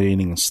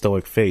intimidating and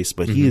stoic face,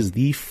 but he is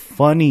the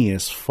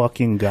funniest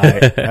fucking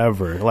guy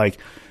ever. Like,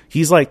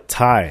 he's like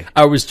Ty.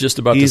 I was just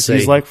about to say.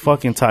 He's like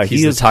fucking Ty.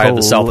 He's the Ty of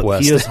the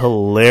Southwest. He is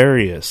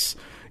hilarious.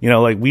 You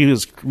know, like we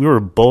were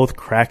both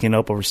cracking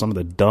up over some of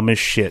the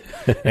dumbest shit,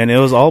 and it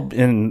was all.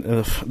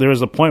 There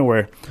was a point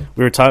where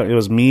we were talking. It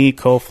was me,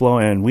 Koflo,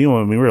 and we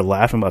were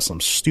laughing about some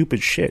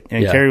stupid shit.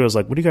 And Carrie was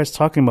like, "What are you guys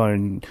talking about?"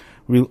 And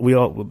we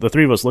all, the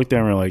three of us, looked at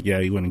him and were like, "Yeah,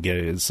 you wouldn't get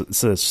it.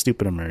 It's a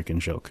stupid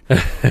American joke,"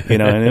 you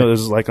know. And it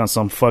was like on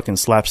some fucking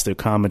slapstick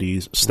comedy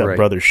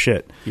stepbrother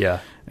shit. Yeah,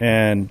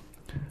 and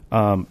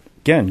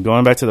again,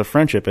 going back to the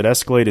friendship, it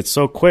escalated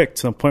so quick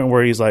to the point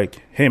where he's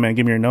like, "Hey man,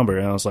 give me your number,"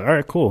 and I was like, "All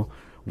right, cool."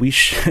 We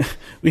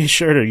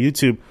shared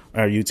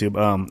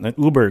an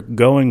Uber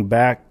going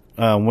back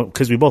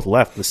because we both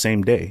left the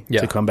same day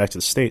to come back to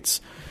the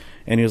States,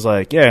 and he was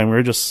like, "Yeah," and we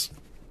were just,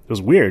 it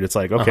was weird. It's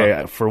like,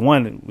 okay, for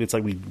one, it's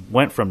like we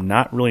went from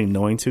not really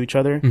knowing to each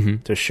other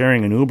to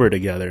sharing an Uber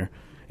together,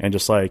 and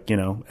just like, you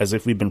know, as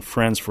if we've been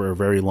friends for a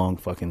very long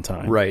fucking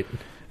time, right?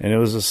 And it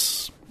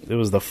was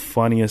the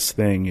funniest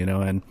thing, you know,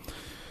 and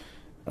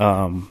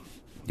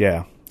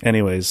yeah.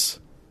 Anyways.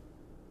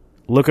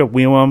 Look up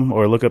Weewum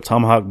or look up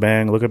Tomahawk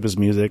Bang. Look up his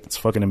music. It's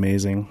fucking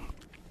amazing.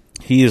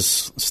 He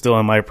is still,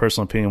 in my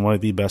personal opinion, one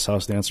of the best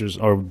house dancers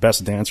or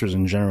best dancers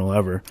in general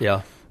ever.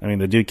 Yeah. I mean,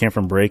 the dude came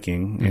from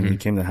breaking and he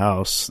came to the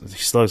house. He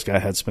still has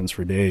got head spins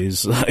for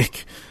days.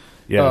 Like,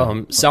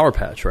 yeah. Sour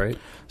Patch, right?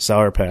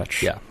 Sour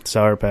Patch. Yeah.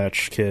 Sour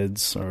Patch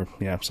Kids Sour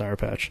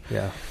Patch.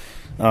 Yeah.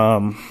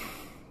 I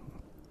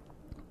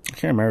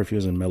can't remember if he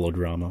was in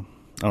Melodrama.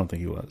 I don't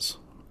think he was.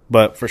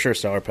 But for sure,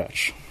 Sour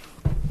Patch.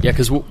 Yeah,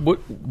 because what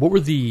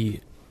were the,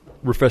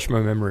 refresh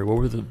my memory, what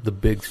were the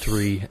big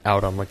three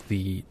out on like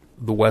the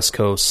West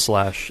Coast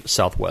 /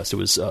 Southwest? It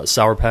was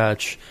Sour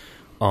Patch,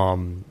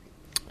 and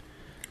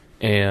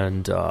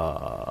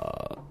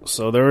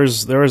so there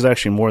was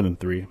actually more than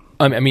three.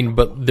 I mean,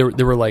 but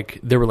there were like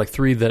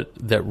three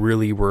that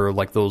really were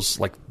like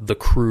those, like the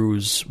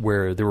crews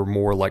where there were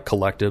more like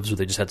collectives where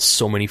they just had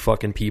so many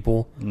fucking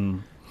people.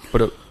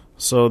 But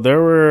so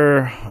there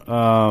were.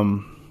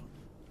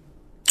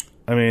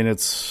 I mean,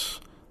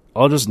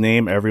 I'll just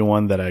name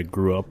everyone that I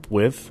grew up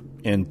with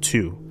in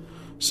two.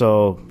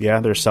 So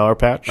yeah, there's Sour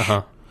Patch.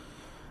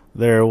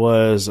 There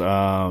was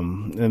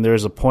and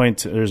there's a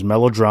point. There's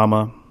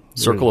Melodrama.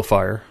 Circle of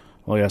Fire.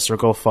 Oh yeah,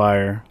 Circle of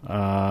Fire.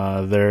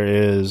 There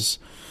is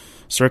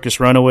Circus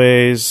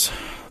Runaways,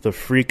 The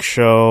Freak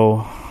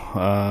Show,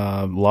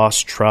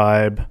 Lost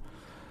Tribe.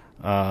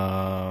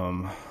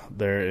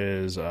 There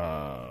is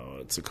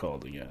what's it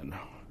called again?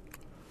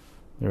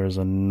 There is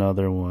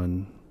another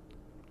one.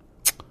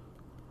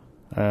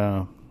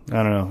 I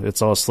don't know.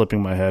 It's all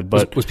slipping my head.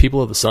 But was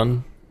People of the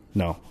Sun?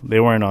 No, they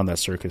weren't on that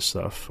circus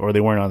stuff, or they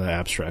weren't on the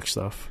abstract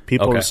stuff.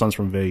 People of the Sun's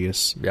from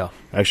Vegas. Yeah,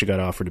 I actually got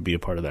offered to be a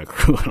part of that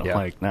crew, and I'm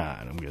like, nah,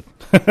 I'm good.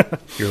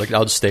 You're like,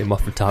 I'll just stay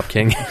Muffin Top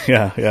King.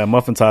 yeah,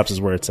 Muffin Tops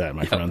is where it's at,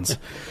 my friends.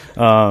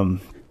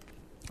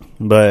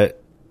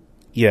 But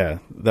yeah,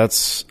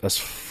 that's as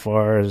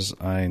far as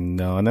I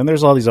know. And then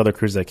there's all these other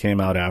crews that came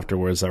out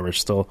afterwards that were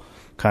still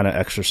kind of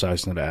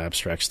exercising the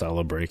abstract style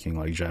of breaking,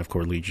 like Jive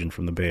Core Legion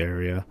from the Bay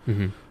Area.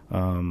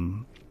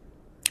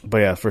 But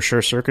yeah, for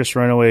sure, Circus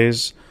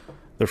Runaways,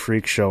 The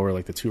Freak Show were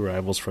like the two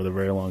rivals for the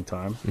very long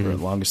time, for the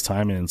longest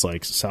time. And it's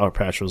like Sour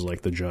Patch was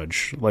like the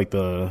judge, like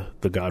the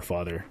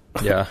godfather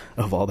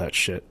of all that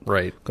shit.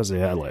 Right. Because they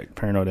had like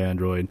Paranoid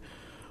Android,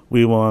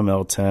 Weewum,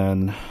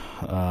 L10.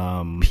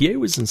 PA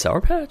was in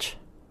Sour Patch?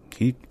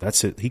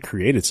 That's it. He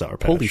created Sour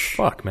Patch. Holy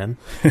fuck, man.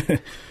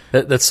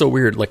 That's so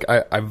weird. Like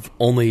I've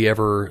only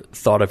ever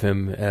thought of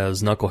him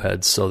as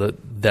Knuckleheads, so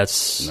that's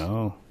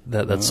so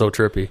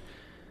trippy.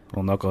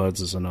 Well,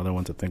 Knuckleheads is another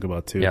one to think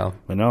about too. Yeah.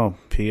 But no,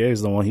 PA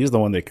is the one. He's the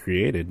one that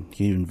created.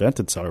 He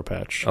invented Sour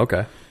Patch.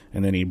 Okay.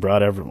 And then he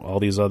brought all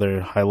these other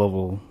high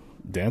level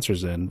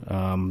dancers in.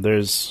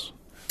 There's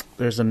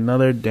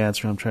another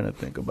dancer I'm trying to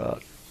think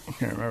about. I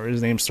can't remember.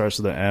 His name starts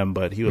with an M,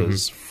 but he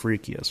was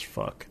freaky as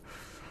fuck.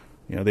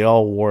 You know, they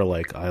all wore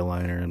like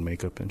eyeliner and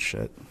makeup and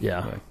shit.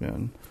 Yeah. Back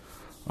then.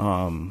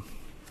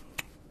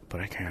 But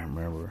I can't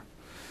remember.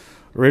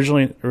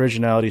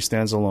 Originality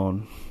stands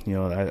alone. You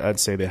know, I'd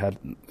say they had,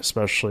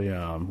 especially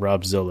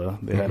Rob Zilla,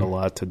 they had a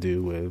lot to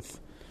do with,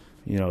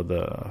 you know,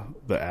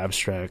 the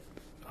abstract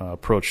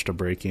approach to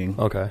breaking.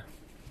 Okay.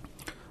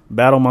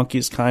 Battle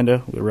Monkeys, kind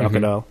of, with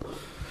Rockadell.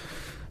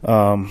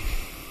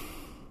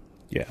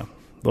 Yeah.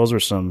 Those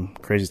were some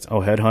crazy...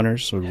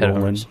 Headhunters with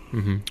Roland.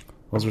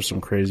 Those were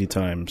some crazy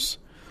times.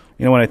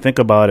 You know, when I think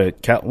about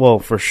it, not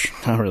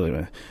really,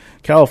 man.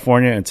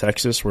 California and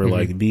Texas were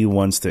like the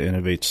ones to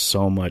innovate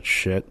so much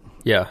shit.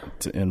 Yeah.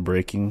 In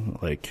breaking,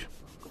 like,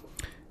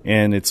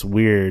 and it's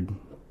weird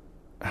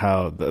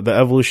how the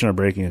evolution of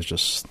breaking is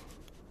just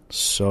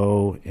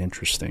so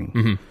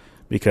interesting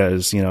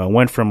because, you know, it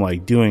went from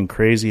like doing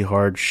crazy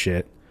hard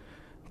shit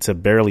to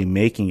barely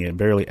making it,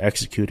 barely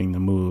executing the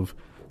move,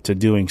 to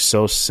doing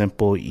so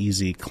simple,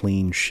 easy,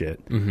 clean shit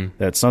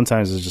that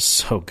sometimes is just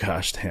so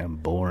gosh damn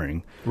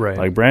boring. Right.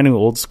 Like brand new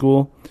old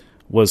school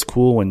was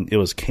cool when it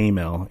was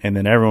K-Mel, and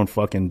then everyone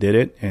fucking did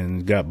it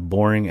and got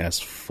boring as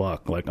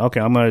fuck. Like, okay,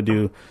 I'm going to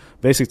do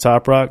basic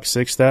top rock,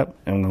 6-step,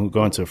 and I'm going to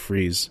go into a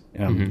freeze.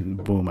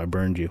 And boom, I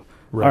burned you.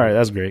 Right. All right,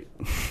 that's great.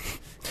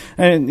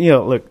 And, you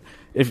know, look,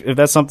 if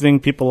that's something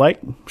people like,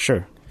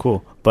 sure,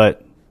 cool.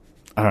 But,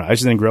 I don't know, I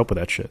just didn't grow up with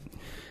that shit.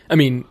 I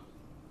mean,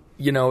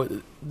 you know,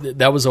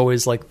 that was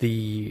always like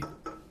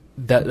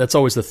that's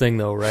always the thing,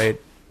 though, right?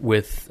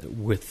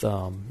 With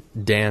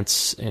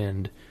dance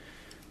and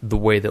the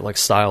way that like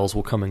styles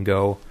will come and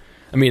go.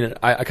 I mean,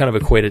 I kind of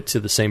equate it to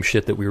the same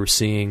shit that we were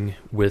seeing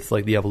with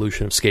like the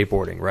evolution of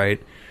skateboarding,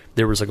 right?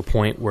 There was like a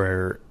point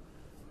where,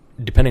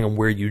 depending on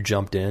where you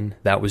jumped in,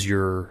 that was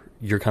your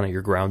kind of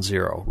your ground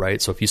zero,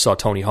 right? So if you saw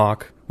Tony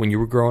Hawk when you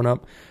were growing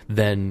up,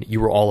 then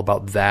you were all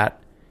about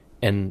that,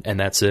 and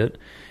that's it.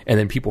 And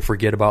then people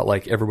forget about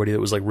like everybody that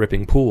was like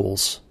ripping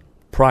pools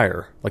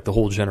prior, like the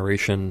whole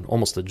generation,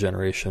 almost a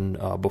generation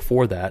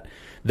before that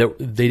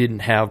they didn't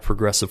have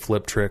progressive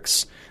flip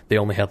tricks. They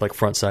only had like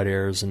front side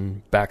airs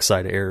and back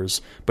side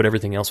airs, but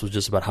everything else was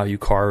just about how you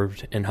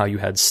carved and how you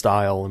had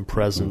style and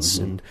presence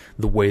and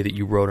the way that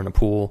you rode in a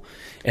pool.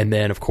 And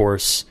then of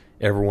course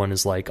everyone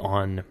is like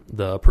on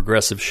the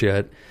progressive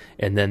shit,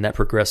 and then that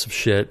progressive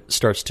shit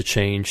starts to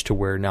change to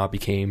where now it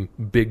became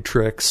big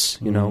tricks,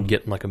 you know,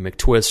 getting like a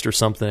McTwist or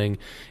something,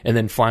 and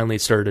then finally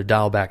it started to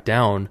dial back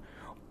down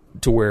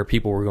to where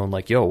people were going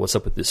like, yo, what's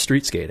up with this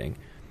street skating?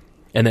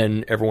 And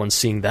then everyone's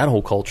seeing that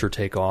whole culture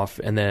take off,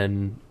 and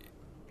then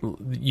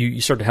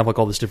you start to have like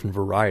all this different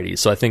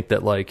varieties. So I think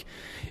that like,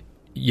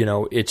 you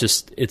know, it's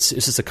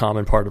just a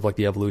common part of like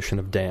the evolution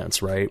of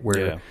dance, right?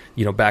 Where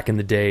you know, back in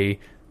the day,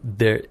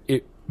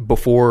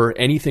 before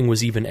anything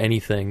was even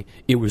anything,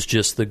 it was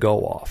just the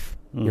go off.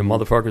 You know,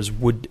 motherfuckers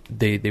would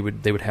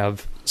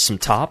have some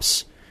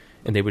tops,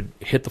 and they would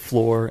hit the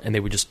floor, and they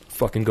would just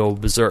fucking go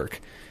berserk.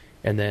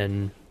 And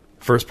then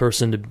first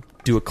person to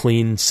do a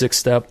clean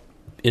 6-step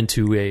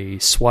into a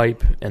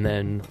swipe, and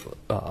then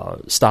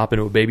stop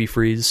into a baby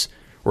freeze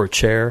or a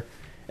chair,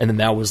 and then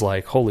that was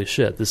like, holy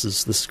shit, this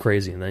is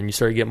crazy. And then you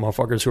started getting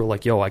motherfuckers who are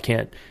like, yo, I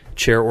can't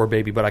chair or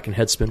baby, but I can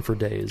head spin for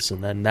days,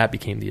 and then that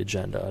became the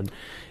agenda.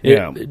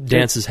 And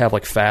dances have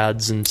like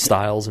fads and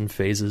styles and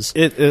phases.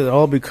 It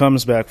all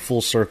becomes back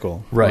full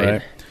circle,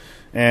 right?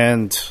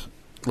 And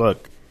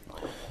look,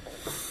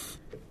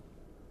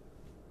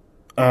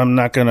 I'm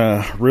not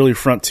gonna really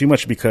front too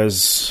much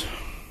because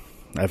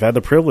I've had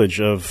the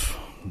privilege of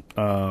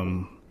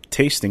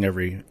tasting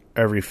every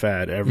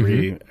fad,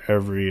 every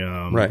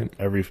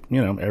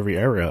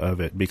era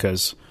of it.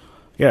 Because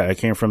I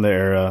came from the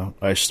era.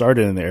 I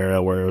started in the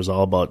era where it was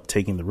all about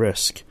taking the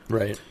risk,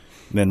 right?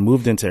 Then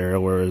moved into era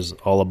where it was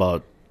all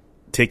about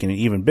taking an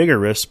even bigger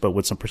risk, but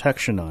with some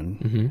protection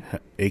on,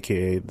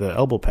 aka the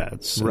elbow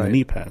pads and the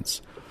knee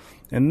pads.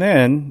 And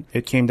then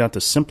it came down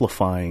to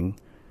simplifying,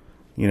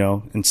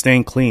 and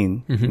staying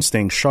clean and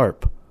staying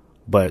sharp,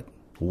 but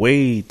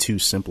way too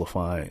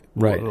simplified.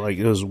 Right. Like,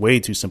 it was way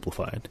too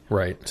simplified.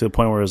 Right. To the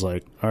point where it was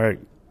like, all right,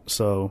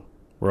 so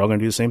we're all going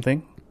to do the same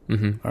thing?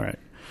 All right.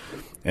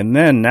 And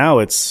then now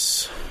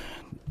it's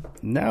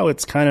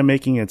kind of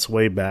making its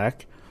way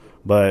back,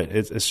 but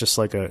it's just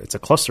like it's a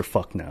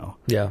clusterfuck now.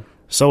 Yeah.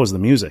 So is the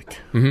music.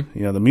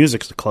 The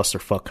music's a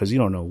clusterfuck because you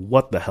don't know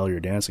what the hell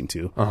you're dancing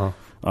to.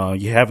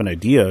 You have an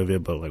idea of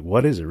it, but like,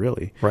 what is it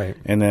really? Right.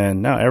 And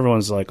then now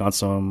everyone's like on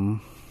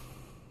some,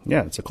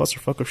 it's a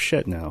clusterfuck of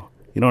shit now.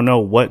 You don't know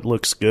what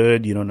looks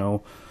good. You don't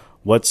know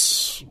what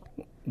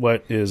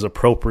is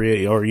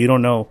appropriate, or you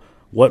don't know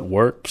what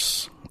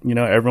works.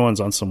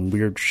 Everyone's on some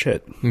weird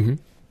shit.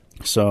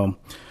 So,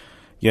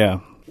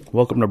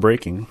 welcome to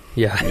breaking.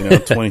 Yeah.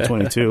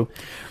 2022.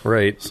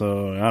 Right.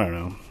 So, I don't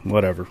know.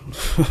 Whatever.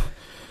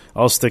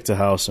 I'll stick to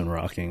house and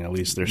rocking. At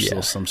least there's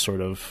still some sort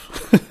of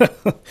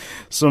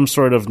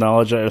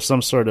knowledge,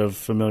 some sort of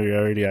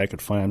familiarity I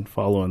could find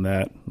following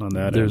that on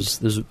that.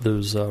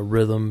 There's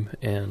rhythm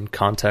and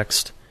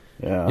context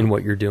in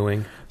what you're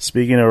doing.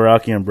 Speaking of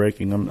rocking and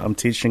breaking, I'm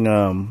teaching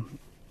a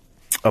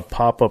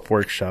pop-up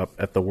workshop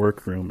at the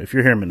Workroom. If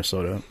you're here in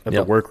Minnesota, at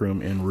the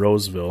Workroom in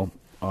Roseville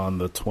on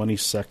the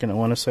 22nd, I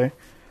want to say.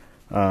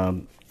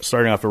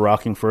 Starting off with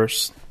rocking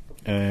first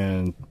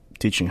and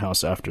teaching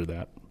house after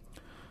that.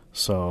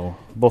 So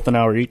both an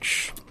hour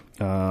each.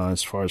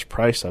 As far as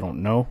price, I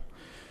don't know.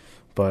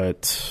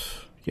 But,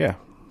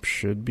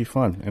 should be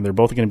fun. And they're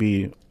both going to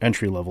be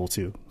entry level,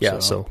 too. Yeah,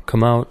 so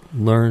come out,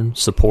 learn,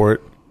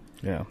 support.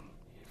 Yeah.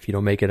 If you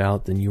don't make it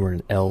out, then you are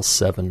an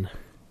L7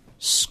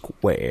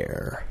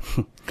 square.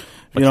 You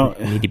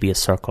need to be a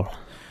circle.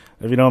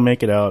 If you don't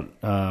make it out,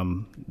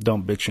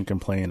 don't bitch and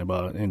complain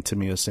about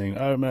Intimia saying,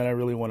 "Oh man, I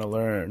really want to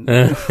learn."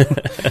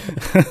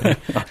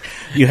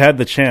 You had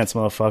the chance,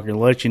 motherfucker.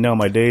 Let you know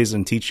my days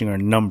in teaching are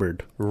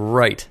numbered.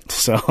 Right.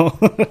 So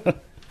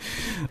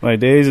my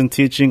days in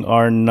teaching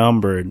are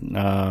numbered.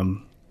 Not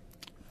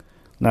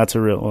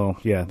to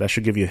that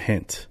should give you a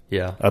hint.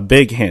 Yeah. A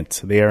big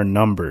hint. They are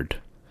numbered.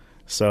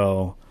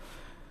 So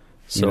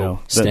stand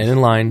in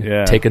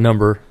line, take a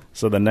number.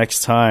 So the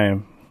next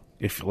time,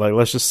 if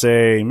let's just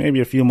say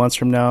maybe a few months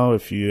from now,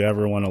 if you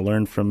ever want to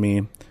learn from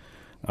me,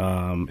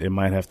 it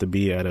might have to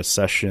be at a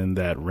session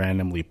that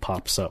randomly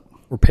pops up.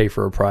 Or pay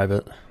for a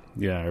private.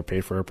 Yeah, or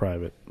pay for a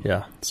private.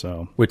 Yeah.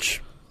 So,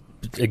 which,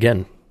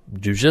 again,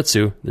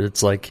 jiu-jitsu,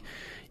 it's like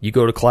you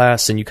go to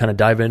class and you kind of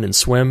dive in and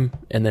swim,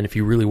 and then if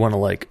you really want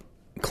to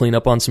clean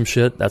up on some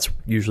shit, that's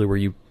usually where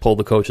you pull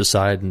the coach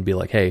aside and be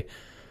like, hey,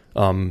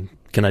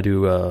 can I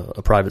do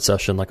a private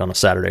session on a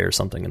Saturday or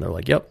something? And they're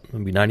like, yep,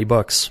 it'll be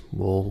 $90.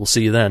 We'll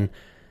see you then.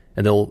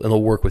 And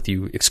they'll work with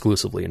you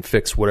exclusively and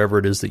fix whatever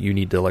it is that you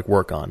need to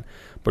work on.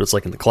 But it's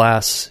in the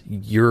class,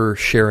 you're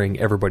sharing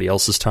everybody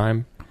else's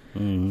time.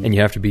 And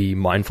you have to be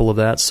mindful of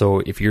that. So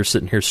if you're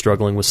sitting here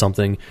struggling with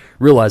something,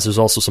 realize there's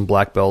also some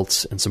black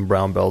belts and some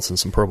brown belts and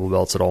some purple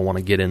belts that all want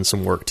to get in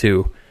some work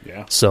too.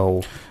 Yeah.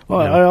 So,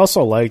 I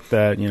also like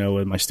that,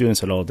 with my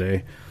students at All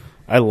Day,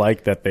 I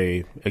like that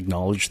they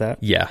acknowledge that.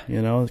 Yeah.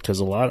 Because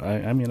a lot,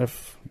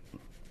 I've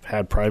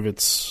had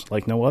privates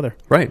like no other.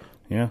 Right.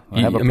 Yeah.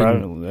 I have a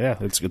private. Yeah,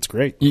 it's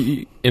great.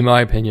 In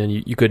my opinion,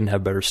 you couldn't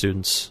have better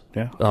students.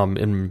 Yeah.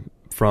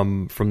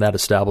 From that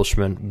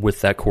establishment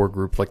with that core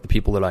group, the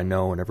people that I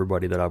know and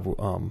everybody that I've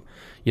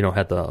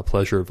had the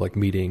pleasure of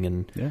meeting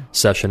and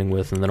sessioning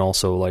with, and then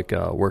also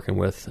working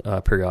with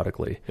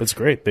periodically. It's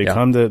great. They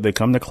come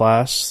to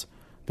class,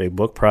 they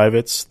book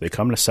privates, they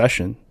come to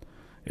session.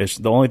 It's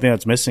the only thing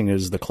that's missing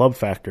is the club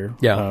factor.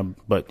 Yeah.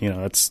 But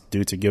that's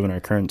due to given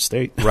our current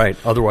state. Right.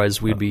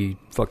 Otherwise, we'd be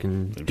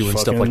doing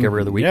stuff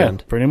every other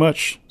weekend. Yeah, pretty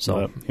much.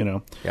 So Yeah.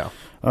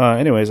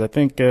 Anyways, I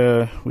think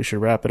we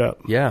should wrap it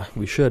up. Yeah,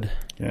 we should.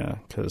 Yeah,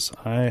 because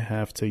I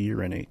have to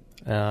urinate.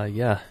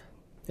 Yeah,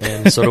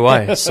 and so do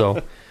I.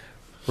 So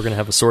we're gonna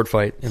have a sword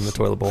fight in the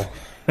toilet bowl.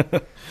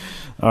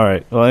 All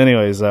right. Well,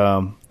 anyways,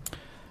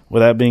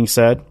 with that being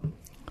said,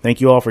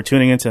 thank you all for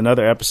tuning in to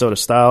another episode of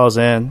Styles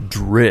and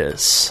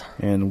Driss,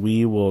 and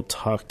we will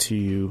talk to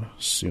you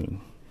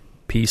soon.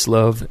 Peace,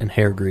 love, and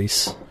hair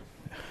grease.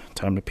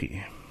 Time to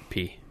pee.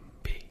 Pee.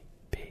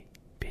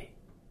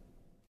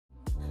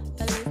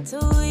 A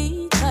little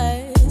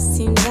weaker,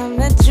 seems I'm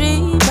a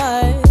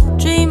dreamer,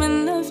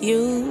 dreaming of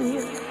you.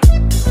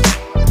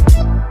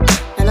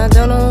 And I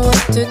don't know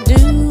what to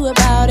do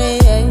about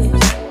it.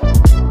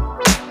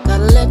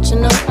 Gotta let you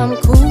know I'm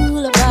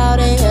cool about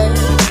it.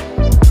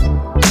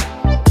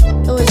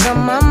 It was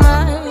on my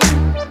mind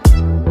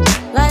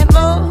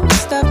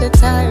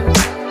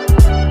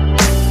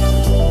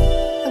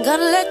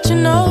let you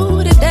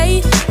know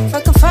today, if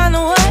I can find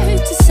a word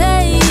to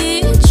say,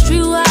 it's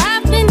true,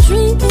 I've been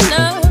dreaming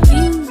of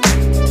you.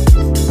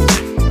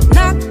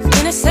 Not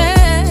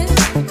innocent,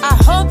 I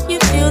hope you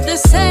feel the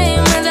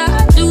same as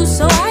I do,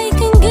 so I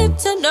can get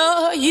to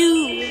know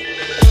you.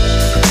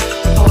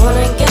 I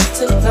wanna get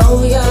to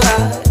know you.